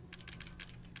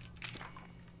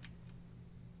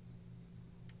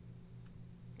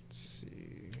 Let's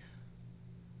see.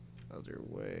 Other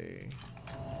way.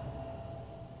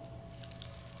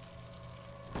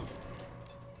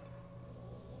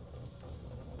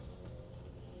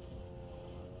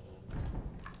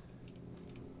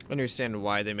 Understand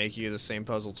why they make you the same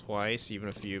puzzle twice, even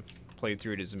if you played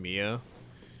through it as Mia.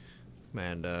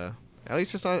 And at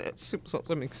least it's not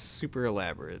something super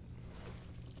elaborate.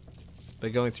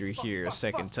 But going through here a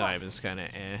second time is kind of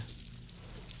eh.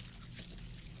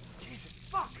 Jesus,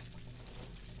 fuck!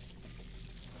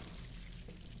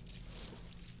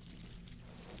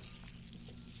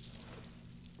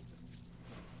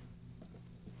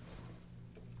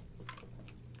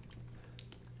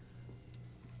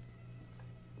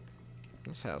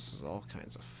 This house is all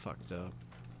kinds of fucked up.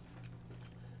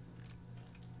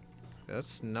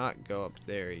 Let's not go up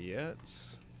there yet.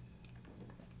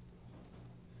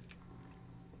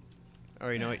 Oh,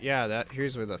 you know what? Yeah,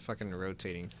 here's where the fucking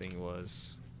rotating thing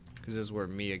was. Because this is where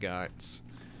Mia got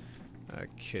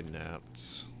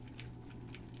kidnapped.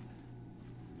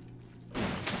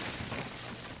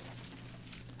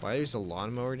 Why there's a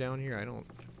lawnmower down here? I don't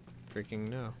freaking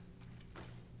know.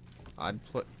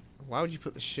 Why would you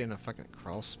put this shit in a fucking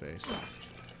crawl space?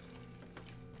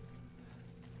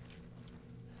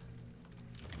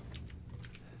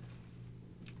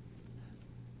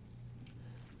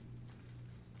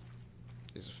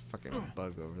 There's a fucking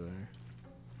bug over there.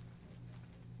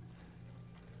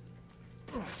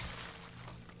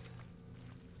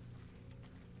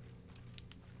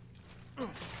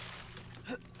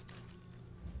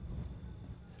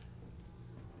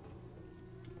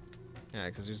 Yeah,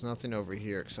 because there's nothing over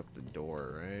here except the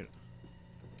door, right?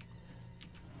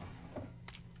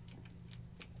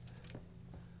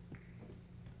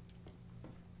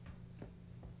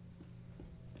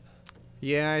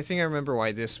 Yeah, I think I remember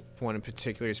why this one in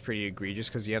particular is pretty egregious,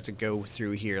 because you have to go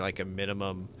through here like a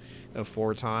minimum of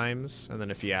 4 times, and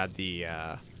then if you add the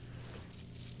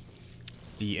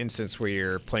instance where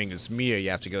you're playing as Mia, you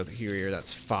have to go through here,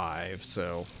 that's 5,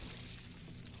 so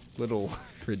little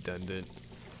redundant.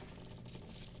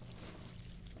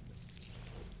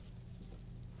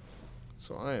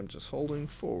 So I am just holding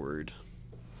forward.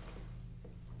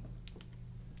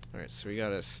 Alright, so we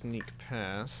gotta sneak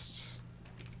past.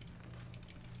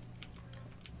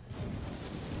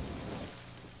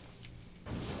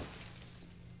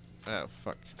 Oh,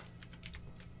 fuck.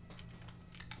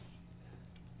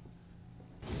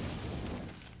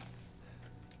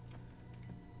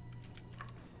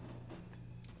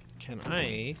 Can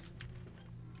I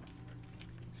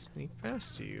sneak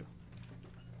past you?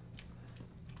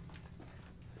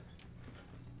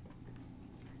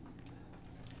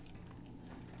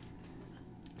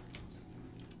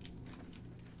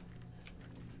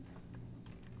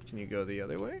 Can you go the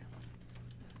other way?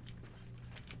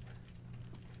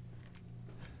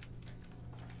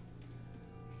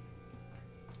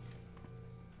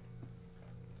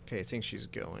 Okay, I think she's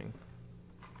going.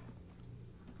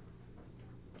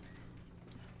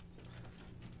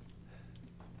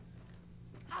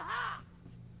 Aha!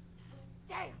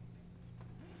 Damn!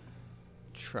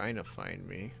 Trying to find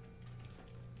me.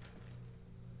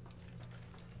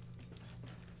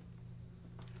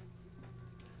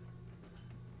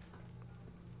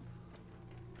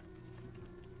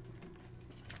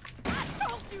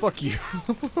 Fuck you.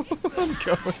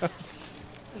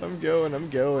 I'm going.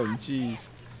 Jeez.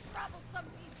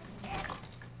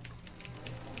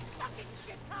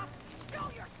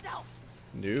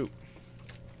 Nope.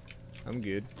 I'm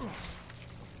good.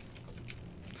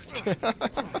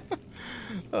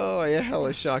 Oh, I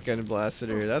hella shotgun blasted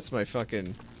her. That's my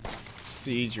fucking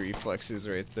siege reflexes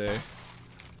right there.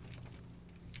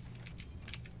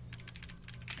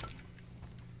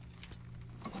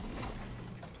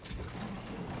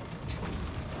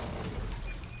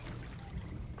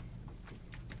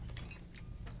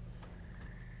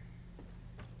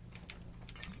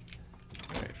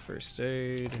 Alright, first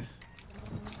aid.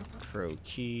 Crow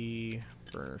key,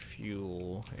 burner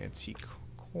fuel, antique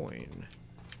coin.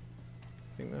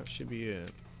 I think that should be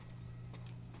it.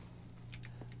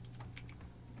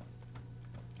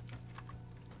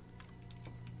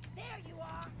 There you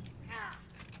are. Ah.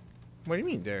 What do you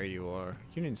mean, there you are?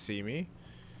 You didn't see me.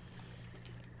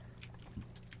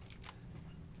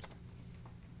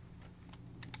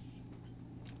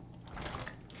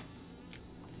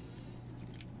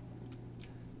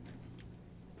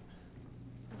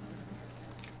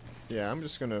 Yeah, I'm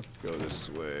just gonna go this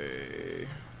way.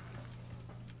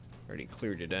 Already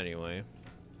cleared it anyway.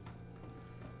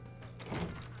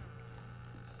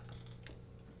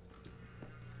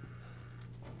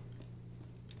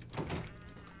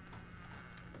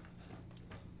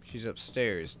 She's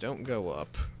upstairs. Don't go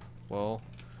up. Well,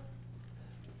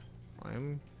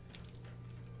 I'm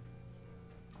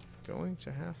going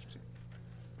to have to.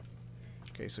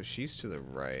 Okay, so she's to the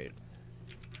right.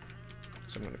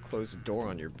 So I'm gonna close the door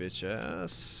on your bitch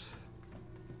ass.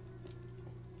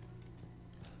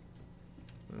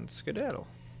 And skedaddle.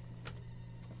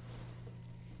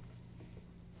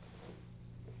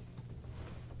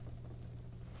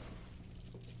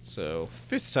 So,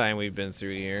 5th time we've been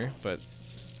through here, but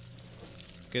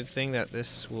good thing that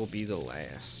this will be the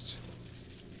last.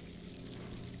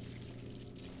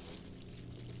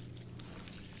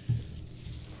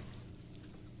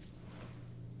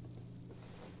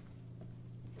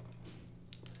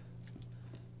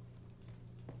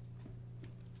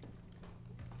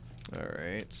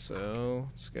 Alright, so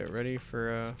let's get ready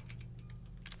for,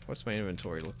 what's my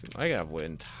inventory looking? I got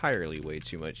entirely way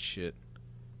too much shit.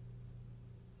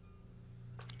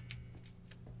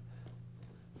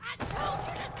 I told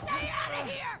you to stay out of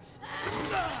here!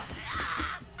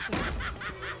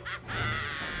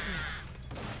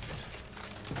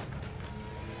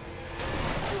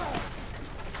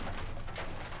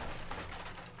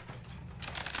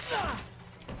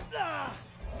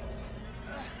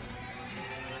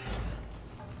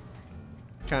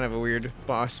 Kind of a weird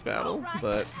boss battle,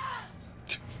 but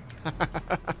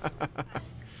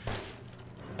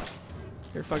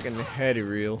your fucking head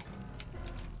real.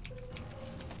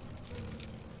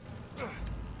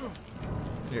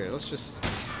 Here, let's just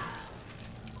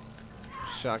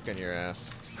shotgun your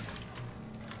ass.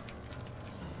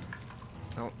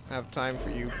 I don't have time for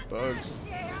you bugs.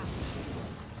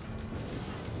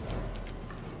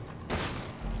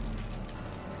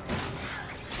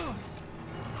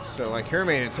 So, like, her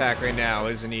main attack right now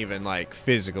isn't even, like,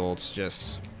 physical. It's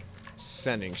just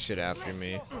sending shit after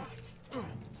me.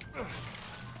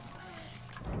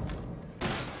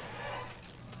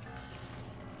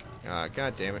 Ah,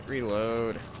 god damn it.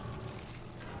 Reload.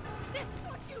 This is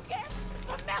what you get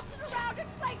for messing around and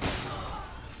playing.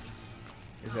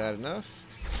 Is that enough?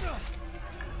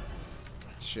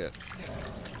 Shit.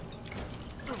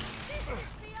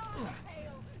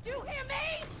 You hear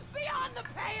me? Beyond the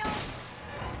pale!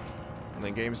 And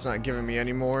the game's not giving me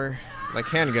any more, like,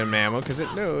 handgun ammo, because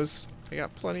it knows I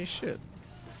got plenty of shit.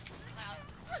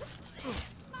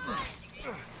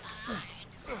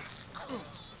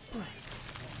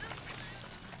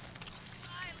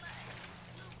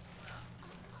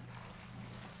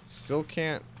 Still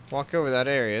can't walk over that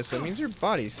area, so it means your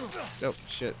body's... Oh,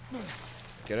 shit.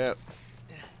 Get up.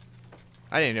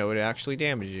 I didn't know it actually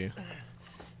damaged you.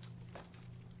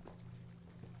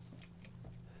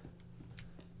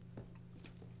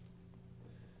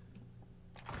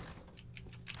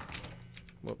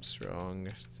 Whoops, wrong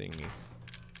thingy.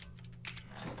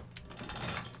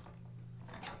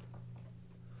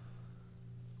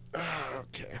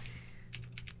 Okay.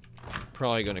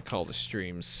 Probably gonna call the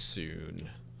stream soon.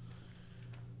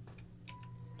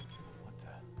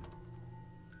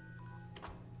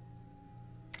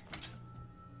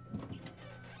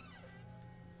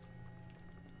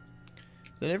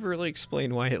 They never really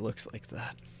explain why it looks like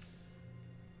that.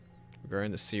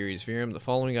 Regarding the series serum, the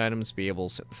following items be able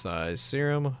to synthesize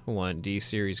serum: 1 D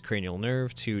series cranial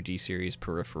nerve, 2 D series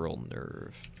peripheral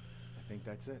nerve. I think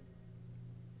that's it.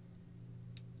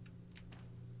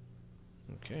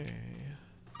 Okay.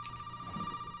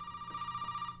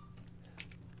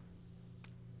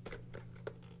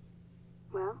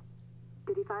 Well,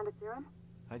 did he find a serum?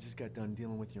 I just got done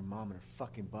dealing with your mom and her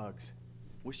fucking bugs.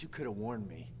 Wish you could have warned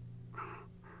me.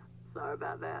 Sorry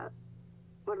about that.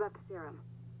 What about the serum?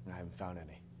 I haven't found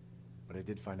any, but I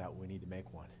did find out we need to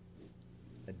make one.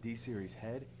 A D-series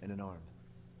head and an arm.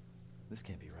 This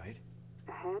can't be right.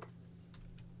 A head?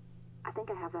 I think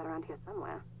I have that around here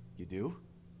somewhere. You do?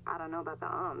 I don't know about the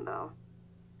arm, though.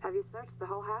 Have you searched the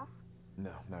whole house?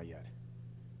 No, not yet.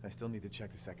 I still need to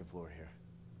check the second floor here.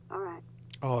 All right.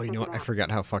 Oh, you know what? I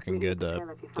forgot how fucking good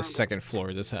the second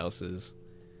floor of this house is.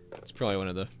 It's probably one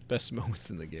of the best moments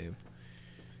in the game.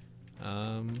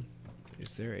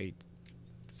 Is there a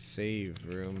save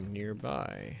room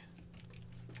nearby?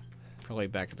 Probably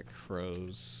back at the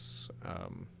crows,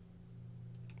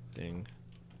 thing.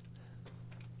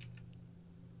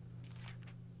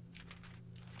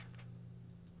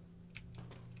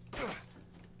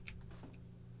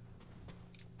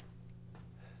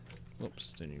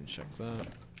 Oops, didn't even check that.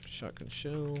 Shotgun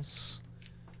shells.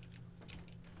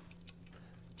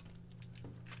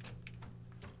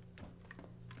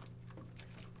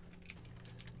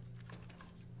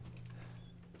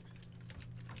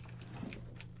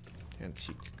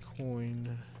 Antique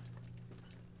coin.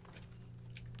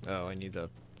 Oh, I need the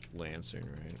lantern,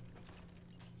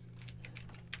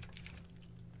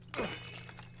 right?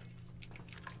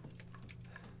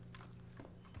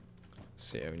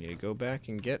 So yeah, we need to go back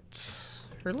and get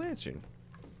her lantern.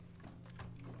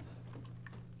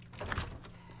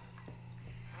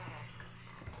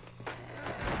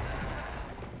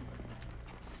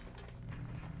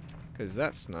 Because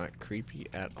that's not creepy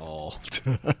at all.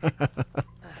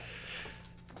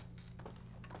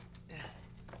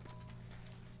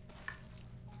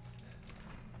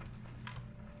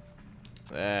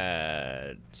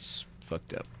 That's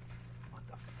fucked up. What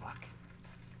the fuck?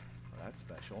 Well, that's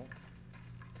special.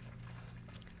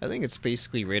 I think it's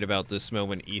basically right about this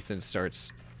moment Ethan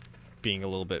starts being a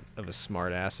little bit of a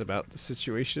smartass about the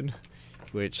situation,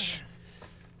 which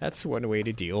that's one way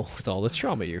to deal with all the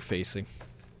trauma you're facing.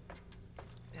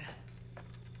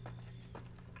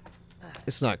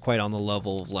 It's not quite on the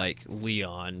level of like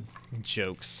Leon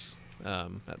jokes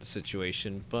at the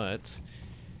situation, but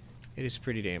it is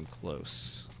pretty damn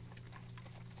close.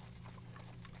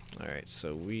 Alright,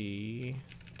 so I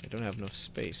don't have enough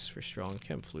space for strong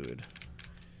chem fluid.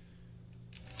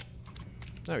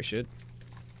 Now we should.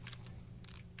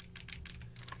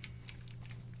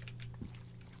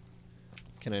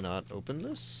 Can I not open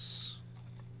this?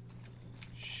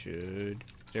 Should.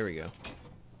 There we go.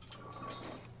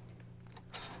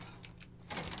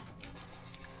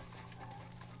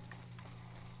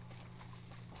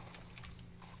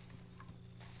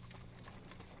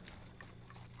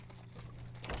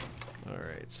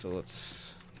 Alright, so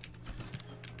let's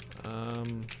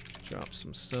drop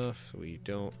some stuff. We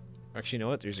don't actually, you know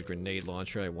what? There's a grenade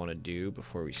launcher I want to do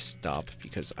before we stop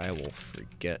because I will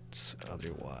forget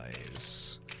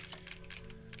otherwise.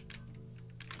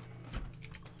 I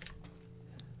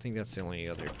think that's the only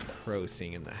other pro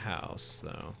thing in the house,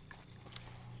 though.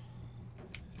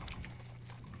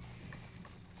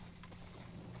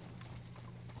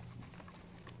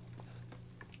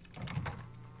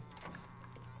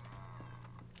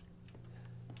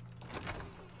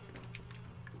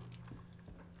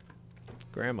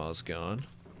 Grandma's gone.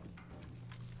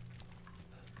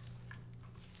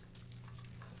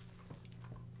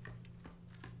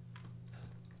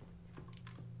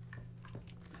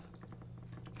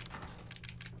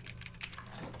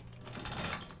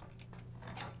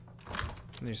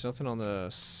 And there's nothing on the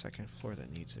second floor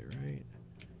that needs it, right?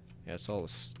 Yeah, it's all the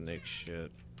snake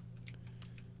shit.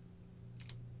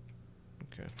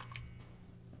 Okay.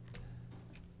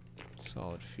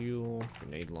 Solid fuel,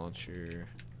 grenade launcher.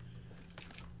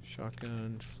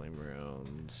 Shotgun, flame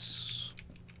rounds.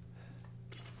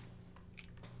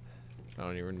 I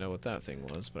don't even know what that thing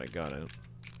was, but I got it.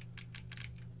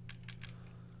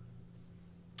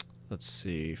 Let's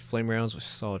see. Flame rounds with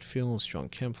solid fuel, strong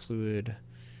chem fluid.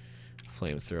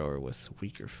 Flamethrower with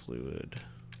weaker fluid.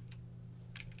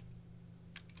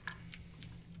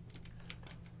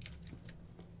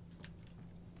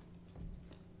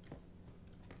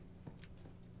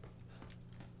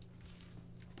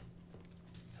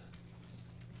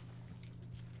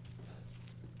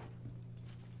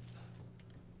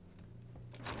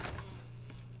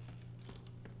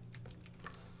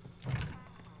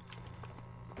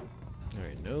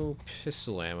 No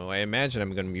pistol ammo. I imagine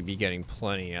I'm going to be getting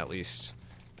plenty, at least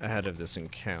ahead of this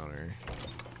encounter.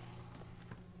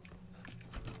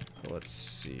 Let's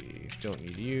see. Don't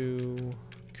need you.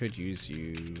 Could use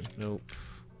you. Nope.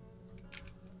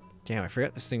 Damn, I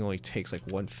forgot this thing only takes like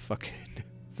one fucking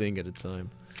thing at a time.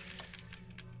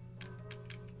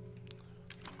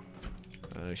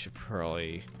 I should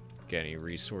probably get any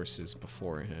resources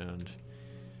beforehand.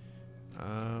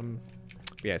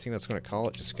 Yeah, I think that's going to call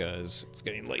it just because it's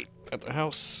getting late at the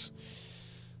house.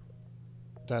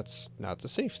 That's not the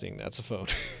safe thing. That's a phone.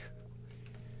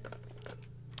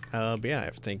 But yeah,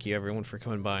 thank you everyone for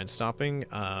coming by and stopping.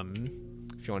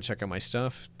 If you want to check out my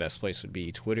stuff, best place would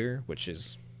be Twitter, which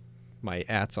is my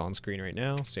 @'s on screen right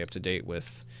now. Stay up to date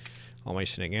with all my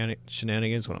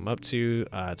shenanigans, what I'm up to.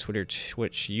 Twitter,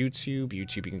 Twitch, YouTube.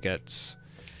 YouTube, you can get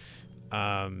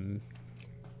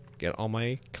all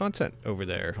my content over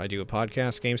there. I do a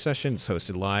podcast, GameSession. It's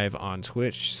hosted live on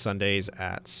Twitch Sundays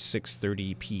at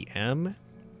 6:30 p.m.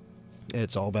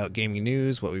 It's all about gaming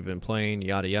news, what we've been playing,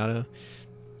 yada yada.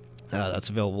 That's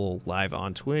available live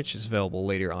on Twitch. It's available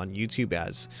later on YouTube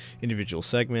as individual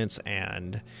segments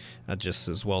and just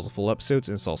as well as the full episodes.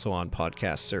 And it's also on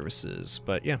podcast services.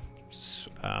 But yeah,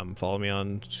 follow me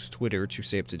on Twitter to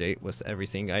stay up to date with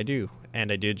everything I do.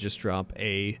 And I did just drop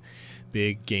a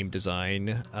big game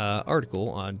design article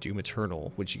on Doom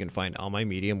Eternal, which you can find on my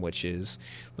Medium, which is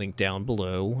linked down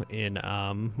below in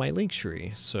my link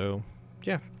tree. So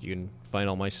yeah, you can find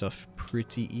all my stuff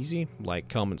pretty easy. Like,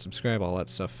 comment, subscribe, all that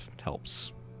stuff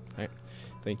helps. All right,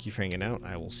 thank you for hanging out.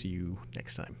 I will see you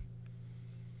next time.